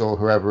Fox or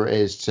whoever it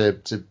is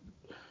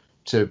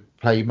to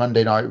play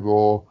Monday Night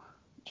Raw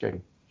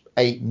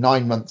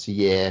 8-9 months a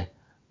year,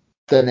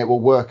 then it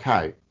will work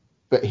out.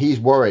 But he's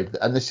worried,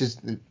 and this is,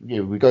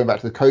 we're going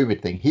back to the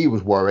COVID thing. He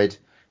was worried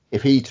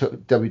if he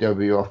took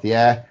WWE off the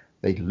air,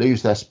 they'd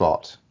lose their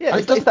spot. Yeah,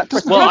 I think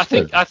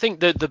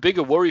that the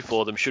bigger worry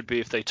for them should be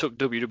if they took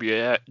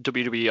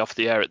WWE off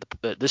the air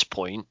at this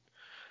point.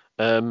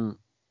 And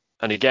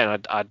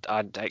again,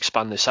 I'd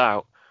expand this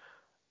out,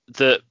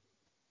 that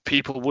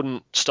people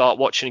wouldn't start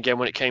watching again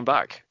when it came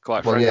back.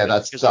 Quite frankly,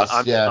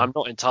 I'm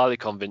not entirely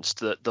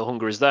convinced that the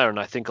hunger is there, and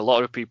I think a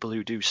lot of people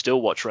who do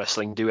still watch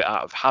wrestling do it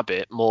out of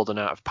habit more than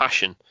out of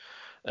passion.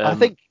 I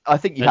think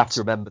you have to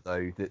remember,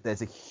 though, that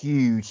there's a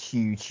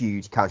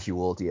huge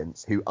casual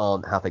audience who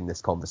aren't having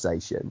this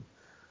conversation,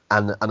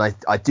 and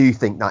I do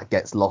think that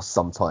gets lost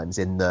sometimes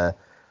in the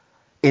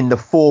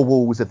 4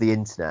 walls of the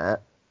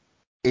internet.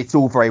 It's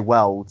all very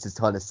well to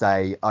kind of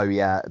say, oh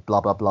yeah,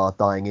 blah blah blah,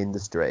 dying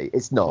industry.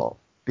 It's not,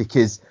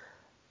 because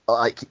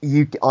I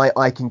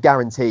can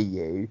guarantee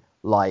you,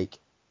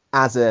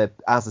 as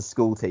a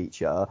school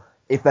teacher,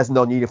 if there's a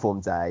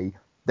non-uniform day,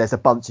 there's a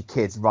bunch of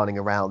kids running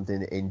around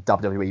in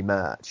WWE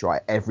merch,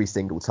 right, every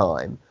single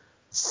time.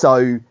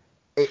 So,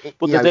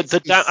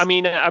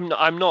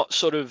 I'm not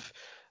sort of,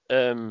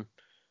 I'm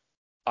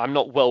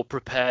not well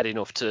prepared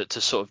enough to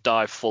sort of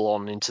dive full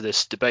on into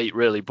this debate,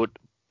 really. But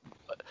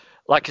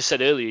like I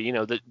said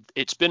earlier, that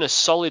it's been a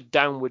solid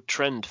downward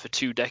trend for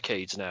 2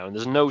 decades now, and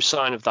there's no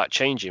sign of that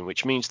changing,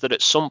 which means that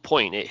at some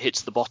point it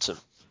hits the bottom.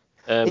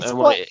 It's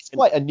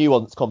quite a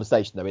nuanced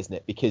conversation, though, isn't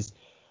it? Because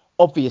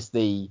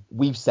obviously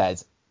we've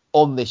said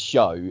on this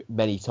show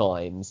many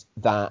times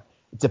that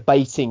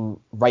debating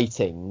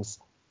ratings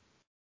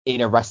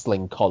in a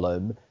wrestling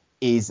column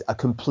is a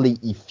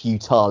completely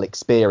futile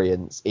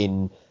experience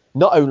in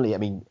not only,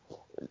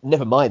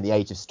 never mind the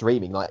age of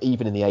streaming,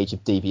 even in the age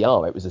of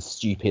DVR, it was a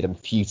stupid and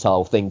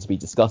futile thing to be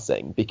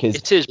discussing, because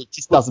it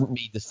just doesn't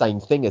mean the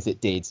same thing as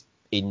it did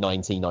in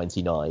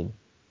 1999.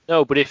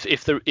 No, but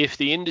if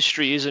the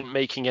industry isn't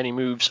making any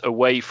moves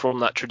away from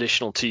that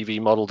traditional TV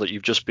model that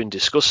you've just been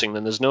discussing,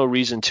 then there's no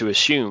reason to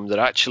assume that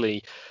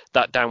actually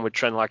that downward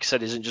trend, like I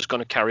said, isn't just going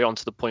to carry on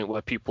to the point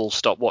where people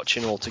stop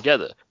watching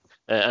altogether.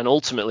 And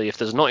ultimately, if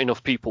there's not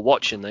enough people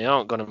watching, they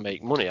aren't going to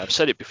make money. I've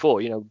said it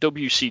before,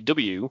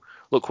 WCW,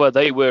 look where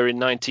they were in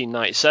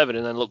 1997,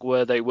 and then look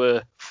where they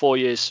were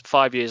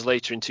 5 years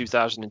later in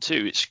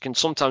 2002. It can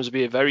sometimes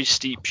be a very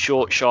steep,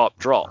 short, sharp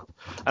drop.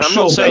 And I'm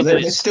not saying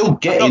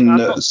that I'm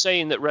not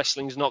saying that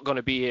wrestling's not going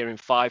to be here in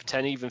 5,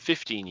 10, even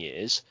 15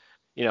 years.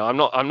 I'm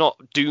not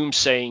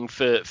doomsaying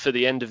for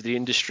the end of the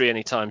industry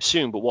anytime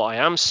soon. But what I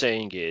am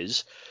saying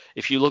is,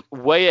 if you look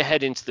way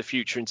ahead into the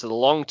future, into the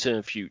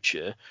long-term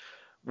future,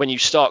 when you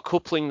start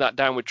coupling that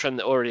downward trend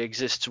that already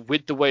exists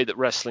with the way that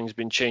wrestling's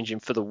been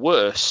changing for the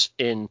worse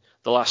in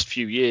the last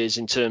few years,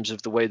 in terms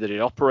of the way that it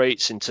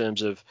operates, in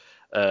terms of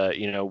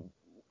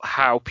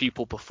how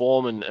people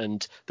perform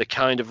and the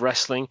kind of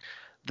wrestling,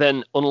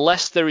 then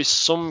unless there is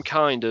some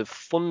kind of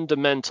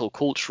fundamental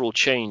cultural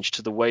change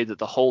to the way that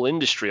the whole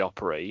industry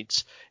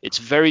operates, it's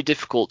very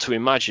difficult to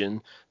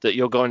imagine that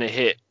you're going to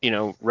hit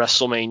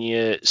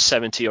WrestleMania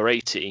 70 or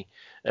 80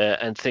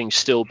 and things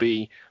still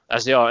be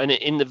as they are. And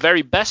in the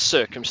very best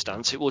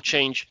circumstance, it will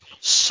change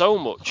so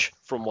much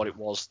from what it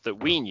was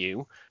that we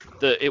knew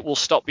that it will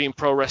stop being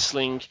pro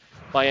wrestling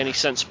by any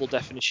sensible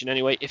definition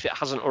anyway, if it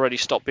hasn't already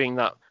stopped being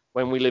that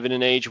when we live in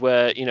an age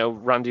where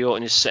Randy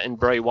Orton is setting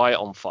Bray Wyatt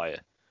on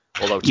fire.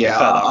 Although to be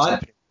fair,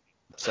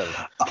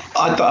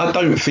 I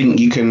don't think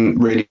you can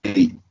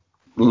really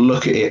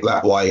look at it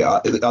that way.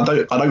 I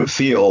don't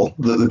feel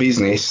that the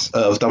business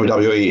of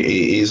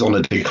WWE is on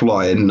a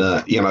decline.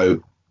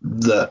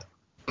 That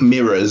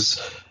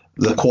mirrors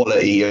the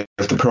quality of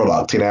the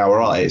product in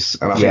our eyes,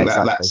 and I think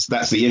exactly.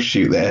 that's the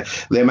issue there.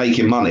 They're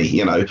making money.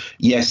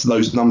 Yes,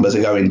 those numbers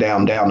are going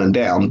down, down and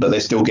down, but they're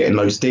still getting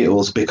those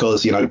deals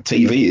because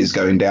TV is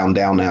going down,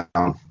 down,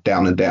 down,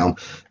 down and down.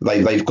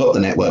 They've got the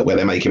network where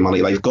they're making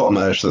money. They've got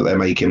merch that they're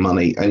making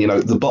money, and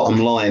the bottom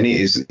line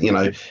is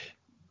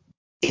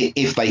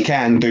if they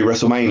can do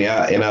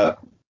WrestleMania in a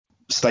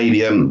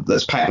stadium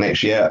that's packed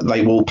next year,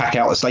 they will pack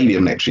out a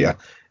stadium next year,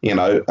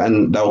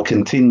 and they'll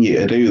continue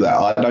to do that.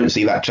 I don't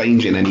see that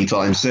changing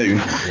anytime soon,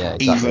 Yeah,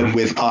 exactly. even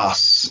with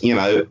us,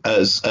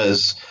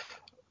 as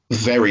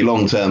very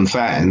long-term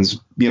fans,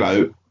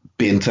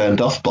 being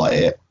turned off by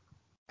it.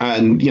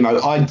 And,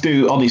 I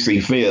do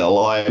honestly feel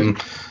I'm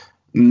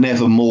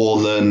never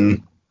more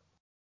than,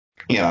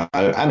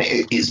 and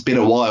it's been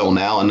a while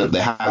now, and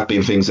there have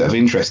been things that have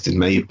interested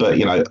me, but,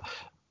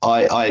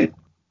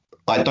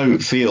 I don't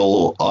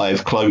feel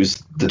I've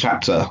closed the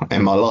chapter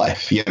in my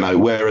life,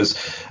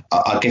 whereas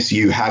I guess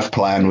you have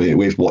planned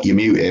with what you're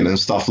muting and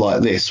stuff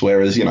like this,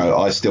 whereas,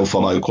 I still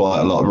follow quite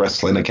a lot of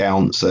wrestling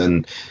accounts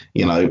and,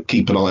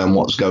 keep an eye on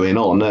what's going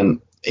on.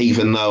 And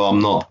even though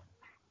I'm not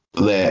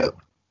there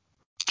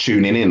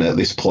tuning in at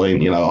this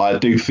point, I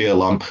do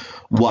feel I'm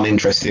one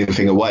interesting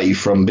thing away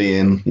from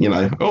being,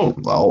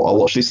 I'll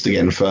watch this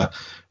again for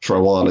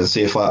a while and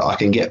see if I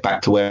can get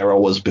back to where I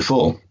was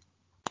before.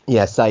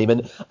 Yeah, same.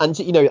 And I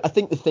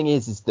think the thing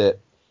is that,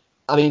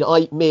 me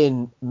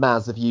and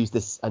Maz have used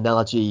this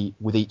analogy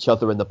with each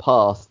other in the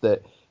past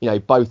that,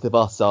 both of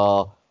us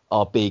are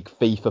big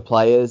FIFA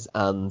players.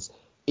 And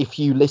if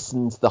you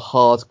listen to the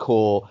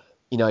hardcore,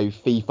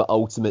 FIFA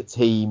Ultimate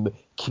Team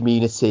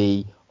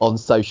community on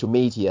social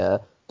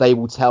media, they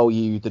will tell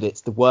you that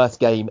it's the worst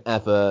game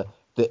ever,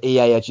 that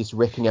EA are just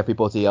ripping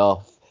everybody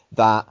off,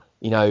 that,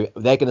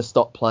 they're going to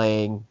stop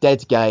playing,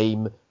 dead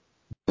game,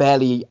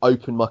 barely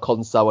open my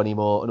console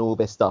anymore, and all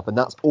this stuff. And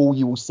that's all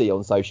you will see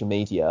on social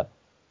media.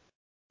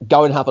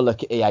 Go and have a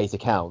look at EA's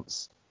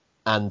accounts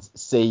and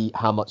see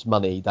how much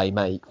money they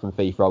make from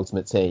FIFA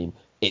Ultimate Team.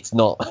 It's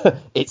not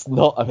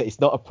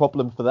a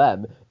problem for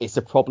them. It's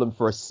a problem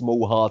for a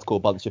small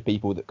hardcore bunch of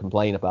people that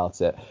complain about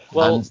it.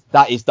 Well, and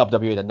that is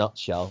WWE in a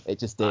nutshell. It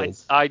just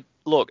is. I'm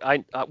not.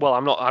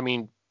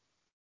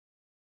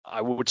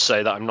 I would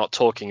say that I'm not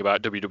talking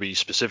about WWE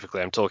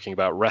specifically. I'm talking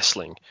about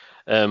wrestling.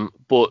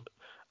 But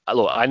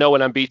look, I know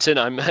when I'm beaten.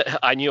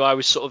 I knew I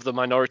was sort of the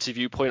minority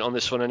viewpoint on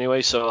this one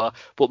anyway. So,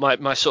 but my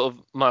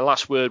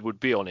last word would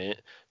be on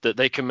it that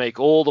they can make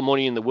all the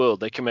money in the world.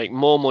 They can make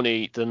more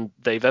money than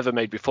they've ever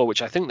made before,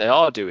 which I think they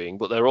are doing.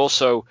 But they're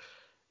also,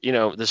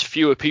 there's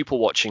fewer people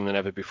watching than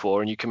ever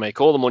before, and you can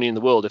make all the money in the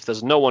world. If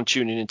there's no one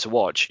tuning in to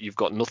watch, you've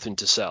got nothing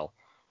to sell.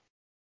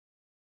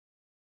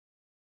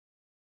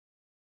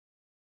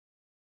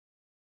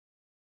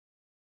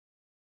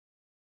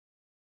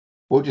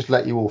 We'll just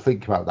let you all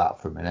think about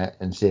that for a minute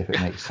and see if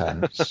it makes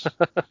sense.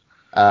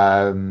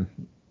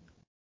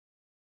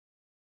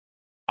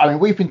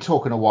 We've been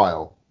talking a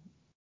while.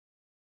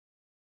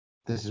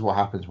 This is what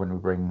happens when we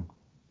bring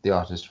the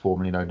artist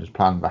formerly known as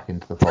Plan back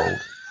into the fold.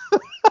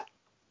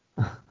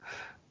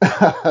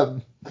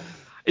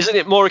 Isn't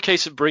it more a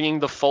case of bringing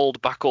the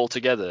fold back all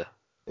together?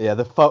 Yeah,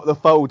 the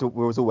fold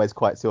was always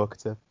quite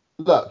talkative.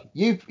 Look,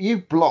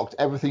 you've blocked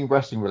everything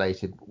wrestling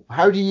related.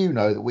 How do you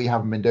know that we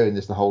haven't been doing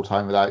this the whole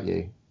time without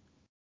you?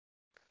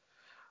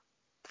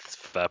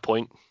 Fair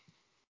point.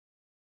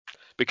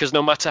 Because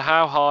no matter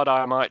how hard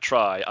I might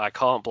try, I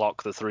can't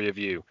block the three of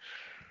you.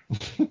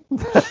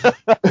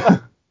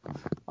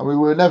 We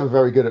were never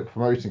very good at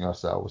promoting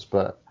ourselves,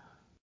 but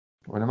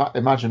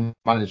imagine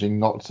managing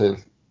not to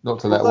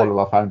let one of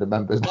our founder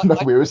members know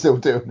we were still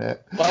doing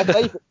it. My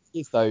favourite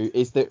is though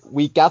is that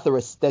we gather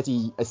a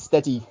steady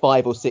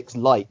 5 or 6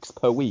 likes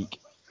per week.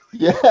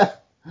 Yeah,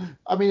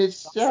 I think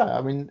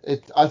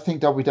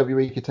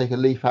WWE could take a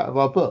leaf out of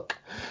our book.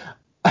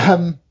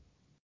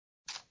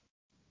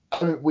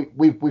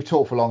 We've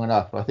talked for long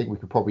enough, and I think we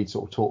could probably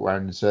sort of talk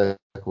around in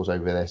circles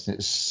over this. And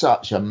it's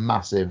such a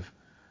massive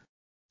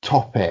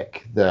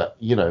topic that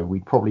we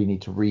probably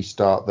need to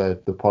restart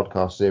the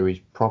podcast series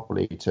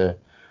properly to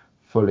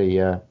fully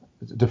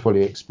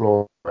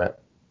explore it.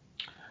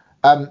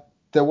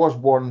 There was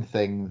one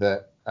thing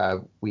that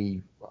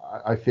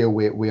I feel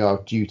we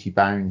are duty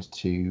bound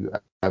to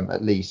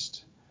at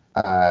least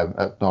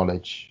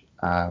acknowledge,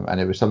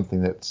 and it was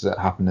something that's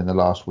happened in the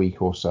last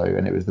week or so,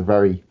 and it was the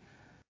very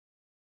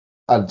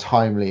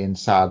untimely and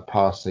sad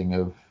passing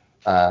of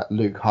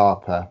Luke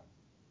Harper,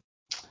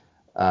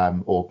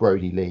 or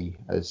Brody Lee,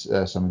 as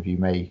some of you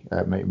may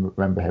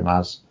remember him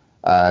as.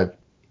 I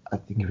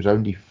think he was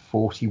only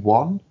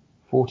 41,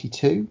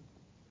 42.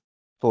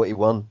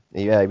 41.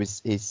 Yeah,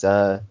 he's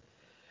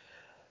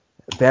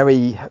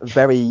very,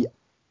 very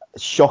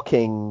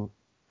shocking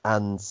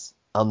and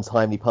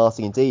untimely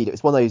passing indeed. It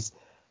was one of those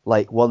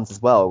ones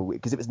as well,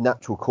 because it was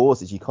natural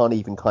causes. You can't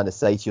even kind of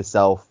say to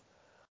yourself,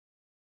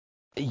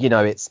 you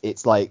know,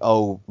 it's like,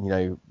 oh, you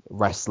know,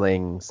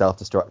 wrestling,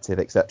 self-destructive,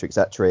 etc.,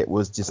 etc. It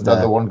was just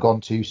another one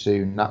gone too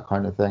soon, that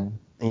kind of thing.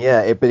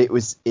 Yeah, but it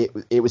was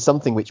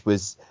something which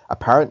was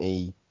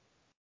apparently,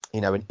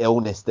 you know, an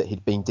illness that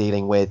he'd been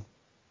dealing with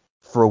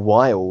for a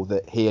while,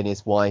 that he and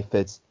his wife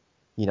had,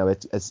 you know,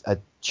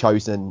 had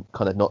chosen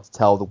kind of not to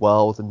tell the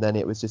world, and then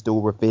it was just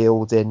all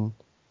revealed in,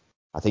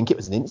 I think it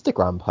was an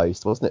Instagram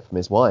post, wasn't it, from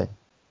his wife?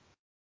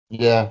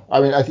 Yeah,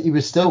 I mean, he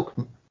was still.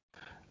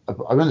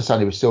 I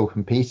understand he was still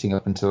competing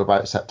up until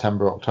about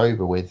September,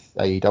 October with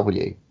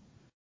AEW.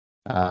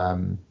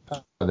 And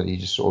then he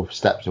just sort of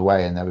stepped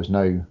away, and there was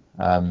no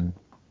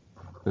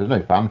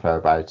fanfare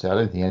about it. I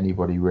don't think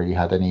anybody really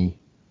had any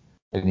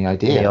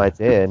idea. Any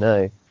idea?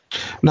 No.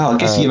 No, I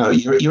guess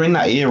you're in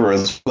that era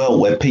as well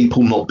where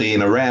people not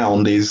being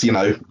around is,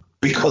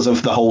 because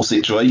of the whole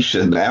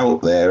situation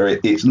out there.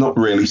 It's not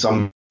really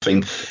something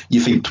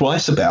you think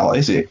twice about,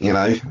 is it?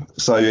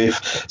 So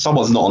if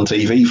someone's not on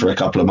TV for a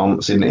couple of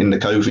months in the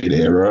COVID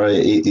era,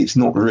 it's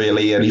not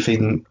really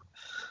anything.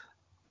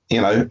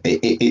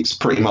 It's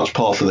pretty much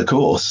par for the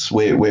course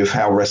with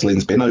how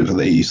wrestling's been over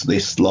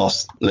this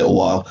last little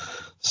while.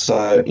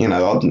 So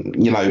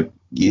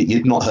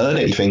you'd not heard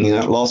anything.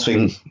 Last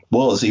thing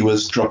was he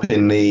was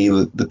dropping the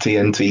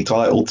TNT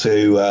title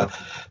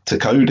to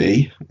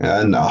Cody,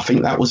 and I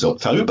think that was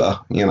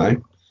October.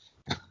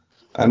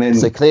 And then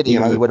so clearly he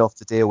went off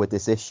to deal with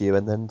this issue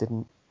and then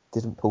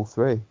didn't pull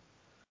through.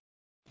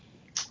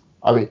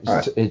 I mean,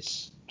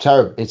 it's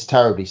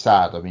terribly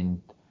sad. I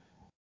mean,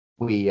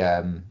 we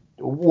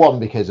one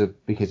because of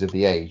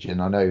the age,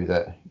 and I know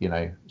that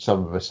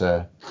some of us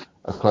are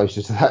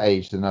closer to that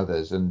age than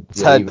others, and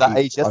turned that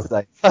age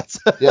yesterday.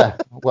 Yeah,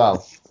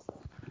 well,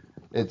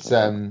 it's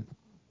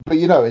but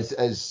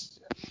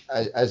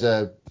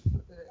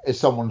as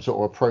someone sort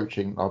of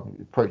approaching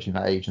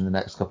that age in the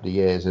next couple of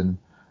years, and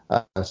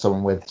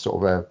someone with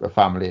sort of a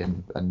family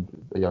and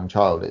a young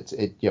child,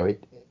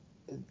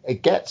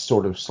 it gets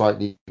sort of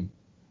slightly,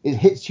 it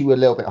hits you a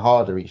little bit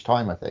harder each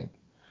time, I think.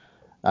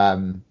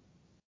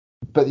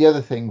 But the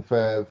other thing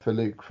for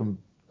Luke, from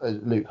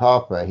Luke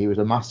Harper, he was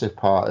a massive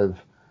part of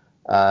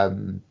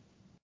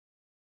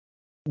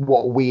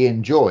what we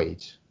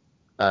enjoyed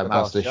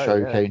as the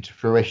show came to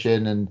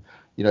fruition. And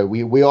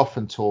we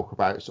often talk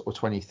about sort of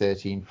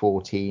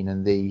 2013-14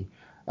 and the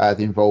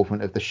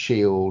involvement of the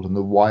Shield and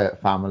the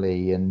Wyatt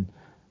family, and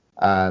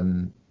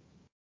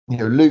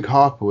Luke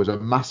Harper was a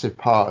massive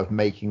part of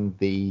making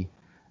the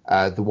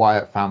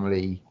Wyatt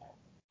family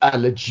a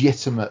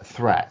legitimate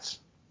threat.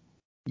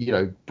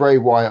 Bray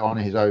Wyatt on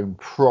his own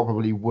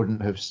probably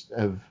wouldn't have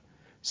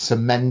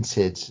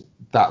cemented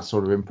that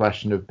sort of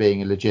impression of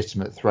being a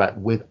legitimate threat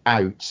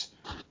without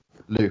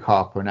Luke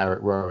Harper and Eric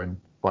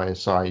Rowan by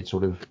his side,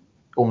 sort of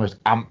almost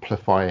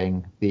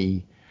amplifying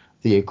the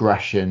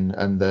aggression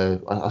and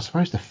I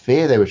suppose the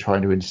fear they were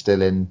trying to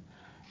instill in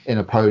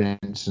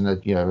opponents and I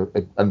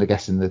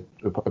guess in the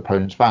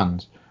opponents'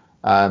 fans.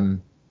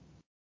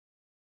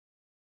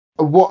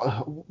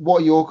 What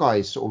are your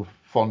guys' sort of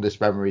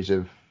fondest memories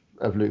of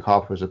Luke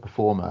Harper as a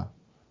performer?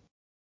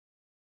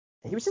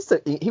 He was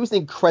an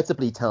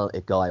incredibly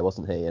talented guy,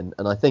 wasn't he? And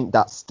I think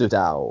that stood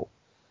out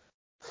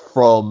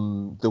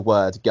from the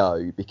word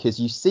go, because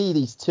you see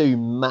these two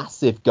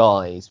massive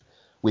guys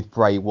with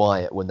Bray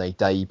Wyatt when they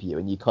debut,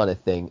 and you kind of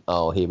think,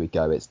 oh, here we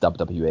go, it's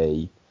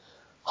WWE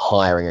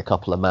hiring a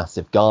couple of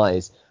massive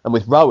guys. And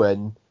with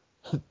Rowan,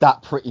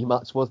 that pretty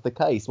much was the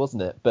case,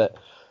 wasn't it? But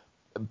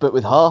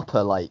with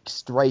Harper, like,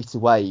 straight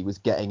away he was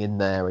getting in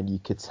there, and you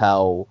could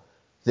tell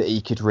that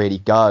he could really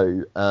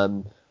go.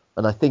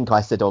 And I think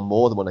I said on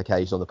more than one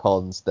occasion on the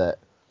ponds that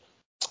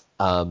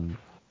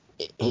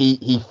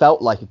he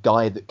felt like a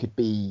guy that could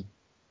be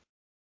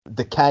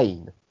the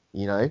Kane,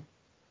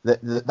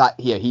 that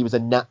he was a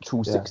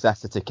natural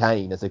successor to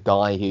Kane, as a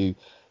guy who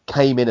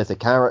came in as a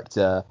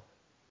character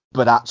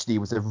but actually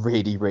was a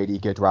really, really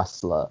good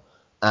wrestler.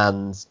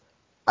 And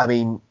I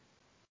mean,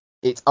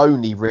 it's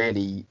only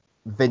really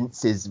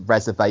Vince's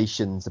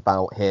reservations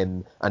about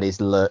him and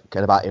his look,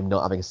 and about him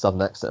not having a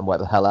southern accent and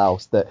whatever the hell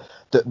else, that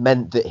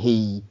meant that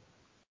he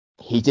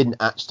didn't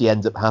actually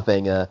end up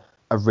having a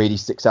really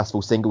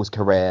successful singles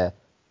career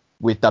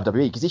with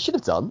WWE, because he should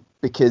have done,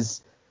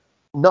 because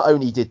not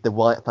only did the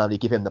Wyatt family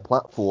give him the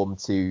platform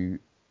to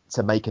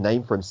make a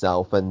name for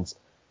himself, and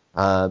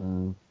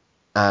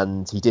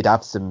he did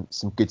have some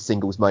good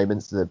singles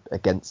moments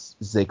against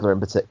Ziggler in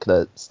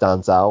particular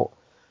stands out,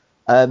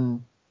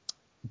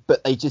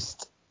 but they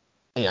just,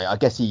 I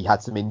guess he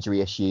had some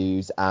injury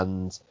issues,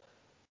 and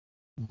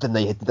then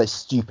they had the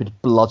stupid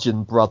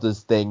Bludgeon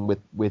Brothers thing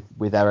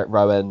with Eric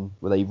Rowan,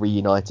 where they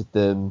reunited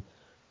them,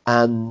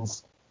 and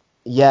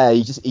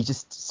he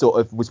just sort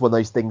of was one of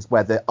those things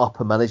where the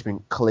upper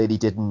management clearly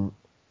didn't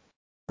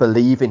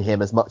believe in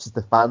him as much as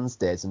the fans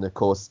did. And of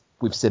course,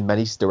 we've seen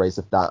many stories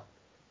of that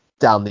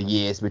down the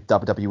years with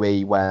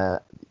WWE,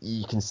 where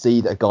you can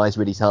see that a guy's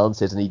really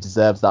talented and he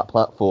deserves that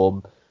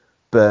platform,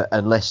 but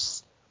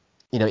unless,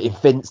 if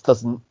Vince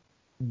doesn't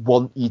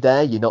want you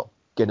there, you're not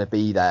going to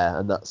be there.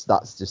 And that's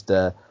just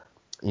a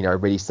a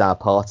really sad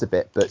part of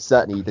it. But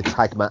certainly the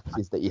tag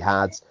matches that he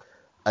had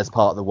as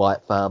part of the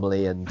Wyatt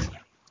family and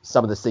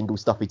some of the single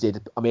stuff he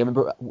did. I mean, I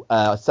remember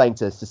I was saying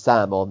to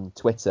Sam on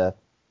Twitter,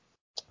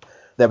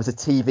 there was a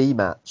TV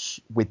match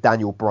with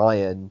Daniel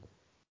Bryan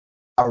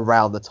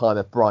around the time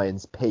of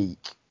Bryan's peak,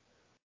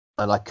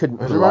 and I couldn't.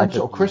 It was around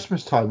sort of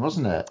Christmas time,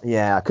 wasn't it?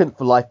 Yeah, I couldn't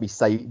for life of me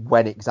say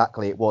when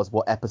exactly it was,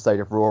 what episode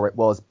of Raw it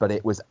was, but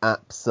it was an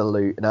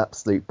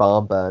absolute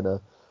barn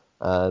burner.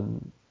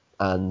 And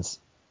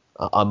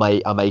I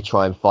may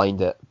try and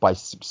find it by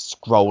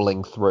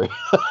scrolling through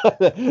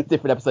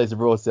different episodes of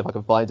Raw to see if I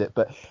can find it.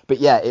 But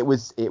yeah, it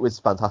was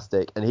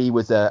fantastic, and he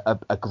was a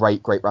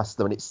great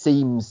wrestler. And it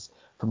seems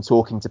from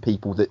talking to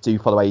people that do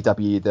follow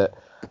AEW that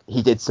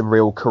he did some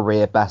real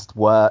career best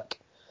work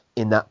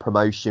in that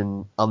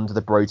promotion under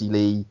the Brody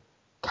Lee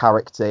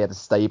character. He had a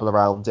stable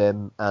around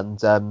him,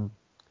 and a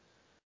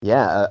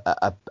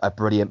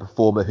brilliant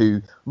performer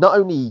who not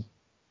only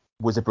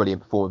was a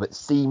brilliant performer, but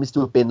seems to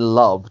have been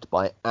loved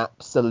by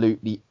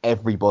absolutely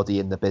everybody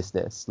in the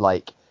business.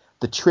 Like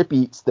the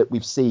tributes that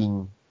we've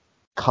seen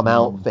come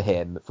out for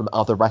him from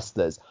other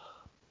wrestlers.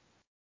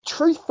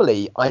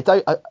 Truthfully,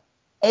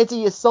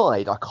 Eddie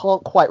aside, I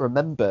can't quite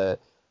remember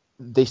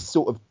this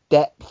sort of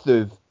depth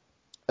of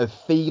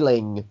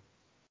feeling,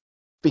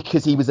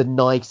 because he was a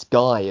nice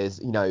guy, as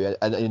you know,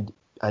 and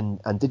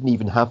didn't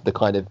even have the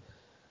kind of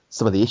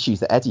some of the issues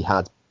that Eddie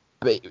had.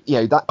 But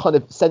that kind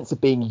of sense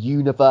of being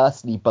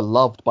universally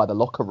beloved by the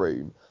locker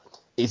room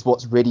is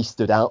what's really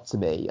stood out to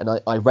me. And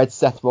I read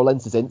Seth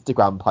Rollins'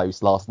 Instagram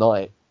post last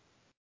night,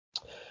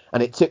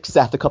 and it took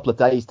Seth a couple of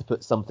days to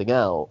put something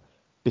out,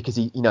 because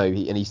he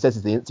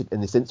says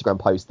in this Instagram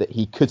post that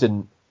he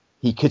couldn't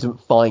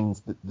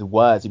find the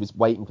words. He was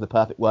waiting for the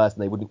perfect words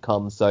and they wouldn't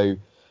come. So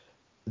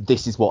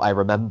this is what I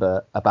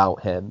remember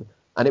about him,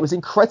 and it was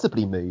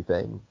incredibly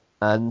moving.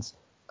 And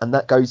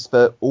that goes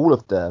for all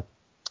of the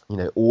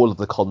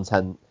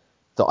content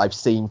that I've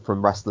seen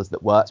from wrestlers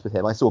that worked with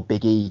him. I saw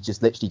Big E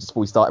just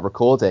before we started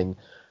recording,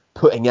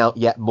 putting out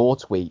yet more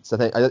tweets. I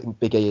don't think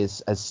Big E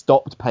has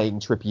stopped paying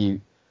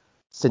tribute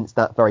since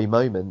that very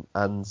moment,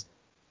 and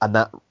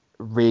that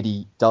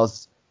really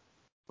does,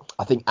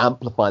 I think,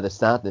 amplify the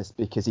sadness,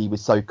 because he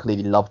was so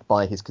clearly loved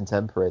by his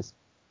contemporaries.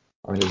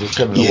 I mean, there's a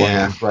similar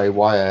one with Bray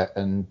Wyatt,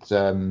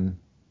 and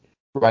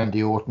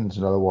Randy Orton's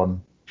another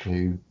one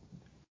and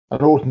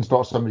Orton's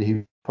not somebody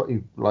who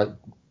like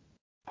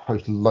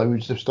post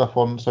loads of stuff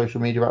on social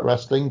media about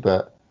wrestling,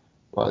 but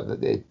like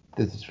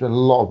there's been a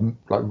lot of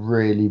like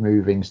really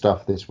moving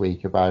stuff this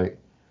week about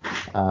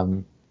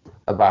how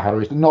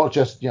he's not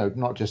just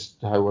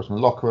how he was in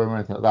the locker room or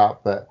anything like that,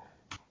 but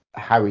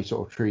how he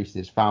sort of treated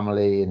his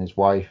family and his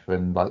wife,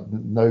 and like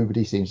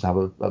nobody seems to have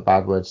a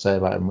bad word to say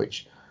about him,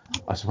 which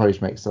I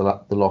suppose makes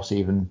the loss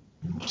even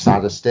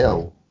sadder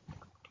still.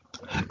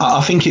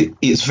 I think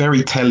it's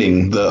very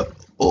telling that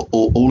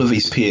all of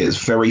his peers,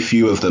 very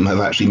few of them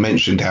have actually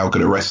mentioned how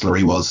good a wrestler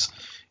he was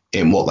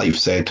in what they've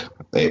said.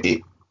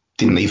 It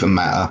didn't even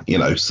matter,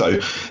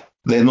 so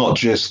they're not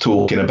just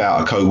talking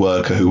about a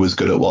co-worker who was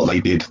good at what they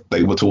did.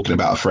 They were talking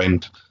about a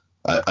friend,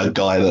 a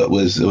guy that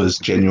was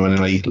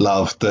genuinely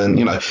loved. And,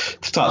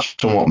 to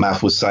touch on what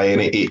Math was saying,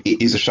 it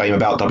is a shame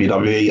about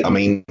WWE. I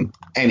mean,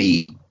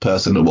 any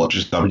person that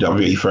watches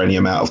WWE for any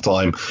amount of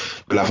time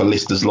will have a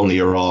list as long as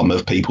your arm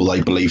of people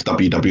they believe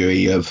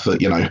WWE have,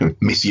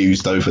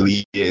 misused over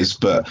the years.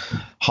 But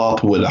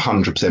Harper would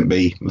 100%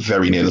 be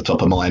very near the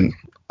top of mine.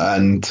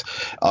 And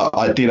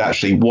I did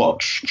actually I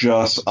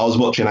was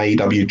watching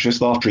AEW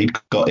just after he'd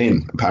got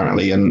in,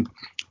 apparently, and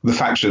the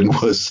faction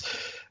was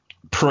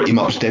pretty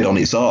much dead on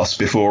its arse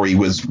before he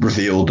was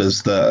revealed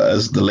as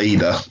the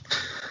leader.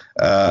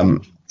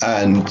 And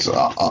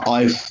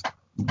I've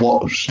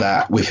watched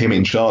that with him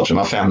in charge, and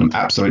I found him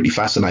absolutely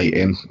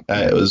fascinating.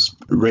 It was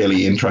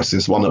really interesting.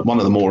 It's one of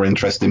the more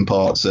interesting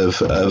parts of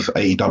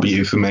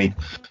AEW for me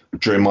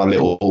during my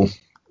little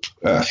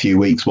few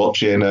weeks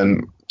watching.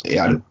 And he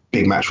had a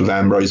big match with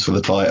Ambrose for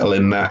the title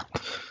in that.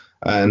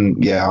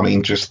 And yeah, I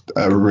mean, just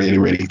a really,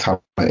 really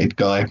talented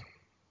guy.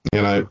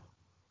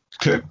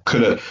 Could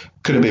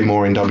have been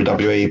more in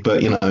WWE,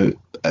 but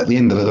at the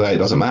end of the day, it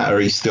doesn't matter.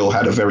 He still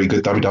had a very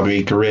good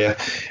WWE career.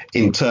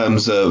 In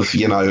terms of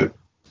the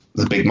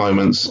big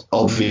moments,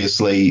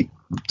 obviously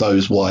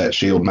those Wyatt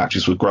Shield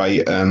matches were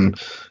great, and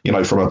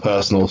from a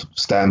personal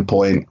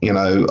standpoint,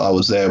 I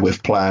was there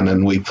with Plan,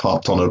 and we've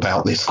harped on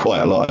about this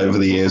quite a lot over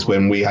the years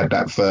when we had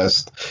that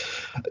first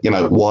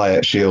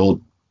Wyatt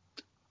Shield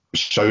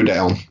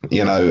showdown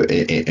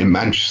in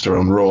Manchester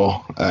on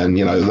Raw, and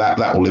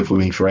that will live with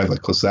me forever,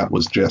 because that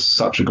was just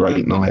such a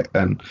great night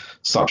and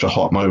such a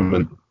hot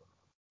moment.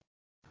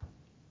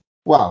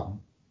 Well,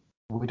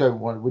 we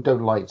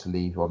don't like to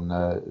leave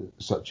on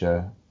such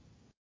a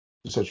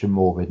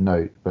morbid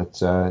note, but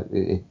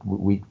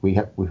we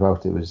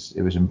felt it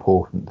was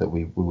important that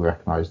we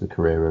recognise the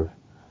career of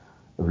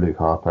Luke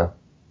Harper.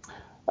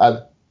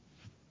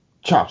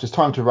 Chaps, it's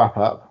time to wrap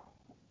up.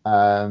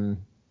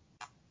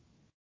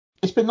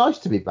 It's been nice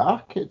to be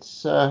back.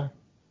 It's I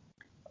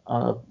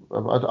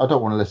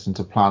don't want to listen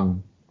to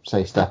Plan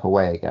say step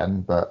away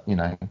again, but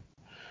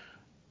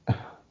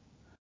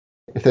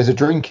if there's a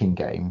drinking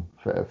game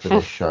for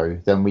this show,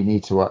 then we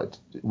need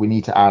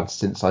to add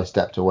Since I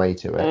Stepped Away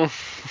to it.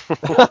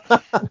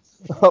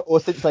 Or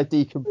Since I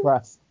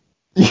Decompressed.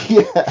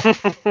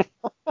 Yeah.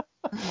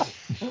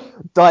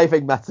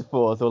 Diving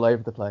metaphors all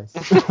over the place.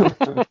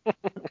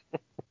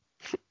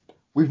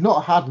 We've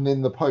not had an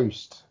in the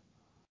post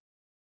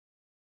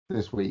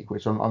this week,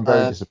 which I'm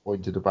very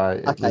disappointed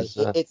about.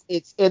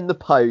 It's in the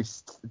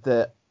post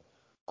that,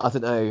 I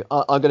don't know,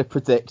 I'm going to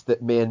predict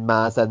that me and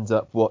Maz ends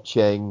up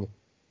watching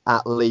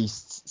at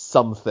least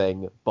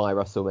something by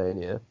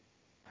WrestleMania.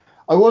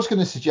 I was going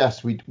to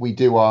suggest we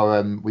do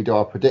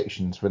our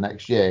predictions for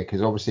next year,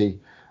 because obviously,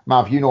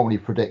 Mav, you normally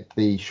predict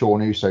the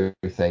Sean Uso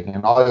thing,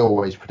 and I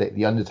always predict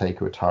the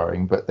Undertaker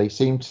retiring, but they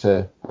seem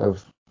to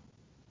have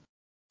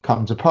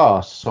come to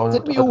pass. So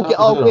Didn't we all get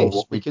our wish?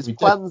 Because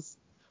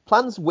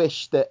plans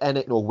wish that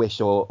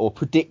or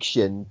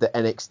prediction that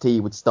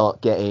NXT would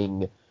start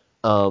getting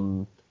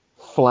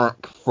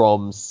flack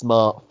from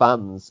smart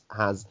fans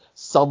has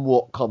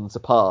somewhat come to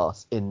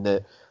pass, in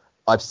that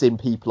I've seen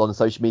people on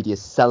social media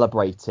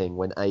celebrating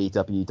when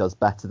AEW does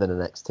better than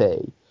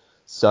NXT.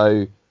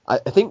 So I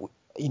think,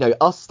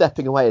 us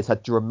stepping away has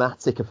had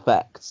dramatic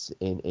effects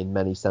in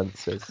many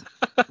senses.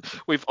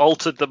 We've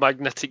altered the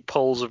magnetic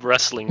poles of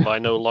wrestling by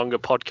no longer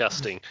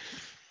podcasting.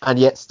 And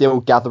yet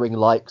still gathering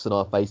likes on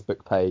our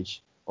Facebook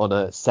page on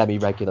a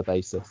semi-regular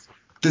basis.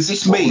 Does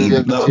this mean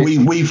that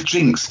we've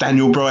jinxed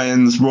Daniel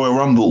Bryan's Royal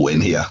Rumble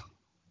win here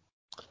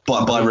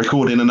by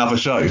recording another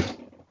show?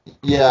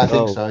 Yeah, I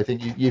think so. I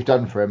think you've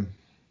done for him.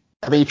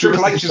 I mean,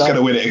 Triple H is going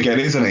to win it again,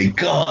 isn't he?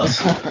 God.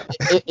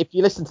 If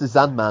you listen to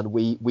Zanman,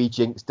 we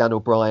jinxed Daniel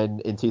Bryan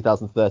in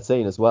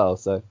 2013 as well.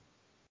 So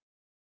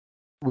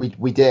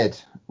we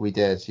did,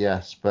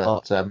 yes.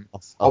 But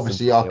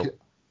obviously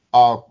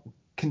our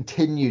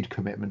continued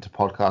commitment to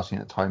podcasting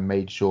at the time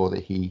made sure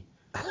that he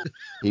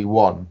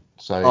won.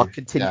 So our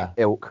continued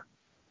ilk.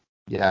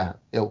 Yeah,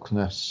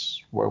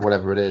 ilkness,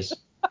 whatever it is.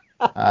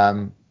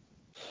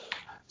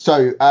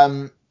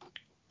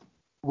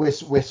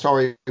 We're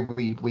sorry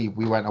we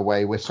went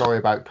away. We're sorry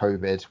about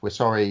COVID. We're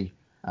sorry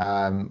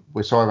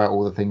about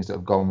all the things that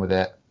have gone with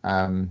it.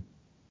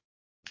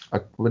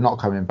 We're not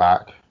coming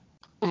back.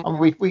 I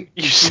mean,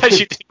 you said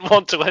you didn't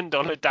want to end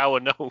on a dour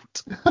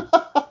note.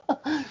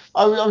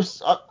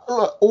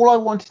 All I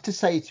wanted to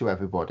say to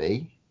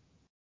everybody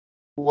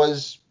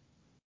was,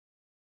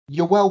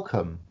 you're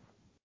welcome.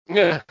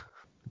 Yeah.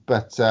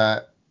 But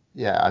I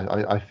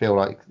feel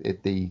like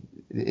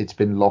it's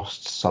been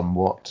lost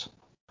somewhat.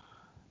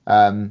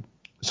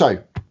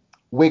 So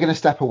we're going to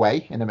step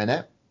away in a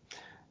minute.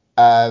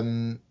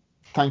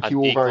 Thank you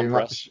all very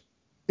much.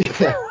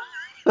 Yeah.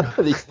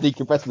 He's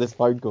decompressing this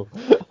phone call.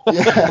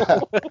 Yeah.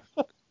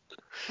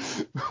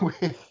 We're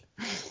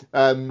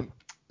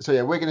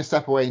going to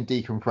step away and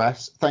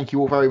decompress. Thank you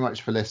all very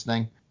much for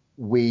listening.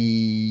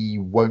 We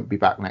won't be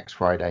back next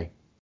Friday.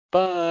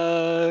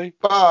 Bye.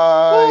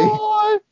 Bye.